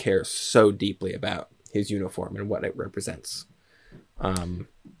character cares so deeply about his uniform and what it represents.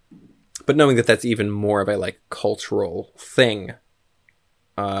 But knowing that that's even more of a, like, cultural thing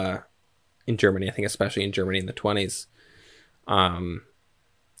in Germany, I think especially in Germany in the 20s,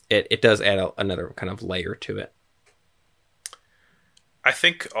 it does add another kind of layer to it. I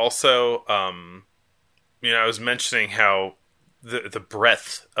think also, I was mentioning how the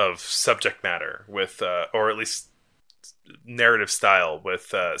breadth of subject matter with, or at least narrative style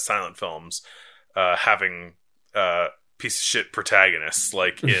with silent films, having piece of shit protagonists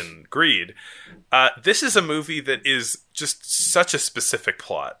like in Greed. This is a movie that is just such a specific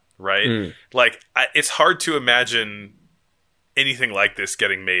plot, right? Like, it's hard to imagine anything like this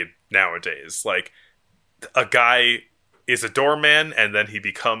getting made nowadays. Like, a guy is a doorman and then he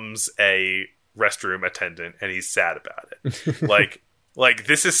becomes a restroom attendant and he's sad about it. like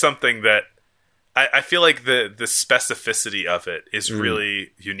this is something that I feel like the specificity of it is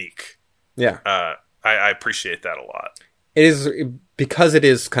really unique. Yeah. I appreciate that a lot. It is, because it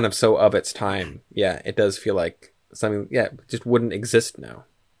is kind of so of its time. Yeah, it does feel like something, just wouldn't exist now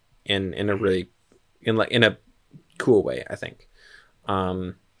in a really, in a cool way, I think.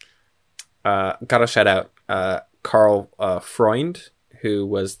 Gotta shout out Karl Freund, who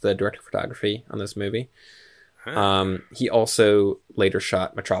was the director of photography on this movie. He also later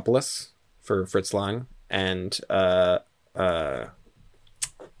shot Metropolis for Fritz Lang and the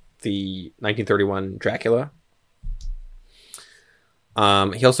 1931 Dracula.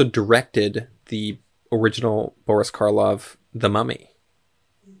 He also directed the original Boris Karloff The Mummy,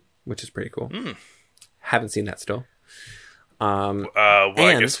 which is pretty cool. Haven't seen that still.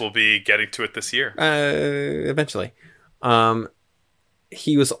 I guess we'll be getting to it this year. Eventually.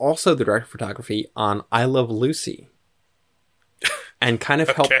 He was also the director of photography on I Love Lucy, and kind of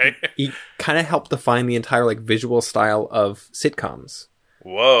helped. He kind of helped define the entire, like, visual style of sitcoms.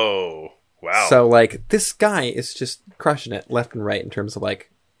 Whoa! Wow! So, like, this guy is just crushing it left and right in terms of,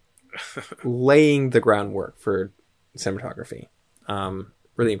 like, laying the groundwork for cinematography.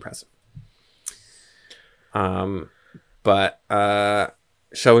 Really impressive. But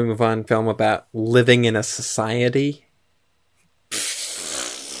shall we move on? Film about living in a society.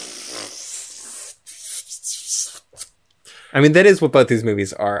 I mean, that is what both these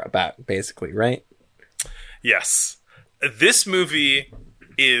movies are about, basically, right? Yes. This movie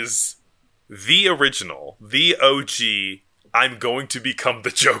is the original, the OG, I'm going to become the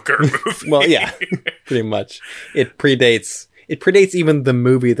Joker movie. Well, yeah, pretty much. It predates even the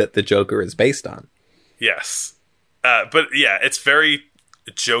movie that the Joker is based on. Yes. But yeah, it's very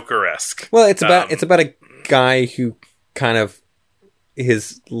Joker-esque. Well, it's about a guy who kind of,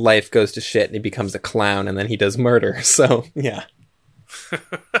 his life goes to shit and he becomes a clown and then he does murder. So, yeah.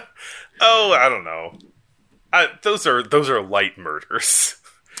 Oh, I don't know. Those are light murders.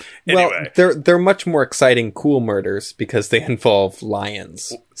 Anyway. Well, they're much more exciting, cool murders because they involve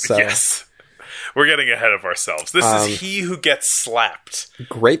lions. So. Yes. We're getting ahead of ourselves. This is He Who Gets Slapped.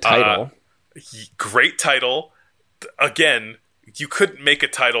 Great title. Great title. Again, you couldn't make a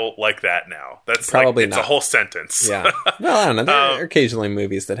title like that now. That's probably it's not. A whole sentence. Yeah. Well, I don't know. There are occasionally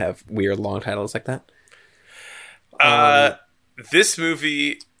movies that have weird long titles like that. This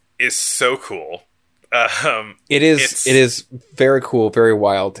movie is so cool. It is very cool, very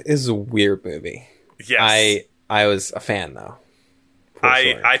wild. It is a weird movie. Yes. I was a fan though.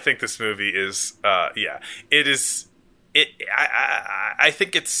 I think this movie is it is I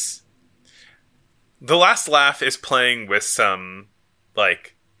think it's The Last Laugh is playing with some,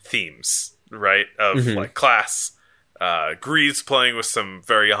 like, themes, right? Of like class. Greed's playing with some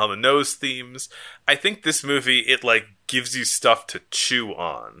very on the nose themes. I think this movie, it, like, gives you stuff to chew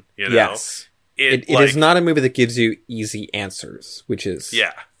on, you know? Yes. It is not a movie that gives you easy answers, which is,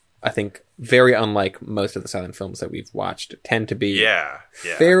 I think, very unlike most of the silent films that we've watched. Tend to be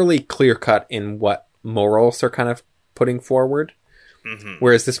fairly clear-cut in what morals they're kind of putting forward.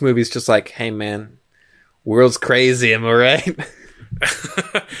 Whereas this movie's just like, hey, man, world's crazy, am I right?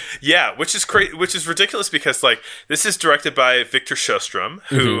 Yeah, which is which is ridiculous because, like, this is directed by Victor Sjöström,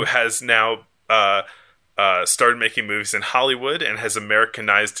 who has now started making movies in Hollywood and has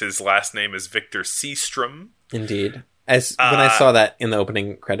Americanized his last name as Victor Seastrom. Indeed. When I saw that in the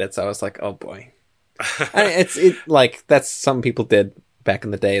opening credits, I was like, oh boy. It's like, that's some people did back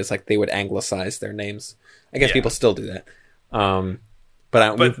in the day, is like they would anglicize their names. I guess people still do that.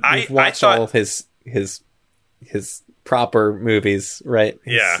 We've watched all of his proper movies, right?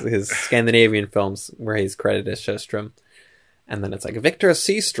 His Scandinavian films where he's credited as Sjöström. And then it's like, Victor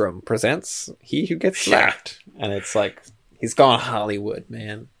Seaström presents He Who Gets Slapped. Yeah. And it's like, he's gone Hollywood,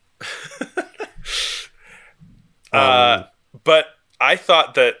 man. But I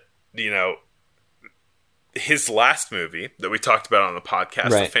thought that, his last movie that we talked about on the podcast,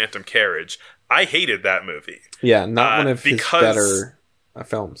 The Phantom Carriage, I hated that movie. Yeah, not one of his better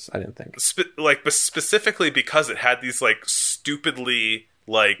films, I didn't think. Specifically because it had these, stupidly...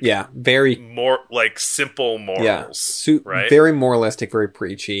 very more simple morals, right? Very moralistic, very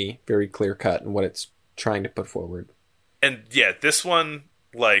preachy, very clear cut in what it's trying to put forward. And this one,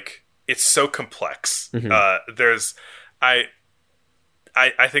 it's so complex. Mm-hmm.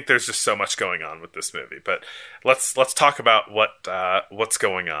 I think there's just so much going on with this movie. But let's talk about what's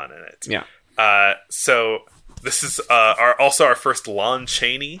going on in it. Yeah. So this is our first Lon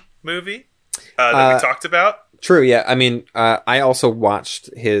Chaney movie that we talked about. True, yeah. I mean, I also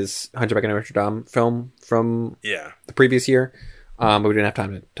watched his Hunchback of Notre Dame film from the previous year, but we didn't have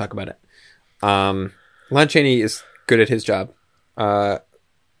time to talk about it. Lon Chaney is good at his job.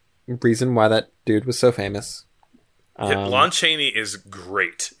 Reason why that dude was so famous. Lon Chaney is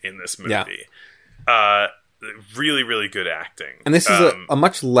great in this movie. Really, really good acting. And this is a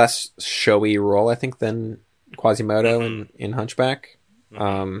much less showy role, I think, than Quasimodo in Hunchback.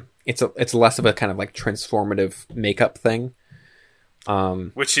 Mm-hmm. It's less of a kind of transformative makeup thing,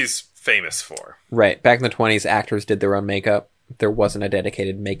 which he's famous for. Right. Back in the 1920s, actors did their own makeup. There wasn't a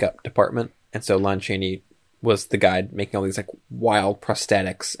dedicated makeup department, and so Lon Chaney was the guy making all these wild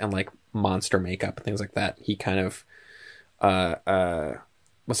prosthetics and monster makeup and things like that. He kind of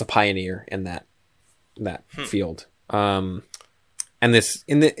was a pioneer in that field. And this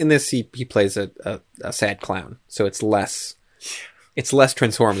in this he plays a sad clown, so it's less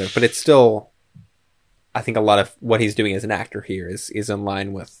transformative, but it's still, I think a lot of what he's doing as an actor here is in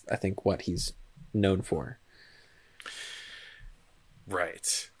line with, I think, what he's known for.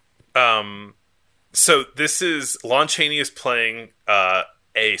 Right. So this is Lon Chaney is playing a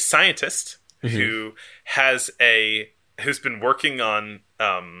scientist who's been working on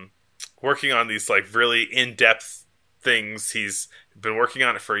these really in-depth things. He's been working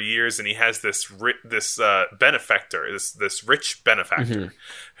on it for years, and he has this benefactor, this rich benefactor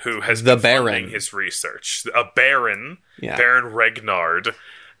who has been funding his research. A baron, Baron Regnard,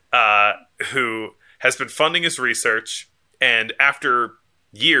 who has been funding his research, and after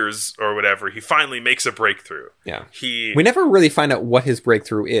years or whatever, he finally makes a breakthrough. Yeah, we never really find out what his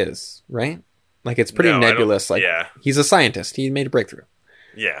breakthrough is, right? It's pretty nebulous. He's a scientist. He made a breakthrough.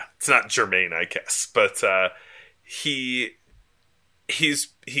 Yeah, it's not germane, I guess, but he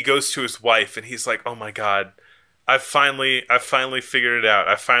goes to his wife and he's like, "Oh my God, I've finally figured it out.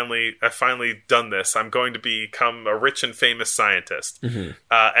 I've finally done this. I'm going to become a rich and famous scientist."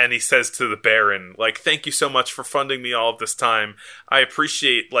 And he says to the Baron, "Thank you so much for funding me all of this time. I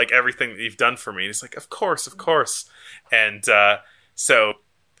appreciate everything that you've done for me." And he's like, Of course. And so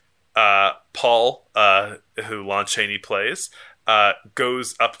Paul, who Lon Chaney plays,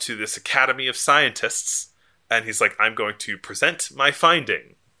 goes up to this Academy of Scientists. And he's like, "I'm going to present my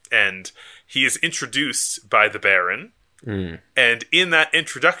finding." And he is introduced by the Baron. And in that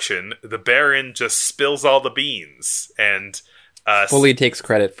introduction, the Baron just spills all the beans. And fully takes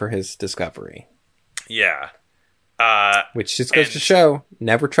credit for his discovery. Yeah. Which just goes to show,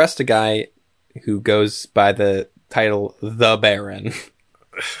 never trust a guy who goes by the title The Baron.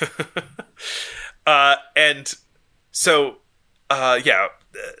 And so,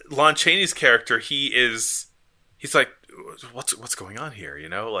 Lon Chaney's character, he's like, what's going on here? You're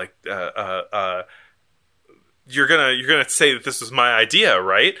gonna say that this was my idea,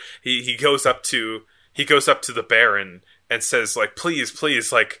 right? He goes up to the Baron and says, please,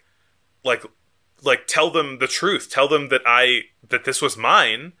 tell them the truth. Tell them that this was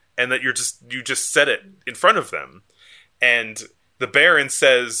mine and that you just said it in front of them. And the Baron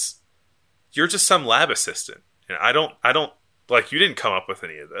says, "You're just some lab assistant. I don't you didn't come up with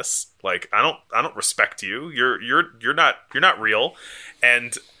any of this. I don't respect you. You're not real."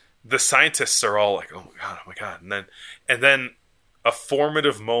 And the scientists are all like, "Oh my god." And then a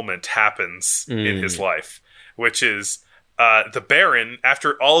formative moment happens in his life, which is the Baron,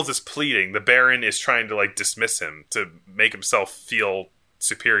 after all of this pleading, the Baron is trying to dismiss him to make himself feel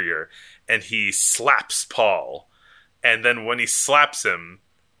superior, and he slaps Paul. And then when he slaps him,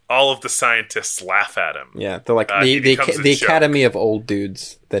 all of the scientists laugh at him. Yeah, they're like the Academy of Old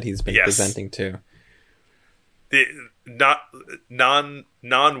Dudes that he's been presenting to. The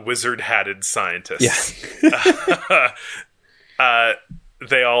non-wizard hatted scientists. Yeah.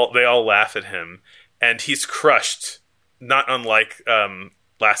 they all laugh at him, and he's crushed, not unlike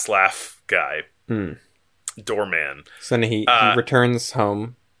Last Laugh guy, Doorman. So then he returns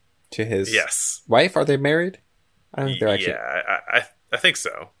home to his wife. Are they married? I don't think they're actually. Yeah, I think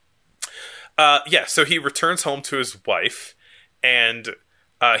so. So he returns home to his wife, and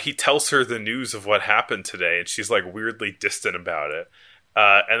he tells her the news of what happened today, and she's like weirdly distant about it.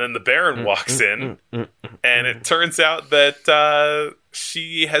 And then the Baron walks in, and it turns out that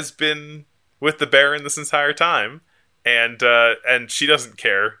she has been with the Baron this entire time, and she doesn't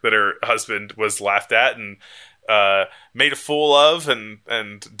care that her husband was laughed at and made a fool of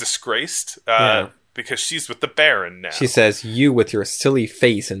and disgraced because she's with the Baron now. She says, "You with your silly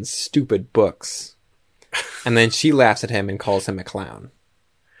face and stupid books," and then she laughs at him and calls him a clown.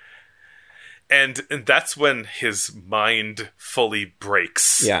 And that's when his mind fully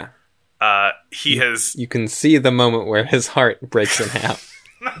breaks. Yeah. You can see the moment where his heart breaks in half.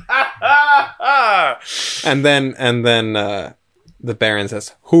 and then the Baron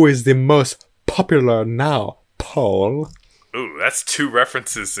says, "Who is the most popular now, Paul?" Ooh, that's 2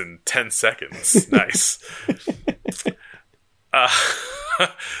 references in 10 seconds. Nice.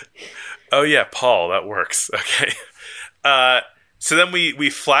 Oh yeah, Paul, that works. Okay. So then we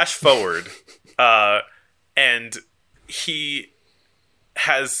flash forward. And he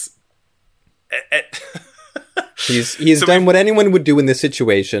has he's done what anyone would do in this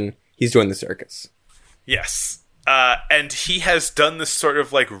situation. He's joined the circus. Yes. And he has done this sort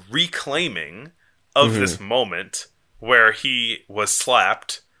of like reclaiming of this moment where he was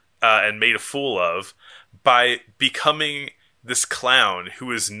slapped and made a fool of by becoming this clown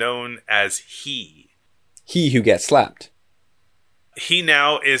who is known as He who gets slapped. He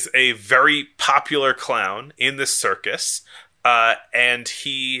now is a very popular clown in this circus, and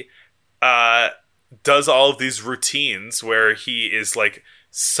he does all of these routines where he is like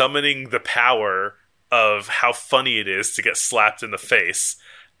summoning the power of how funny it is to get slapped in the face,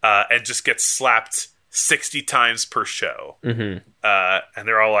 and just gets slapped 60 times per show. And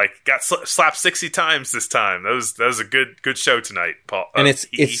they're all like, "Got slapped 60 times this time. That was a good show tonight, Paul." And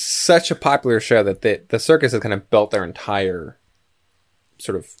it's such a popular show that the circus has kind of built their entire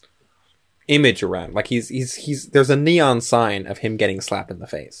sort of image around. Like he's there's a neon sign of him getting slapped in the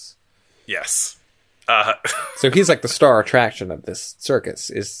face. Yes. So he's like the star attraction of this circus,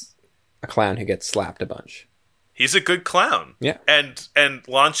 is a clown who gets slapped a bunch. He's a good clown. Yeah. And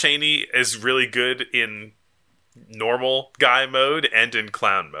Lon Chaney is really good in normal guy mode and in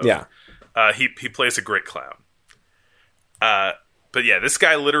clown mode. Yeah. He plays a great clown. But yeah, this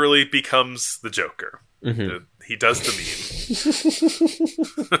guy literally becomes the Joker. He does the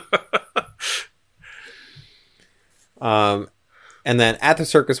meme. And then at the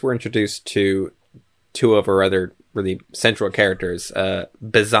circus, we're introduced to 2 of our other really central characters,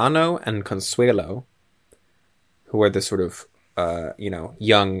 Bizano and Consuelo, who are the sort of,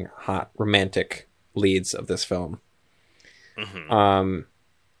 young, hot, romantic leads of this film.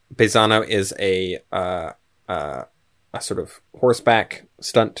 Bizano is a sort of horseback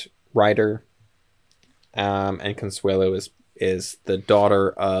stunt rider. And Consuelo is the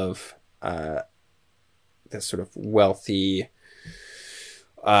daughter of this sort of wealthy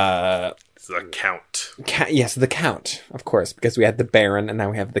The Count. Yes, the Count, of course, because we had the Baron and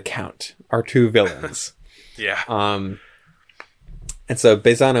now we have the Count, our 2 villains. Yeah. And so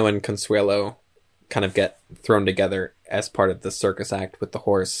Bizano and Consuelo kind of get thrown together as part of the circus act with the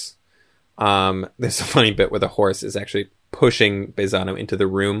horse. There's a funny bit where the horse is actually pushing Bizano into the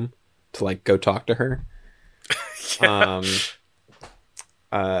room to like go talk to her. Yeah.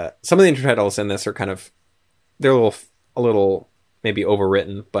 Some of the intertitles in this are kind of, they're a little maybe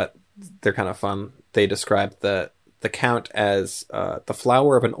overwritten, but they're kind of fun. They describe the Count as the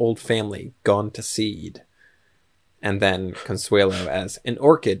flower of an old family gone to seed, and then Consuelo as an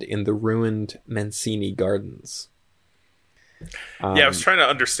orchid in the ruined Mancini gardens. I was trying to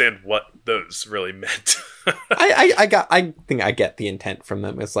understand what those really meant. I think I get the intent from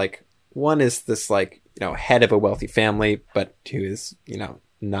them. It's like, one is this like, head of a wealthy family, but who is,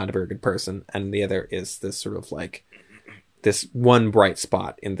 not a very good person. And the other is this sort of like, this one bright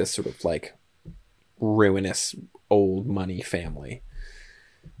spot in this sort of like ruinous old money family.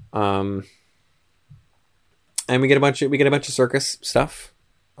 And we get a bunch of circus stuff.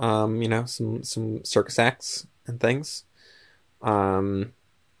 Some circus acts and things. I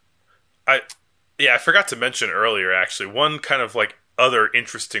forgot to mention earlier, actually, one kind of like other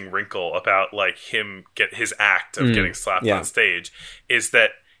interesting wrinkle about like him get his act of getting slapped on stage is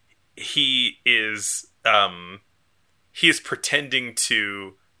that he is pretending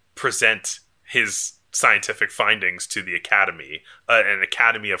to present his scientific findings to the academy, an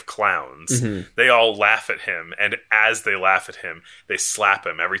academy of clowns. They all laugh at him, and as they laugh at him, they slap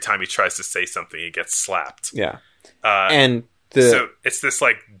him. Every time he tries to say something, he gets slapped. Yeah. So it's this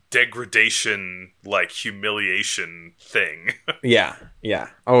like degradation, like humiliation thing. Yeah.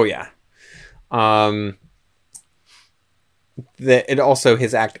 Oh yeah. It also,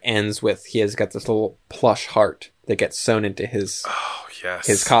 his act ends with, he has got this little plush heart that gets sewn into his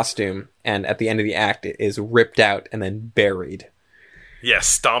his costume, and at the end of the act it is ripped out and then buried. Yeah,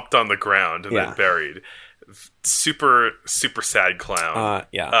 stomped on the ground and then buried. Super sad clown.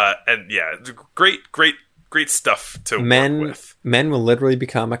 Great stuff to work with. Men will literally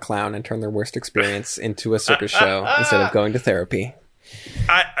become a clown and turn their worst experience into a circus show instead of going to therapy.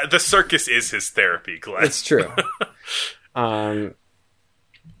 The circus is his therapy, Glenn. It's true. But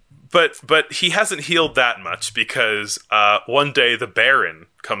he hasn't healed that much, because one day the Baron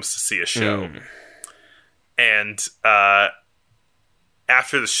comes to see a show, and after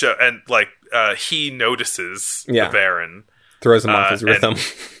the show, and like he notices the Baron, throws him off his rhythm.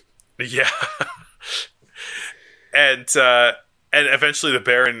 And eventually the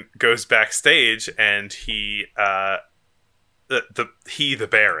Baron goes backstage, and the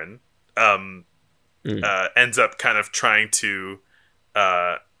Baron ends up kind of trying to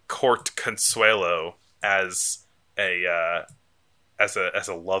court Consuelo as a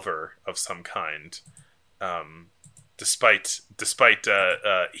lover of some kind, despite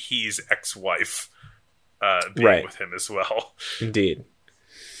his ex-wife being with him as well. Indeed.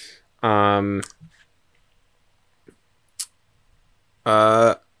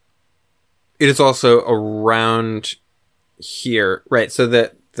 It is also around here, right? So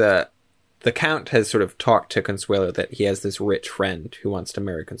that the Count has sort of talked to Consuelo that he has this rich friend who wants to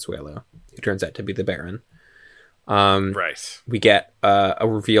marry Consuelo, who turns out to be the Baron. Right. We get a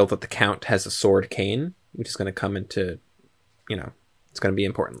reveal that the Count has a sword cane, which is going to come into, it's going to be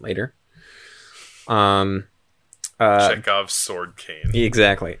important later. Chekhov's sword cane.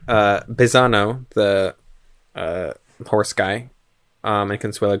 Exactly. Bisano, the horse guy, and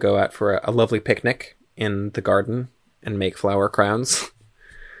Consuelo go out for a lovely picnic in the garden and make flower crowns.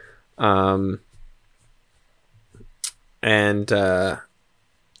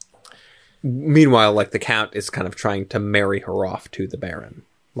 Meanwhile, like, the Count is kind of trying to marry her off to the Baron.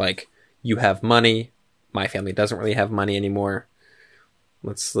 Like, you have money, my family doesn't really have money anymore.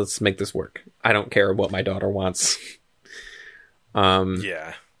 Let's make this work. I don't care what my daughter wants.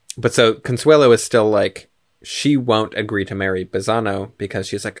 But so Consuelo is still like, she won't agree to marry Bisano because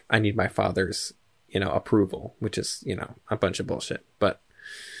she's like, I need my father's, approval, which is, a bunch of bullshit. But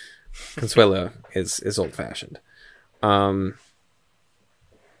Consuelo is old fashioned.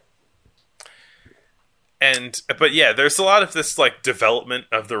 There's a lot of this like development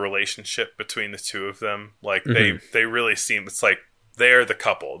of the relationship between the two of them. Like they really seem, it's like they're the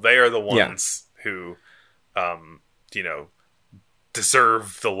couple. They are the ones who,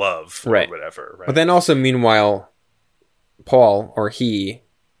 deserve the love or whatever. Right? But then also, meanwhile, Paul, or he,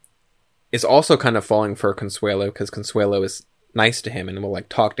 is also kind of falling for Consuelo because Consuelo is nice to him and will like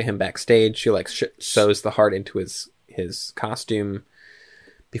talk to him backstage. She like sews the heart into his costume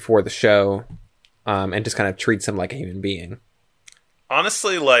before the show, and just kind of treats him like a human being.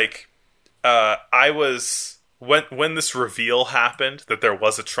 Honestly, like I was when this reveal happened that there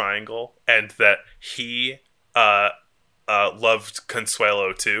was a triangle and that he loved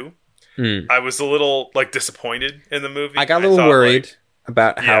Consuelo too. I was a little like disappointed in the movie. I got a little worried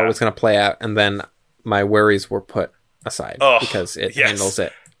about how it was going to play out, and then my worries were put aside because it handles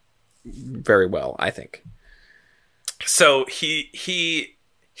it very well, I think. So he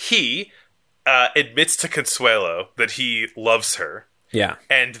admits to Consuelo that he loves her. Yeah.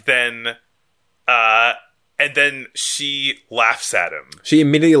 And then she laughs at him. She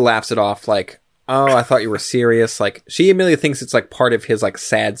immediately laughs it off like, oh, I thought you were serious. Like, she immediately thinks it's like part of his like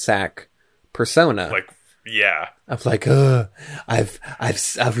sad sack persona. Like, yeah. Of like, I've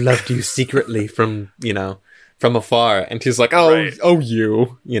loved you secretly from afar. And she's like,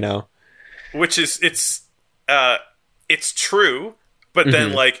 you. Which is, it's true, but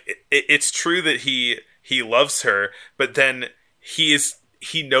then like it's true that he loves her, but then he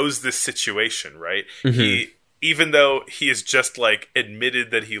knows this situation, right? Even though he has just like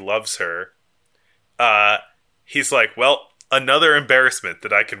admitted that he loves her, he's like, well, another embarrassment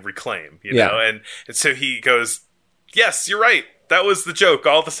that I can reclaim, know? And so he goes, yes, you're right. That was the joke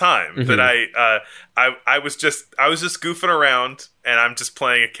all the time, that I was just goofing around and I'm just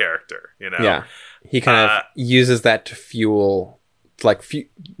playing a character, Yeah. He kind of uses that to fuel,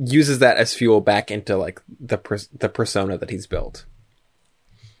 uses that as fuel back into like the persona that he's built.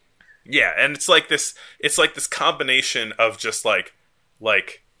 Yeah, and it's like this combination of just like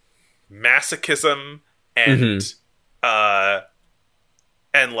masochism and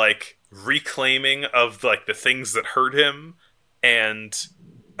and like reclaiming of like the things that hurt him, and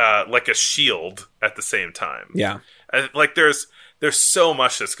like a shield at the same time. Yeah. Like there's so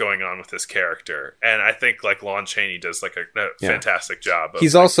much that's going on with this character, and I think like Lon Chaney does like a fantastic job.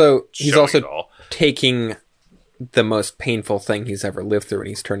 He's like, also taking the most painful thing he's ever lived through, and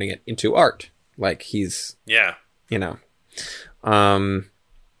he's turning it into art. Like he's you know, but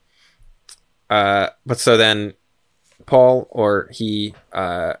so then Paul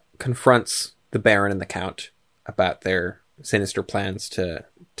confronts the Baron and the Count about their sinister plans to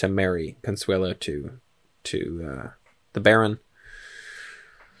marry Consuelo to the Baron.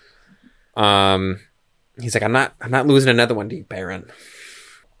 He's like, I'm not losing another one to you, Baron.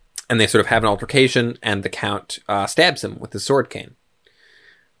 And they sort of have an altercation, and the Count stabs him with his sword cane.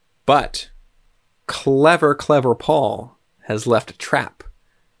 But clever Paul has left a trap,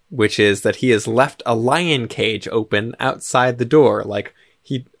 which is that he has left a lion cage open outside the door. Like,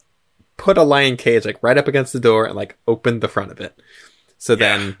 he put a lion cage like right up against the door and like opened the front of it. So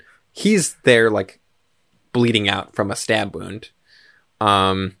then he's there like bleeding out from a stab wound.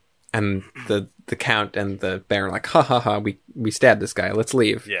 And the Count and the Baron are like, ha, we stabbed this guy, let's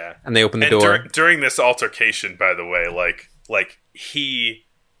leave. Yeah. And they open the door. During this altercation, by the way, like he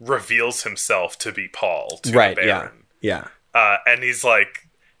reveals himself to be Paul to the Baron. Yeah. And he's like,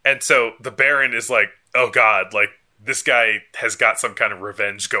 and so the Baron is like, oh God, like this guy has got some kind of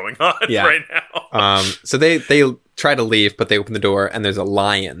revenge going on right now. So they try to leave, but they open the door and there's a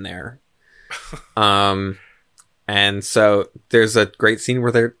lion there. And so there's a great scene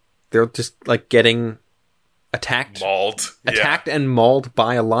where they're just like getting attacked and mauled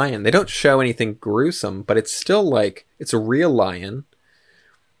by a lion. They don't show anything gruesome, but it's still like it's a real lion.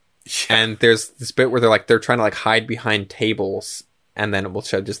 Yeah. And there's this bit where they're trying to like hide behind tables, and then it will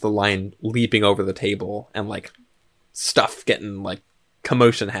show just the lion leaping over the table and like stuff getting like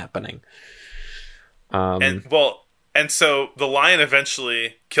commotion happening. And so the lion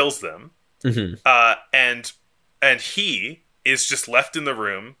eventually kills them. And he is just left in the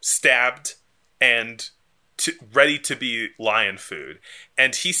room, stabbed, and ready to be lion food.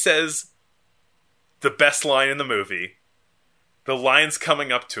 And he says the best line in the movie. The lion's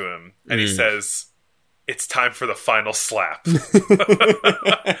coming up to him, and he says, "It's time for the final slap."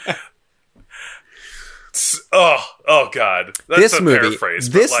 Oh God! That's this a movie, paraphrase.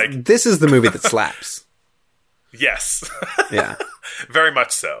 This is the movie that slaps. Yes. Yeah. Very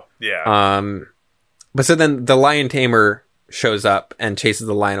much so. Yeah. But so then the lion tamer shows up and chases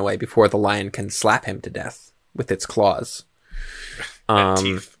the lion away before the lion can slap him to death with its claws. And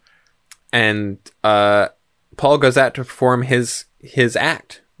teeth. And Paul goes out to perform his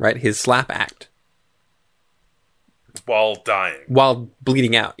act, right? His slap act. While dying. While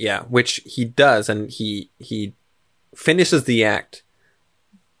bleeding out, yeah. Which he does, and he finishes the act,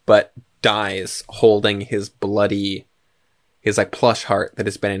 but dies holding his like plush heart that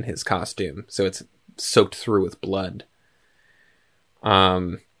has been in his costume. So it's soaked through with blood.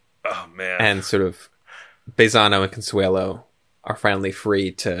 Oh man. And sort of Bazzano and Consuelo are finally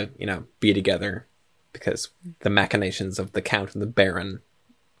free to, be together because the machinations of the Count and the Baron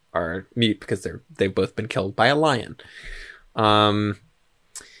are mute because they've both been killed by a lion. And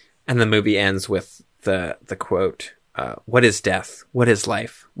the movie ends with the quote, "What is death? What is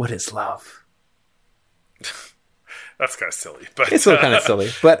life? What is love?" That's kind of silly, but it's still kind of silly.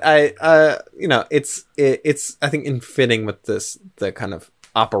 But it's I think in fitting with the kind of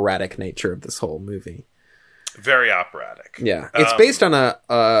operatic nature of this whole movie. Very operatic. Yeah, it's based on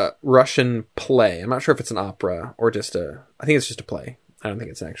a Russian play. I'm not sure if it's an opera or just I think it's just a play. I don't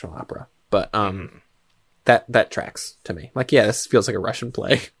think it's an actual opera, but that tracks to me. Like, yeah, this feels like a Russian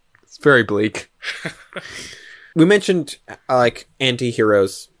play. It's very bleak. We mentioned like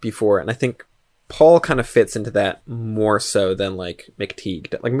anti-heroes before, and I think Paul kind of fits into that more so than like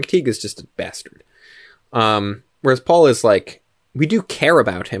McTeague. Like McTeague is just a bastard. Whereas Paul is like, we do care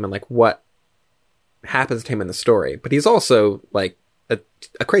about him and like what happens to him in the story, but he's also like a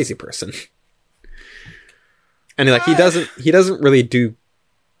crazy person. And like he doesn't really do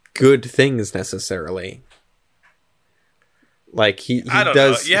good things necessarily. Like he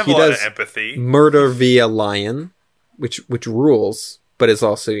does you have a lot of empathy. Murder via lion, which rules, but is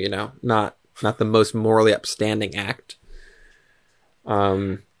also, not the most morally upstanding act.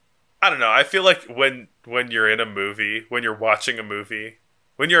 I don't know. I feel like when you're in a movie, when you're watching a movie,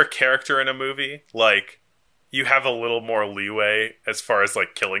 when you're a character in a movie, like you have a little more leeway as far as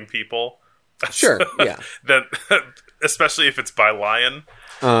like killing people. Sure, yeah. Then, especially if it's by Lion.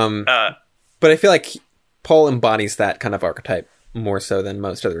 But I feel like Paul embodies that kind of archetype more so than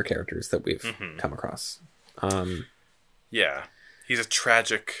most other characters that we've come across. Yeah, he's a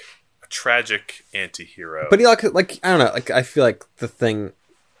tragic anti-hero. But he like I don't know, like I feel like the thing,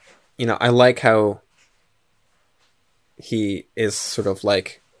 I like how he is sort of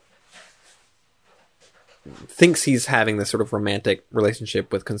like thinks he's having this sort of romantic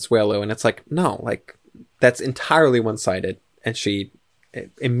relationship with Consuelo, and it's like, no, like that's entirely one-sided, and she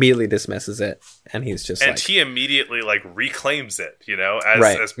immediately dismisses it, and he's just and he immediately like reclaims it,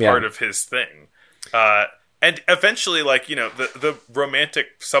 as part of his thing. And eventually, like, the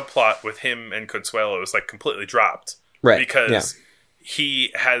romantic subplot with him and Consuelo is like completely dropped, right? Because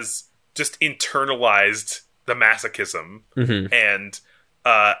he has just internalized the masochism, and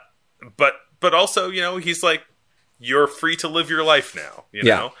but also, he's like, you're free to live your life now, you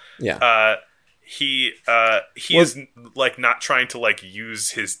know? Yeah. He is like not trying to like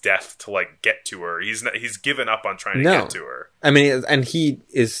use his death to like get to her. He's given up on trying to get to her. I mean, and he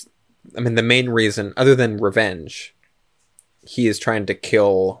is, the main reason, other than revenge, he is trying to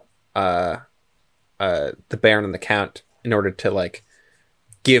kill the Baron and the Count in order to like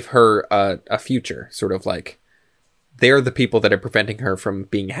give her a future, sort of like they're the people that are preventing her from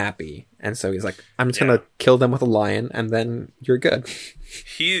being happy, and so he's like, I'm just gonna kill them with a lion, and then you're good.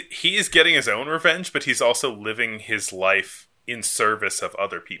 He is getting his own revenge, but he's also living his life in service of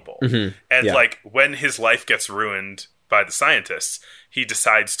other people. And like when his life gets ruined by the scientists, he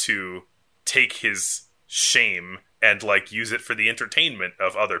decides to take his shame and like use it for the entertainment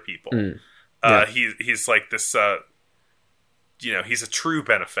of other people. He's like this, he's a true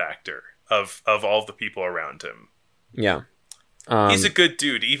benefactor of all the people around him. Yeah. He's a good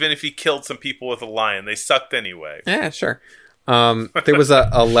dude, even if he killed some people with a lion. They sucked anyway. Yeah, sure. There was a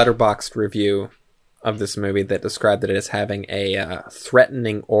Letterboxd review of this movie that described it as having a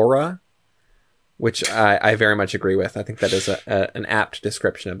threatening aura, which I very much agree with. I think that is an apt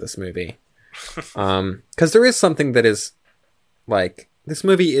description of this movie. Because there is something that is, like, this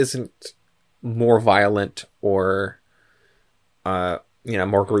movie isn't more violent or,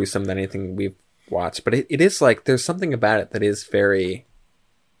 more gruesome than anything we've watched, but it is, like, there's something about it that is very,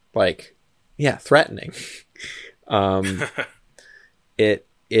 like, threatening. It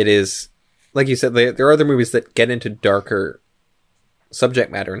is, like you said, there are other movies that get into darker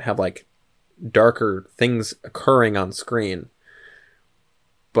subject matter and have like darker things occurring on screen,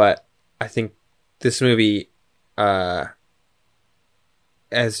 but I think this movie as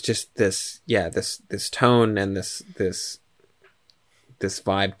just this tone and this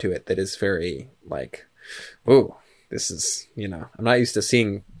vibe to it that is very like, ooh, this is, I'm not used to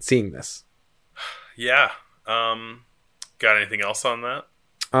seeing this. Yeah. Got anything else on that?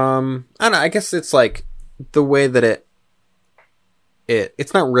 I don't know. I guess it's like the way that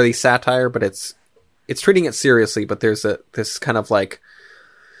it's not really satire, but it's treating it seriously. But there's this kind of like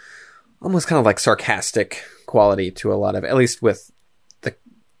almost kind of like sarcastic quality to a lot of, at least with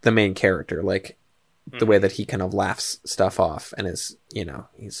the main character, like the way that he kind of laughs stuff off and is,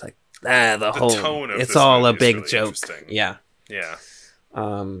 he's like, the whole tone of it's all a big really joke. Yeah.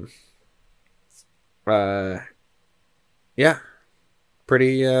 Yeah,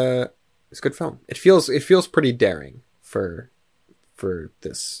 pretty. It's a good film. It feels pretty daring for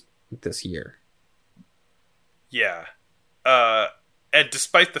this year. Yeah, and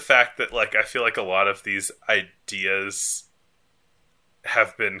despite the fact that like I feel like a lot of these ideas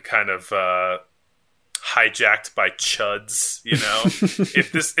have been kind of hijacked by chuds,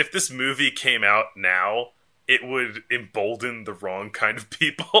 if this movie came out now, it would embolden the wrong kind of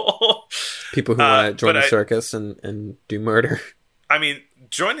people. People who want to join the circus and do murder. I mean,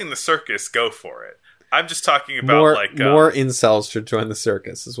 joining the circus, go for it. I'm just talking about more incels should join the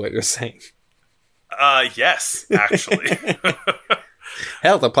circus, is what you're saying. Yes, actually.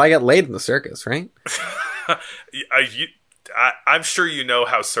 Hell, they'll probably get laid in the circus, right? I'm sure you know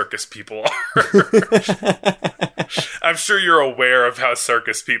how circus people are. I'm sure you're aware of how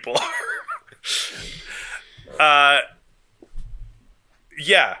circus people are.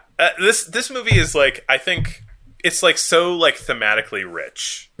 This movie is like, I think it's like so like thematically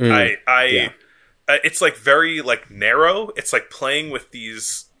rich. It's like very like narrow. It's like playing with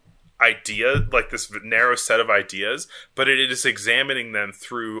these ideas, like this narrow set of ideas, but it is examining them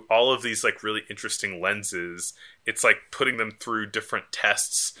through all of these like really interesting lenses. It's like putting them through different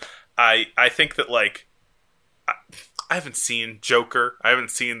tests. I think that like I haven't seen Joker. I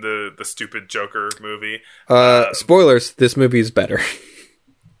haven't seen the stupid Joker movie. Spoilers, this movie is better.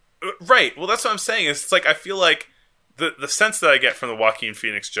 Right. Well, that's what I'm saying. It's like I feel like the sense that I get from the Joaquin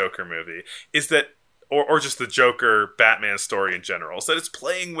Phoenix Joker movie is that, or just the Joker Batman story in general, is that it's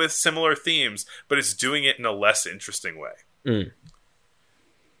playing with similar themes, but it's doing it in a less interesting way.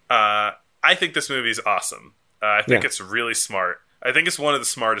 I think this movie is awesome. I think it's really smart. I think it's one of the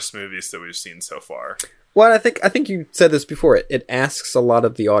smartest movies that we've seen so far. Well, I think you said this before. It asks a lot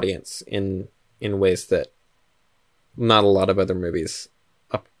of the audience in ways that not a lot of other movies,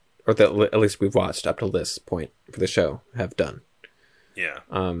 or that at least we've watched up to this point for the show, have done. Yeah.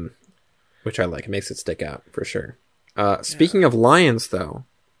 Which I like. It makes it stick out for sure. Speaking of lions, though,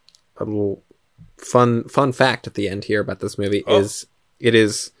 a little fun fact at the end here about this movie is it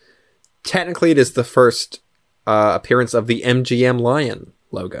is the first appearance of the MGM lion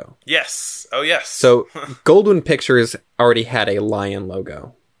logo. Yes. Oh, yes. So Goldwyn Pictures already had a lion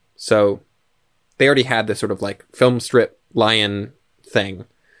logo. So they already had this sort of like film strip lion thing.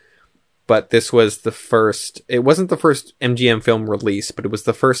 But this was the first... It wasn't the first MGM film release, but it was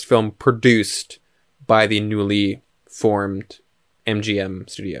the first film produced by the newly formed MGM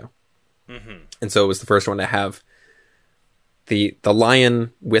studio. Mm-hmm. And so it was the first one to have the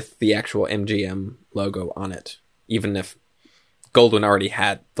lion with the actual MGM logo on it. Even if Goldwyn already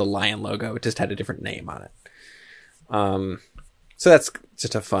had the lion logo, it just had a different name on it. So that's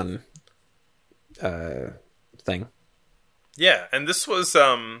just a fun thing. Yeah, and this was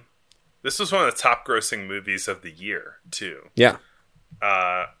one of the top grossing movies of the year too. Yeah.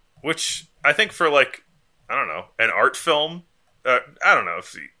 Which I think for like, I don't know, an art film, I don't know,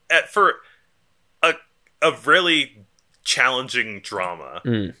 for a really challenging drama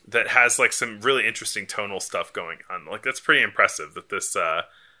that has like some really interesting tonal stuff going on. Like that's pretty impressive that this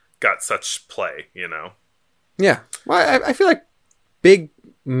got such play, you know? Yeah. Well, I feel like big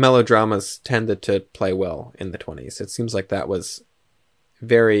melodramas tended to play well in the 1920s. It seems like that was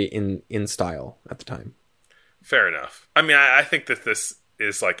very in style at the time. Fair enough. I mean, I think that this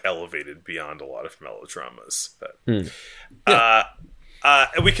is like elevated beyond a lot of melodramas. But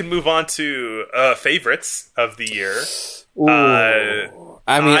we can move on to favorites of the year.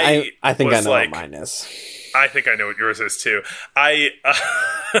 I think I know what mine is. I think I know what yours is too.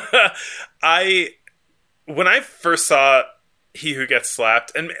 When I first saw He Who Gets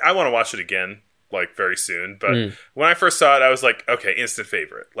Slapped, and I want to watch it again, like very soon, but when I first saw it, I was like, okay, instant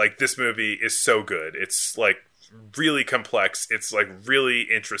favorite. Like this movie is so good. It's like really complex. It's like really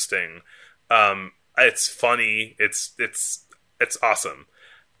interesting. It's funny. It's awesome.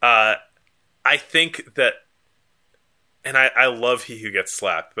 I think that, and I love He Who Gets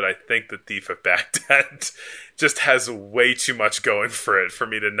Slapped, but I think that Thief of Baghdad just has way too much going for it for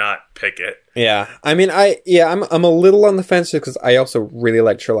me to not pick it. Yeah, I mean, I'm a little on the fence because I also really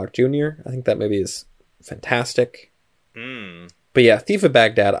like Sherlock Jr. I think that movie is fantastic. But yeah, Thief of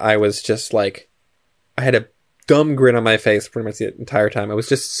Baghdad, I was just like, I had a dumb grin on my face pretty much the entire time. I was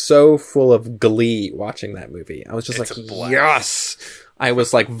just so full of glee watching that movie. I was just yes! I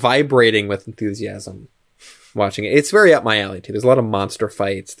was like vibrating with enthusiasm watching it. It's very up my alley too. There's a lot of monster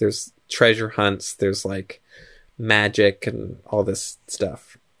fights. There's treasure hunts. There's like magic and all this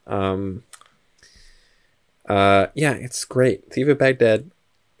stuff. Yeah, it's great. Thief of Baghdad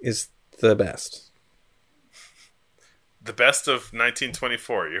is the best. The best of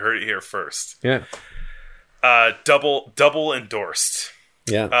 1924. You heard it here first. Yeah. Double endorsed.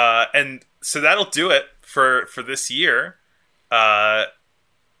 Yeah. And so that'll do it for this year. That'll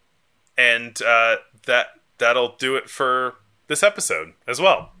do it for this episode as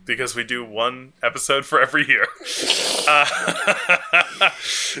well, because we do one episode for every year.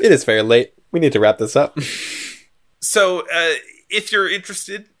 It is very late. We need to wrap this up. So if you're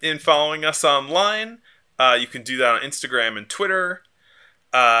interested in following us online, you can do that on Instagram and Twitter.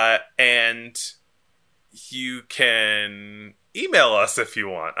 And you can email us if you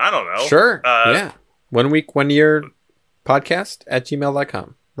want. I don't know. Sure. Yeah. 1 week, 1 year podcast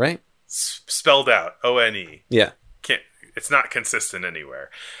 @gmail.com, right? Spelled out. ONE. Yeah. It's not consistent anywhere.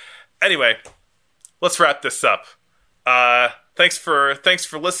 Anyway, let's wrap this up. Thanks for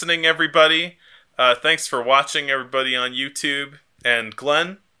listening, everybody. Thanks for watching, everybody on YouTube. And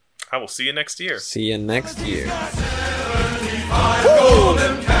Glenn, I will see you next year. See you next year.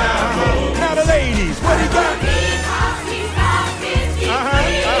 Golden Camel. Now the ladies, what do you got?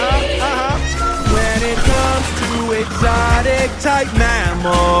 When it comes to exotic type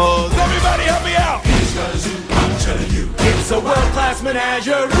mammals, everybody help me out. It's a world-class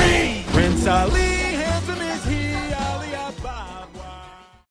menagerie. Prince Ali